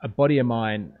 A buddy of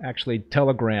mine actually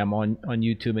Telegram on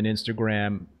YouTube and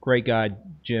Instagram. Great guy,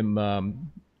 Jim,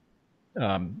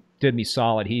 did me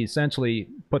solid. He essentially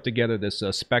put together this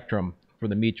spectrum for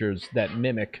the meters that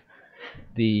mimic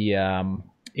the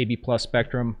AB plus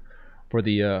spectrum for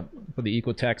the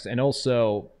Ecotex, and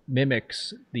also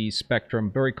mimics the spectrum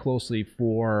very closely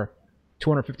for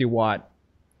 250 watt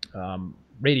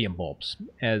radium bulbs,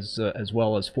 as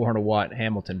well as 400 watt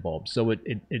Hamilton bulbs. So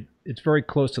it's very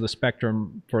close to the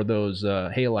spectrum for those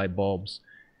halide bulbs,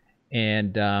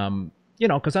 and you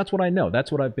know, because that's what I know.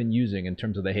 That's what I've been using in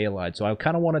terms of the halide. So I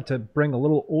kind of wanted to bring a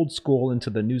little old school into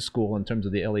the new school in terms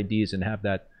of the LEDs and have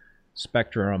that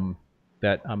spectrum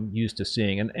that I'm used to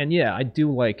seeing. And yeah, I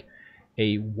do like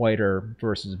a whiter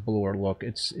versus bluer look.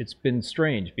 It's been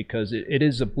strange because it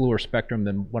is a bluer spectrum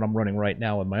than what I'm running right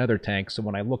now in my other tank. So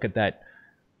when I look at that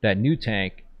new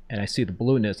tank and I see the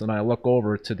blueness, and I look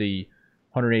over to the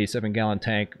 187 gallon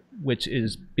tank, which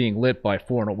is being lit by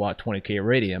 400 watt 20K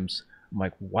radiums, I'm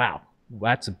like, wow,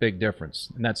 that's a big difference.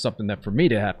 And that's something that for me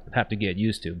to have to get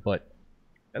used to. But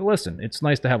listen, it's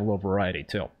nice to have a little variety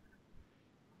too.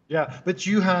 Yeah, but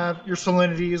you have your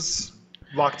salinities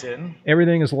locked in.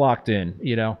 Everything is locked in,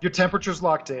 you know. Your temperature's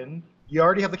locked in. You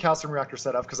already have the calcium reactor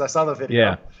set up because I saw the video.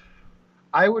 Yeah.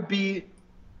 I would be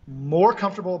more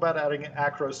comfortable about adding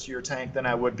acros to your tank than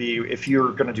I would be if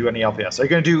you're going to do any LPS. Are you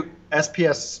going to do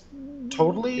SPS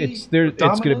totally? It's going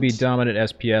to be dominant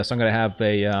SPS. I'm going to have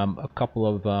a couple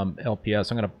of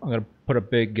LPS. I'm going to put a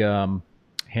big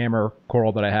hammer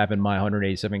coral that I have in my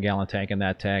 187 gallon tank in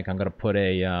that tank. I'm going to put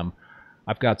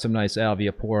I've got some nice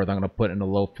alveopora that I'm going to put in a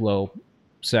low flow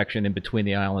section in between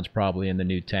the islands, probably in the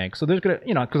new tank. So there's gonna,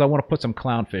 you know, because I want to put some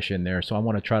clownfish in there, so I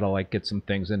want to try to like get some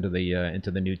things into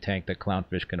the new tank that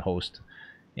clownfish can host,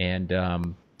 and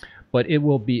but it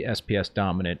will be SPS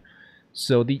dominant.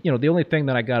 So the only thing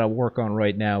that I got to work on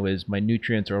right now is my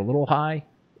nutrients are a little high.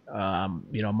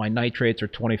 You know, my nitrates are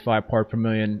 25 part per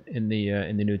million in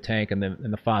the new tank, and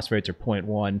the phosphates are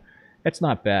 0.1. It's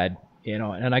not bad, you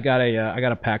know. And I got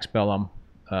a Paxbellum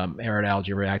arid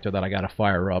algae reactor that I got to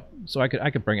fire up, so I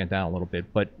could bring it down a little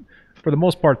bit. But for the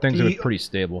most part, things are pretty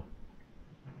stable.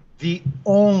 The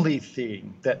only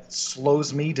thing that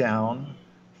slows me down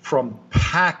from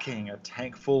packing a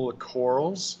tank full of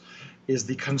corals is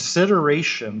the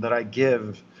consideration that I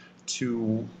give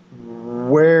to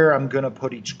where I'm going to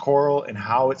put each coral and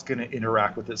how it's going to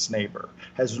interact with its neighbor.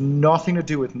 Has nothing to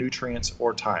do with nutrients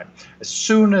or time. As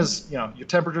soon as your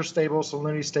temperature's stable,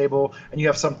 salinity stable, and you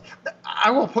have some,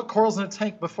 I will put corals in a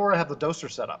tank before I have the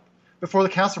doser set up, before the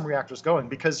calcium reactor's going,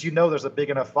 because there's a big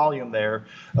enough volume there,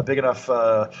 a big enough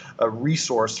a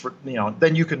resource for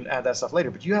then you can add that stuff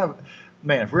later. But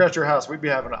man, if we were at your house, we'd be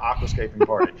having an aquascaping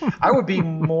party. I would be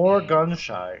more gun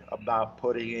shy about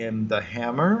putting in the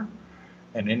hammer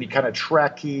and any kind of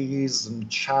trackies and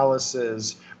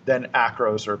chalices than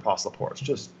acros or apostolopores.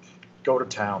 Just go to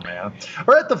town, man.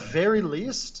 Or at the very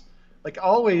least, like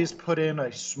always put in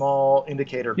a small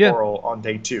indicator coral on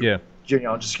day 2. Yeah.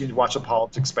 Just you watch the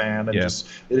polyps expand and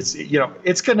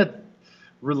it's gonna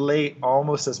relate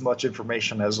almost as much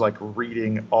information as like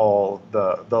reading all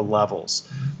the levels.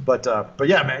 But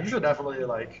yeah, man, you should definitely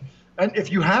like. And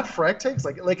if you have frag takes,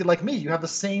 like me, you have the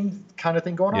same kind of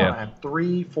thing going on. Yeah. I have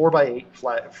 3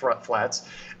 4x8 front flats,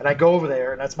 and I go over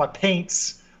there, and that's my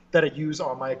paints that I use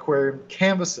on my aquarium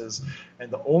canvases. And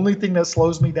the only thing that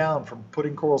slows me down from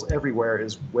putting corals everywhere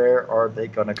is where are they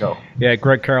gonna go? Yeah,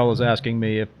 Greg Carroll is asking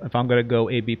me if I'm going to go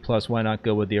AB plus, why not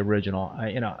go with the original?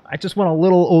 I just want a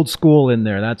little old school in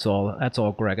there. That's all. That's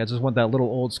all, Greg. I just want that little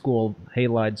old school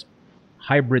halides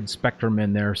hybrid spectrum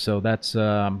in there. So that's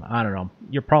I don't know.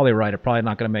 You're probably right. It's probably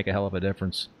not going to make a hell of a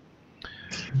difference.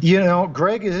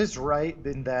 Greg is right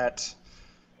in that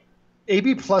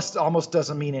AB plus almost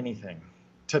doesn't mean anything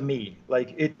to me.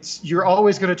 Like you're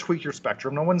always going to tweak your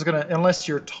spectrum. No one's going to, unless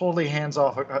you're totally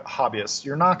hands-off hobbyist,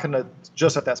 you're not going to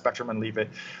just set that spectrum and leave it.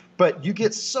 But you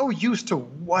get so used to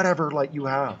whatever light you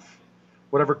have,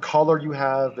 whatever color you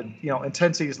have, and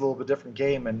intensity is a little bit different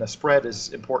game, and the spread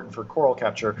is important for coral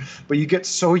capture. But you get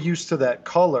so used to that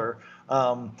color.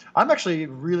 I'm actually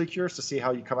really curious to see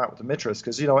how you come out with the Mitras,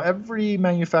 because every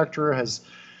manufacturer has.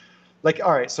 Like,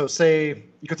 all right, so say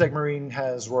Ecotech Marine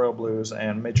has royal blues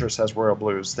and Mitras has royal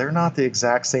blues. They're not the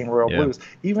exact same royal blues.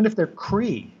 Even if they're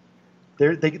Cree,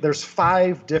 there's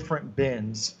 5 different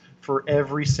bins for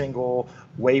every single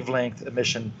wavelength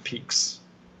emission peaks.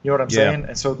 You know what I'm saying?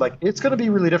 And so, like, it's going to be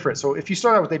really different. So if you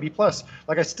start out with AB+,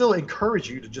 like, I still encourage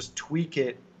you to just tweak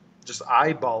it, just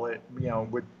eyeball it,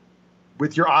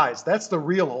 with your eyes. That's the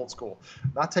real old school.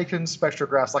 Not taking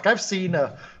spectrographs. Like, I've seen,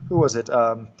 who was it?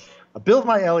 Build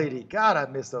My LED. God, I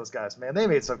miss those guys, man. They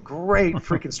made some great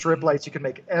freaking strip lights. You can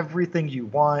make everything you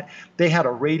want. They had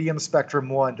a radium spectrum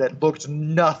one that looked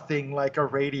nothing like a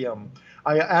radium.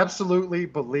 I absolutely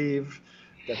believe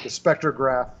that the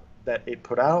spectrograph that it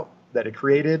put out, that it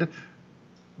created,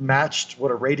 matched what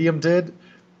a radium did.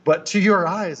 But to your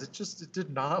eyes, it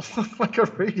did not look like a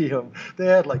radium. They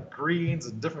had like greens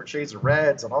and different shades of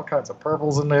reds and all kinds of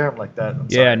purples in there. I'm like that.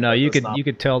 No, you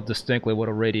could tell distinctly what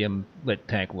a radium lit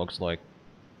tank looks like,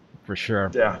 for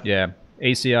sure. Yeah.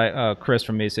 ACI Chris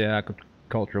from ACI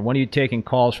Agriculture. When are you taking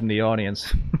calls from the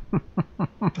audience?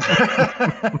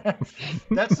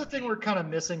 That's the thing we're kind of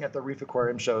missing at the Reef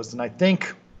Aquarium shows, and I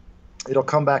think it'll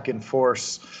come back in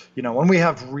force, when we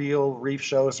have real reef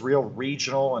shows, real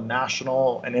regional and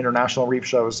national and international reef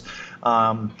shows,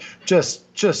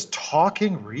 just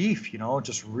talking reef,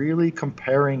 just really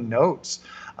comparing notes.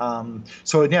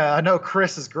 So yeah, I know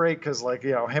Chris is great because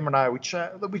him and I, we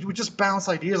chat, we just bounce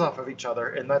ideas off of each other,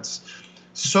 and that's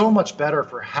so much better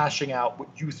for hashing out what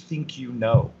you think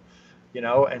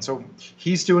and so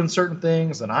he's doing certain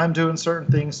things and I'm doing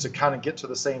certain things to kind of get to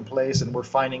the same place, and we're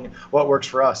finding what works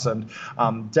for us. And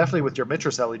definitely with your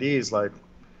Mitras LEDs, like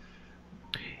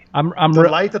the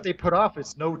light that they put off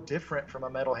is no different from a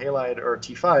metal halide or a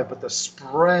T5, but the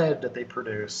spread that they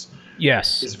produce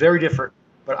is very different.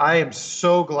 But I am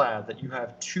so glad that you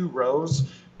have 2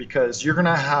 rows, because you're going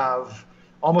to have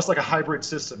almost like a hybrid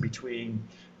system between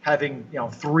having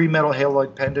 3 metal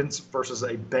halide pendants versus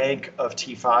a bank of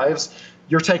T5s.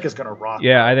 Your tank is going to rock.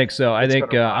 Yeah, I think so. I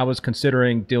think I was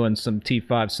considering doing some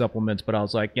T5 supplements, but I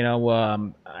was like,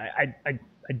 I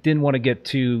didn't want to get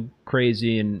too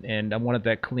crazy, and I wanted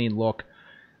that clean look.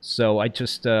 So I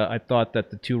just I thought that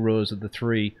the 2 rows of the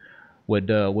 3 would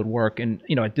work, and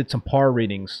I did some PAR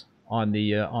readings on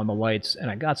the lights, and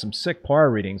I got some sick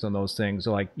PAR readings on those things,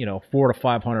 like 400 to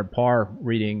 500 PAR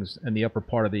readings in the upper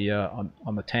part of the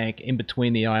on the tank, in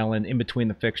between the island, in between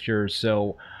the fixtures.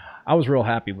 So I was real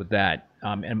happy with that.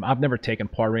 And I've never taken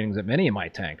PAR readings at many of my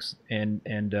tanks, and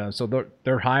so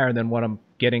they're higher than what I'm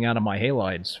getting out of my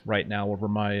halides right now over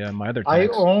my other tanks. I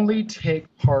only take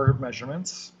PAR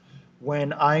measurements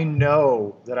when I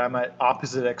know that I'm at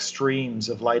opposite extremes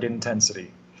of light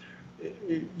intensity.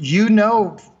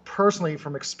 Personally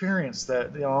from experience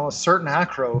that a certain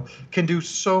acro can do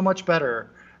so much better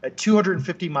at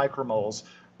 250 micromoles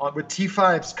with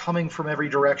T5s coming from every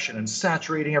direction and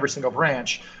saturating every single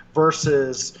branch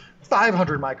versus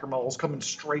 500 micromoles coming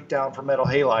straight down from metal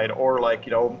halide, or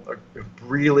a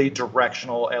really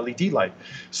directional LED light.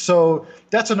 So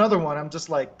that's another one. I'm just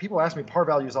like, people ask me PAR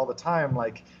values all the time.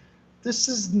 Like, this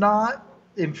is not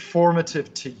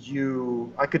informative to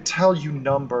you. I could tell you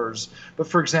numbers, but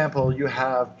for example, you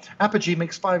have Apogee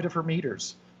makes 5 different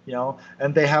meters,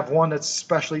 and they have one that's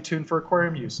specially tuned for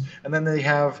aquarium use, and then they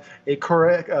have a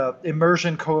correct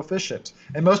immersion coefficient,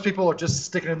 and most people are just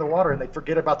sticking it in the water and they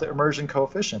forget about the immersion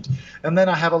coefficient. And then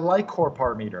I have a LightCore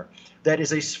PAR meter that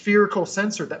is a spherical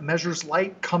sensor that measures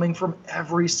light coming from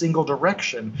every single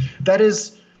direction. That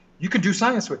is, you can do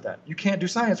science with that. You can't do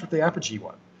science with the Apogee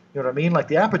one. You know what I mean? Like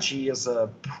the Apogee is a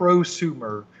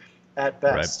prosumer at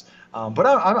Right. best. But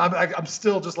I'm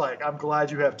still just like, I'm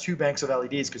glad you have two banks of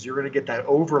LEDs because you're going to get that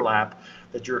overlap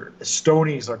that your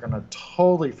Stonies are going to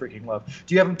totally freaking love.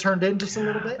 Do you have them turned in just a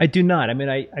little bit? I do not. I mean,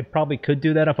 I probably could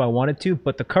do that if I wanted to,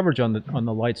 but the coverage on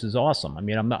the lights is awesome. I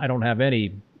mean, I don't have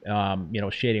any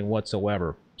shading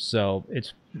whatsoever. So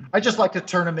it's I just like to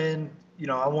turn them in. You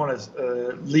know, I want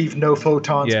to leave no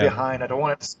photons yeah, behind. I don't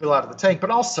want it to spill out of the tank, but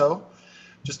also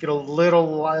just get a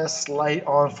little less light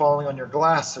on falling on your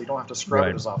glass so you don't have to scrub it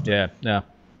right. as often. Yeah, yeah.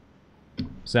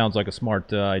 Sounds like a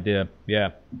smart idea.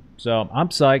 Yeah. So I'm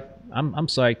psyched. I'm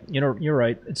psyched. You know, you're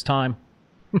right. It's time.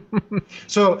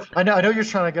 So I know you're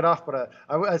trying to get off, but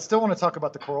I still want to talk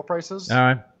about the coral All prices.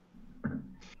 right.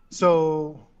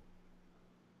 So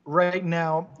right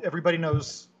now, everybody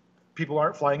knows people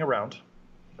aren't flying around,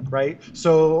 right?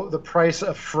 So the price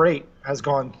of freight has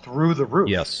gone through the roof.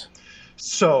 Yes.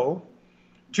 So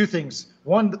two things.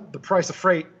 One, the price of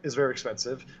freight is very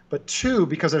expensive, but two,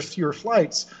 because there's fewer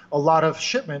flights, a lot of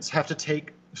shipments have to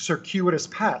take circuitous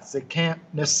paths. They can't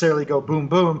necessarily go boom,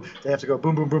 boom. They have to go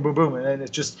boom, boom, boom, boom, boom. And then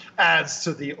it just adds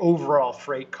to the overall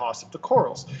freight cost of the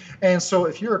corals. And so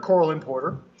if you're a coral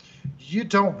importer, you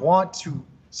don't want to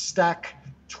stack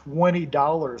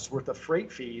 $20 worth of freight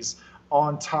fees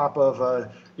on top of a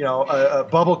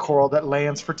bubble coral that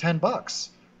lands for 10 bucks,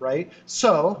 right?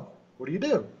 So what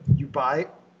do? You buy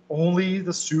only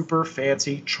the super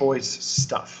fancy choice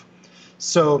stuff.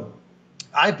 So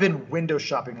I've been window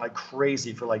shopping like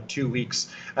crazy for like 2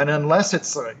 weeks, and unless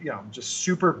it's just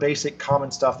super basic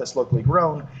common stuff that's locally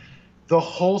grown, the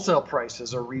wholesale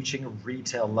prices are reaching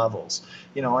retail levels.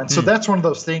 And so Hmm. that's one of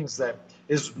those things that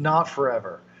is not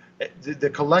forever. The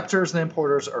collectors and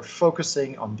importers are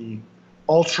focusing on the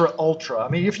ultra. I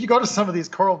mean, if you go to some of these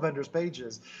coral vendors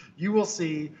pages, you will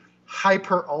see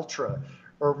hyper ultra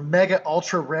or mega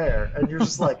ultra rare, and you're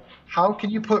just like, how can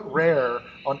you put rare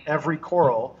on every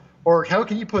coral, or how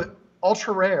can you put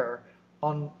ultra rare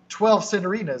on 12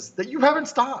 Cinerinas that you have in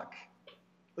stock?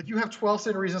 Like, you have 12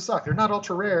 Cinerinas in stock. They're not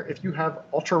ultra rare if you have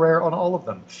ultra rare on all of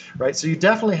them, right? So you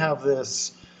definitely have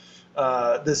this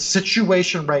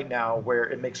situation right now where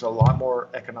it makes a lot more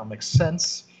economic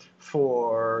sense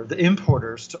for the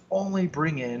importers to only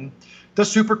bring in the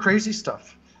super crazy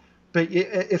stuff. But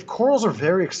if corals are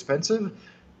very expensive,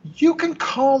 you can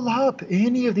call up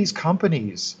any of these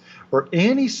companies or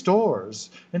any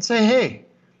stores and say, hey,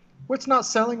 what's not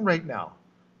selling right now?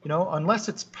 Unless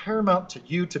it's paramount to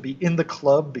you to be in the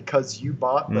club because you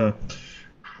bought Hmm. the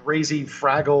crazy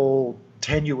Fraggle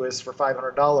tenuous for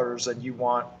 $500 and you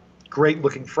want great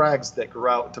looking frags that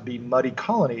grow out to be muddy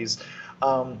colonies.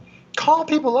 Call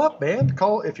people up, man.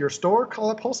 If you're a store, call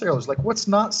up wholesalers. Like, what's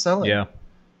not selling? Yeah.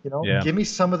 Yeah. Give me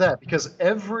some of that, because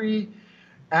every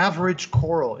average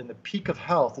coral in the peak of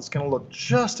health is going to look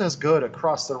just as good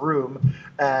across the room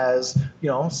as,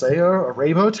 say a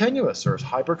rainbow tenuous or a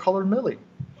hypercolored millie.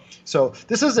 So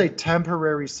this is a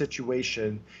temporary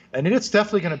situation, and it's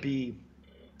definitely going to be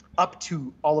up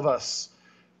to all of us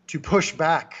to push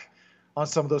back on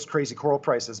some of those crazy coral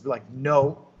prices. Be like,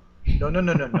 no, no, no,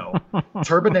 no, no, no.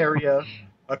 Turbinaria,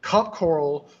 a cup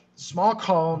coral, small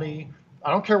colony, I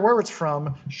don't care where it's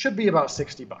from, should be about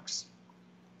 60 bucks.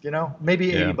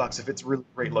 Maybe 80 Yeah. bucks if it's really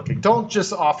great looking. Don't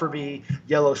just offer me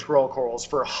yellow scroll corals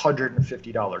for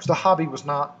 $150. The hobby was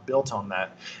not built on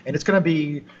that. And it's going to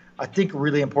be, I think,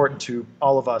 really important to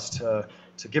all of us to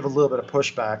give a little bit of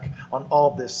pushback on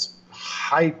all this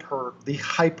the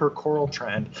hyper coral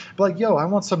trend. But like, yo, I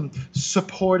want some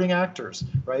supporting actors,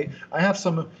 right? I have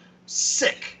some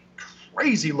sick,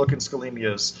 crazy looking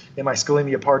scalemias in my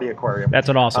scalemia party aquarium. That's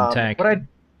an awesome tank. But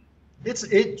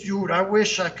dude. I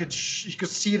wish you could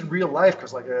see it in real life,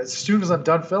 because like as soon as I'm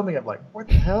done filming, I'm like, what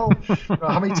the hell?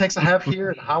 How many tanks I have here,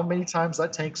 and how many times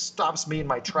that tank stops me in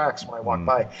my tracks when I walk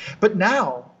by. But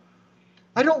now,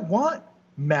 I don't want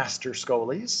master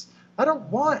scolies. I don't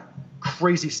want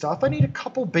crazy stuff. I need a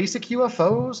couple basic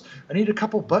UFOs. I need a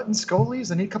couple button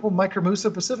scolies. I need a couple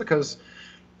Micromusa Pacificas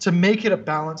to make it a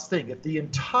balanced thing. If the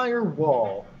entire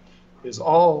wall is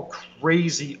all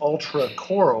crazy ultra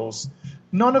corals,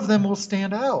 none of them will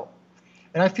stand out.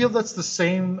 And I feel that's the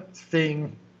same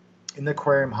thing in the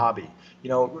aquarium hobby.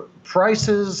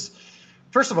 Prices,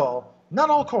 first of all, not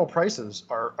all coral prices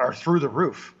are through the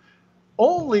roof.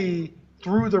 Only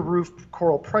through the roof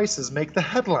coral prices make the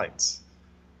headlines,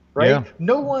 right? Yeah.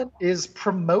 No one is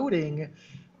promoting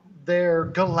their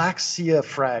Galaxia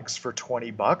frags for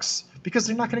 20 bucks because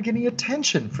they're not going to get any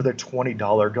attention for their $20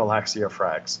 Galaxia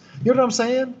frags. You know what I'm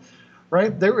saying?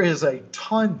 Right? There is a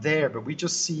ton there, but we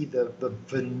just see the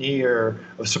veneer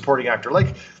of supporting actor.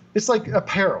 Like, it's like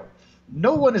apparel.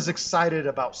 No one is excited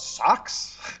about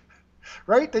socks,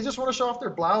 right? They just want to show off their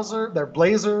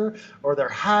blazer, or their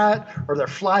hat, or their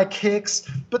fly kicks.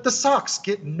 But the socks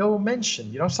get no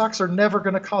mention. Socks are never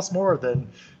going to cost more than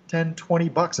 10,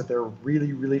 $20 if they're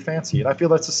really, really fancy. And I feel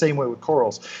that's the same way with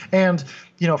corals. And,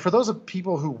 for those of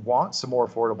people who want some more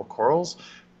affordable corals,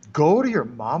 go to your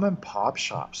mom and pop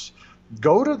shops.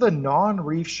 Go to the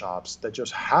non-reef shops that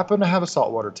just happen to have a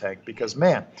saltwater tank, because,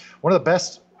 man, one of the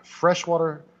best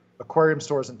freshwater aquarium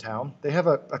stores in town, they have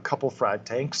a couple frag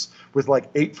tanks with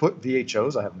like 8-foot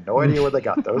VHOs. I have no idea where they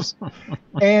got those.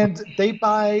 And they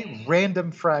buy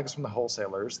random frags from the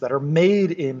wholesalers that are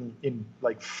made in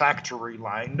like factory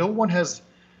line. No one has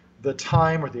the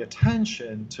time or the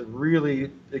attention to really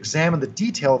examine the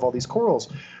detail of all these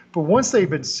corals. But once they've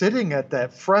been sitting at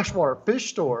that freshwater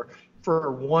fish store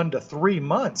for 1 to 3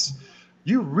 months,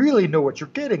 you really know what you're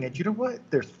getting. And you know what?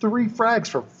 They're 3 frags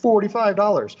for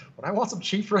 $45. When I want some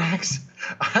cheap frags,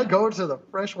 I go to the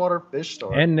freshwater fish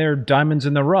store. And they're diamonds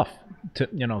in the rough,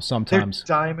 sometimes.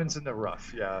 They're diamonds in the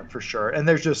rough, yeah, for sure. And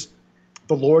there's just,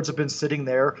 the lords have been sitting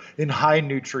there in high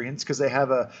nutrients because they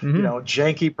have a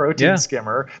janky protein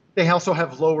skimmer. They also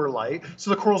have lower light,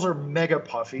 so the corals are mega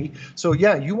puffy. So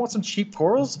yeah, you want some cheap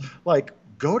corals? Like,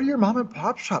 go to your mom and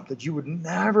pop shop that you would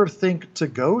never think to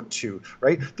go to,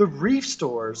 right? The reef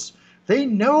stores, they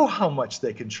know how much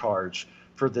they can charge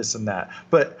for this and that.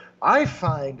 But I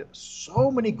find so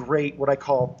many great, what I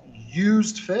call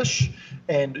used fish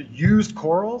and used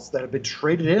corals that have been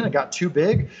traded in and got too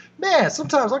big. Man,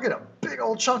 sometimes I'll get a big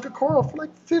old chunk of coral for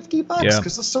like $50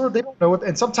 because the store, they don't know it.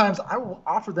 And sometimes I will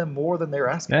offer them more than they're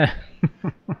asking.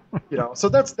 So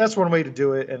that's one way to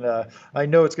do it. And I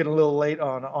know it's getting a little late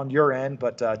on your end,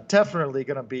 but definitely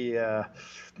going to be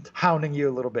hounding you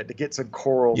a little bit to get some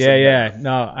corals. Yeah.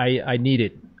 No, I need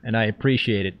it, and I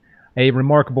appreciate it. Hey,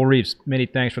 Remarkable Reefs, many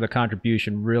thanks for the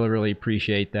contribution. Really, really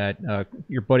appreciate that.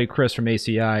 Your buddy Chris from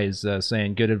ACI is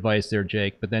saying good advice there,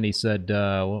 Jake. But then he said,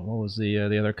 what was the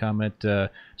other comment?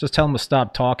 Just tell him to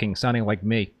stop talking, sounding like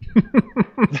me.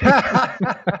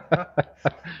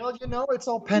 Well, it's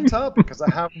all pent up because I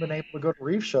haven't been able to go to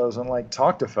reef shows and like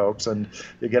talk to folks, and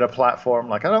you get a platform.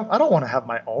 Like I don't want to have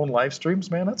my own live streams,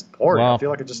 man. That's boring. Well, I feel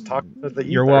like I just talk to the ether.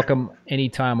 You're welcome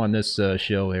anytime on this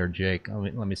show here, Jake.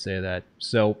 Let me say that.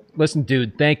 So listen,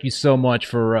 dude, thank you so much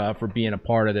for being a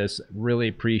part of this. Really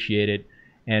appreciate it.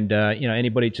 And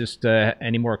anybody just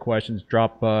any more questions,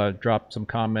 drop some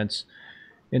comments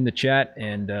in the chat,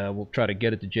 and we'll try to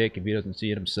get it to Jake if he doesn't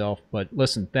see it himself. But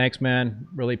listen, thanks, man.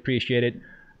 Really appreciate it.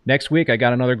 Next week, I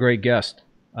got another great guest.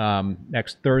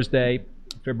 Next Thursday,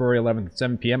 February 11th at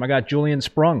 7 p.m., I got Julian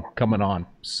Sprung coming on.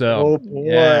 So, oh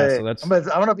boy. So that's... I'm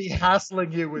gonna be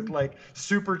hassling you with like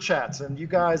super chats. And you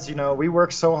guys, we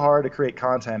work so hard to create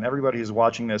content. Everybody who's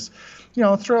watching this,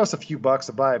 throw us a few bucks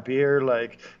to buy a beer.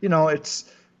 Like,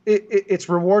 it's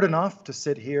reward enough to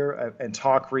sit here and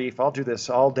talk reef. I'll do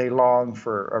this all day long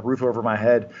for a roof over my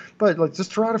head. But like,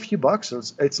 just throw out a few bucks.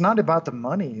 It's not about the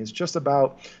money. It's just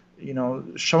about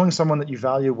showing someone that you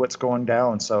value what's going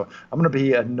down. So I'm going to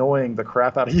be annoying the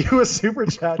crap out of you with super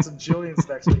chats and Julian's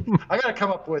next week. I got to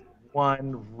come up with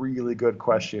one really good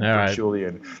question for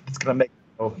Julian. It's going to make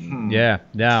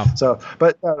Yeah. So,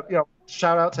 but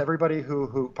shout out to everybody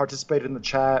who participated in the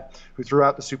chat, who threw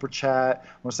out the super chat. I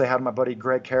want to say hi to my buddy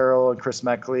Greg Carroll and Chris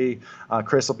Meckley.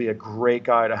 Chris will be a great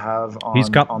guy to have on the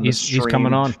stream. He's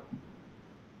coming on.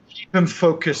 Keep him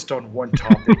focused on one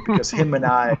topic because him and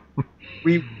I,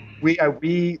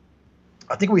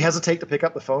 I think we hesitate to pick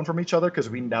up the phone from each other because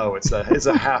we know it's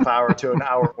a half hour to an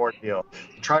hour ordeal.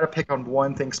 Try to pick on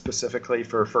one thing specifically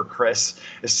for Chris,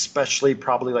 especially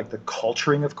probably like the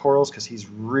culturing of corals, because he's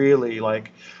really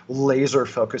like laser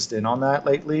focused in on that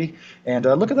lately. And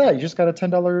look at that, you just got a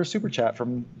 $10 super chat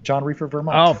from John Reefer,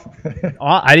 Vermont. Oh,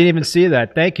 I didn't even see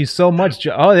that. Thank you so much.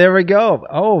 Oh, there we go.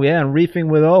 Oh yeah, and Reefing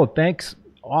with O. Thanks.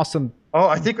 Awesome. Oh,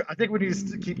 I think we need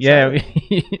to keep. Yeah,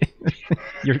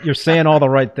 you're saying all the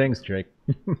right things, Drake.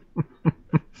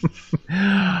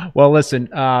 Well, listen,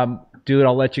 dude,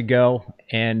 I'll let you go,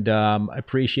 and I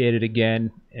appreciate it again.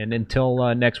 And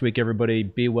until next week, everybody,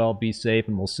 be well, be safe,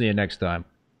 and we'll see you next time.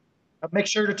 Make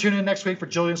sure to tune in next week for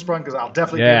Julian Sprung, because I'll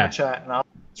definitely be in the chat and I'll be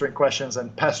answering questions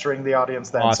and pestering the audience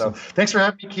then. Awesome. So thanks for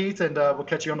having me, Keith, and we'll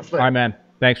catch you on the flip. All right, man.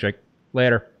 Thanks, Drake.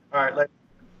 Later. All right, later.